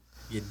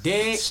 You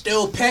dig?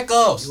 Still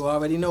Pecos. You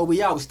already know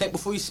we out. We think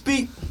before you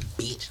speak.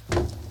 Bitch.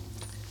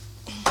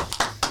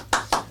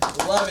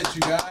 Love it,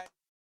 you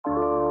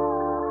guys.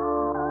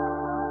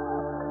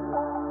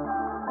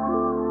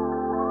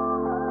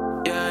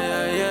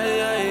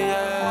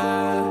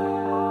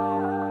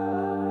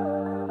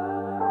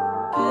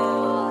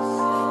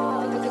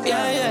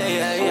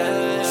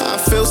 I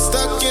feel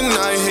stuck and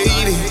I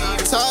hate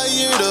it.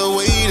 Tired of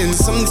waiting.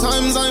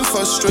 Sometimes I'm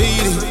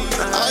frustrated.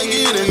 I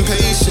get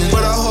impatient,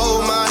 but I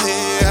hold my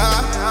head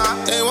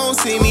high. They won't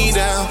see me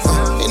down.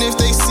 And if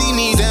they see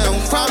me down,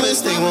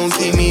 promise they won't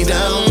keep me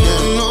down. Yeah,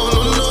 no,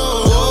 no, no.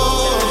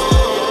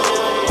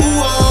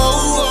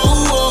 Whoa,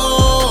 whoa,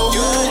 whoa.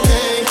 You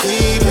can't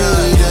keep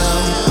me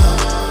down.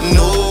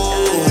 No,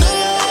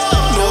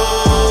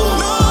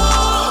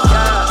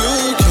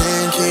 you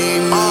can't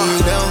keep me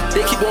down.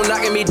 They keep on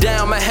knocking me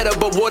down, my head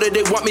above water,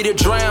 they want me to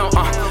drown.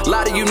 A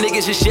lot of you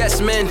niggas just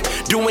yes men,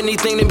 do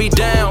anything to be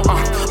down.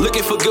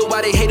 Looking for good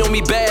while they hate on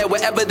me bad.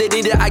 Whatever they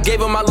needed, I gave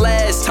them my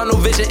last. Tunnel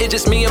vision, it's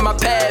just me and my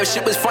past.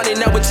 Shit was funny,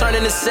 now we're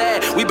turning to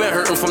sad. We been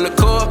hurting from the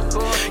core,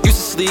 used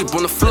to sleep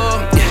on the floor.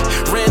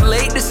 Yeah. Ran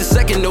late, this is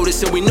second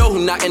notice, and we know who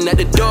knocking at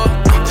the door.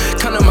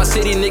 Come to my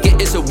city, nigga,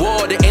 it's a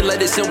war. They ain't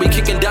let us in, we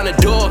kicking down the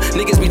door.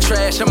 Niggas be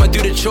trash, I'ma do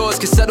the chores.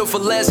 Can settle for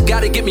less,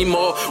 gotta get me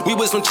more. We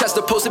was from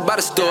Chester, posted by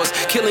the stores.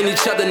 Killing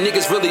each other,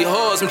 niggas really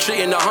whores. I'm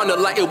treating a Honda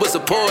like it was a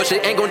Porsche.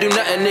 They ain't gon' do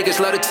nothing, niggas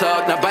love to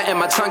talk. Now biting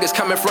my tongue is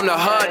coming from the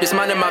heart. Just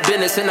minding my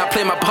business and I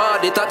play my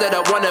part. They thought that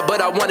I wanted,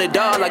 but I want it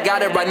all. I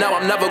got it right now,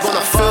 I'm never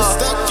gonna fall. I feel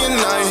stuck and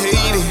I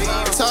hate it.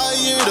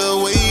 Tired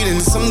of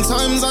waiting,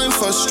 sometimes I'm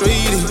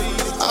frustrated.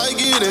 I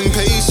get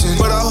impatient,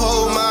 but I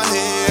hold my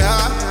head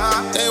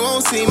high. They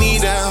won't see me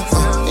down,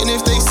 and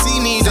if they see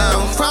me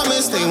down,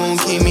 promise they won't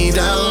keep me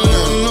down.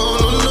 No, no,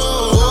 no, no.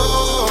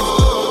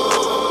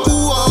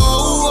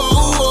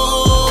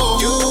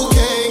 You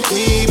can't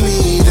keep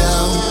me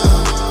down.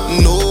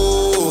 No,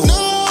 no,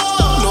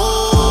 no.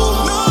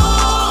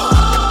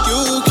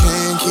 You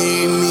can't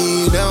keep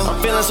me down.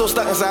 I'm feeling so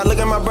stuck inside. Look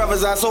at my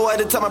brother's eyes, so hard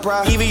to tell my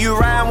pride. Either you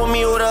ride with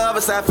me or the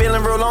other side.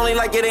 Feeling real lonely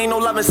like it ain't no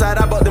love inside.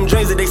 I bought them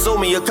dreams that they sold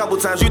me a couple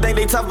times. You think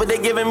they tough, but they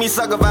giving me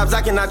sucker vibes.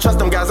 I cannot trust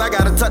them guys. I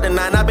gotta tuck the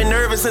 9. I've been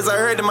nervous since I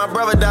heard that my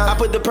brother died. I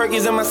put the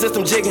perkies in my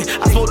system jigging.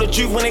 I spoke the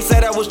truth when they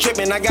said I was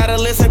tripping. I gotta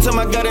listen to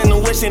my gut and the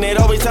wishing. It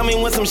always tell me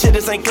when some shit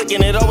just ain't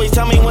clicking. It always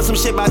tell me when some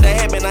shit about to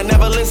happen. I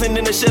never listen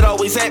and the shit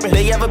always happen.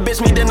 They ever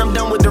bitch me, then I'm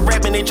done with the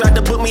rapping. They tried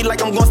to put me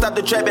like I'm gonna stop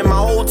the trapping. My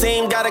whole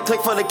team gotta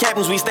click for the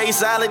captains. We stay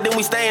solid, then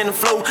we stay in the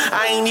flow.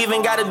 I ain't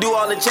even gotta do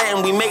all the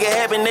chatting. We make it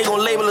happen, they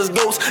gon' label us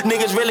ghosts.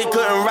 Niggas really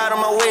couldn't ride on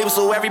my wave,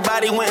 so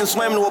everybody went and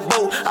swam to a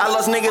boat. I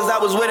lost niggas I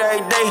was with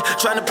every day,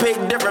 trying to pick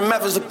different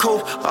methods of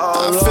cope.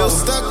 I feel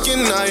stuck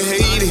and I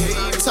hate it.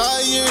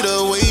 Tired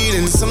of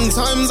waiting,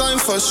 sometimes I'm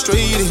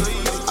frustrated.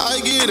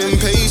 I get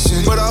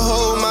impatient, but I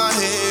hold my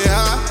head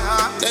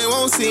high. They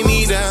won't see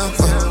me down,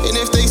 and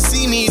if they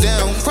see me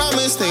down,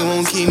 promise they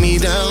won't keep me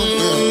down.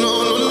 No,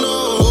 no, no, no.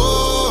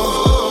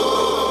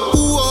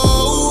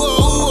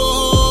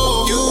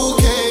 You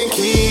can't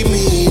keep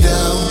me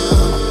down.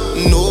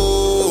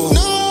 No,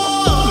 no,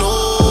 no.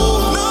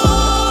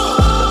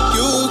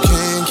 You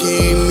can't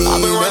keep me down.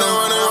 I've been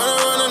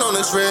running on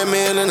the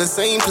treadmill in the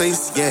same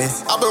place, yeah.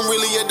 I've been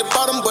really at the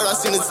bottom, but I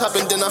seen the top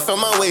and then I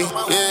found my way,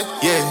 yeah,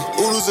 yeah.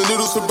 Oodles and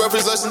noodles for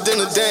breakfast, lunch and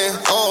dinner, damn.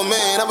 Oh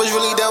man, I was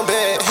really down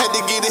bad.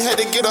 Had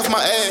to get off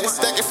my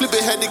ass. Stack and flip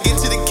it, had to get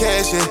to the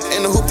cash, yeah.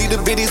 And the hoopty, the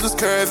biddies was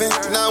curving.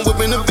 Now I'm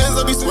whipping the Benz,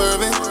 I be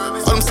swerving.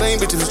 All them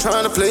same bitches was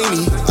trying to play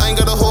me. I ain't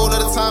got a whole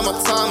lot of time, my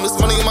time is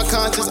money in my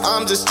conscience.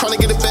 I'm just trying to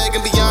get a bag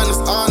and be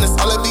honest. All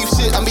that beef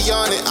shit, I'm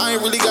beyond it. I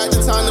ain't really got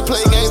the time to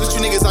play games with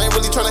you niggas. I ain't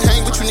really trying to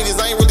hang with you niggas.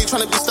 I ain't really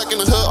trying to be stuck in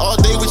the hood all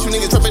day with you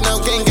niggas. Trapping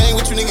out gang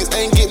with you niggas.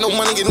 Ain't get no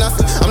money, get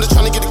nothing. I'm just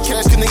trying to get the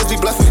cash, cause niggas be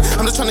bluffing.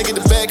 I'm just trying to get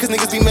the bag, cause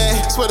niggas be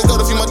mad. Swear to God,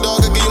 if you my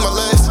dog, I give you my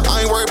last.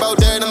 I ain't worried about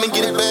that, I'ma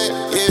get it back,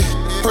 yeah.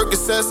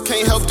 Percocets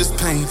can't help this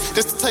pain.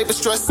 This the type of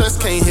stress that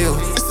can't heal.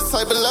 This the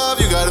type of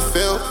love you gotta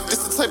feel. This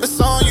the type of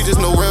song you just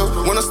know real.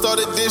 When I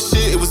started this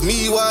shit, it was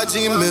me,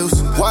 YG, and Mills.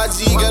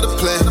 YG got a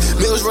plan,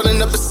 Mills running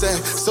up a sack.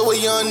 So a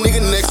young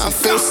nigga next. I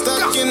feel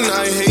stuck and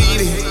I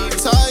hate it.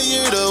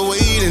 Tired of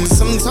waiting,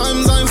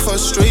 sometimes I'm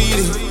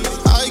frustrated.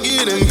 I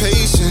get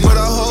impatient, but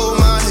I hold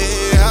my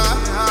head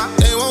high.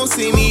 They won't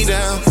see me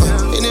down,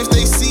 and if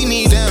they see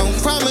me down,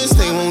 promise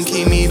they won't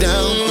keep me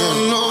down.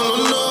 No, no,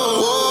 no.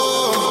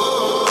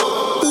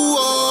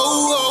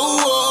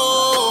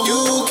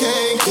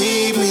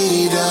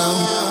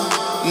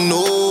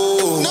 No.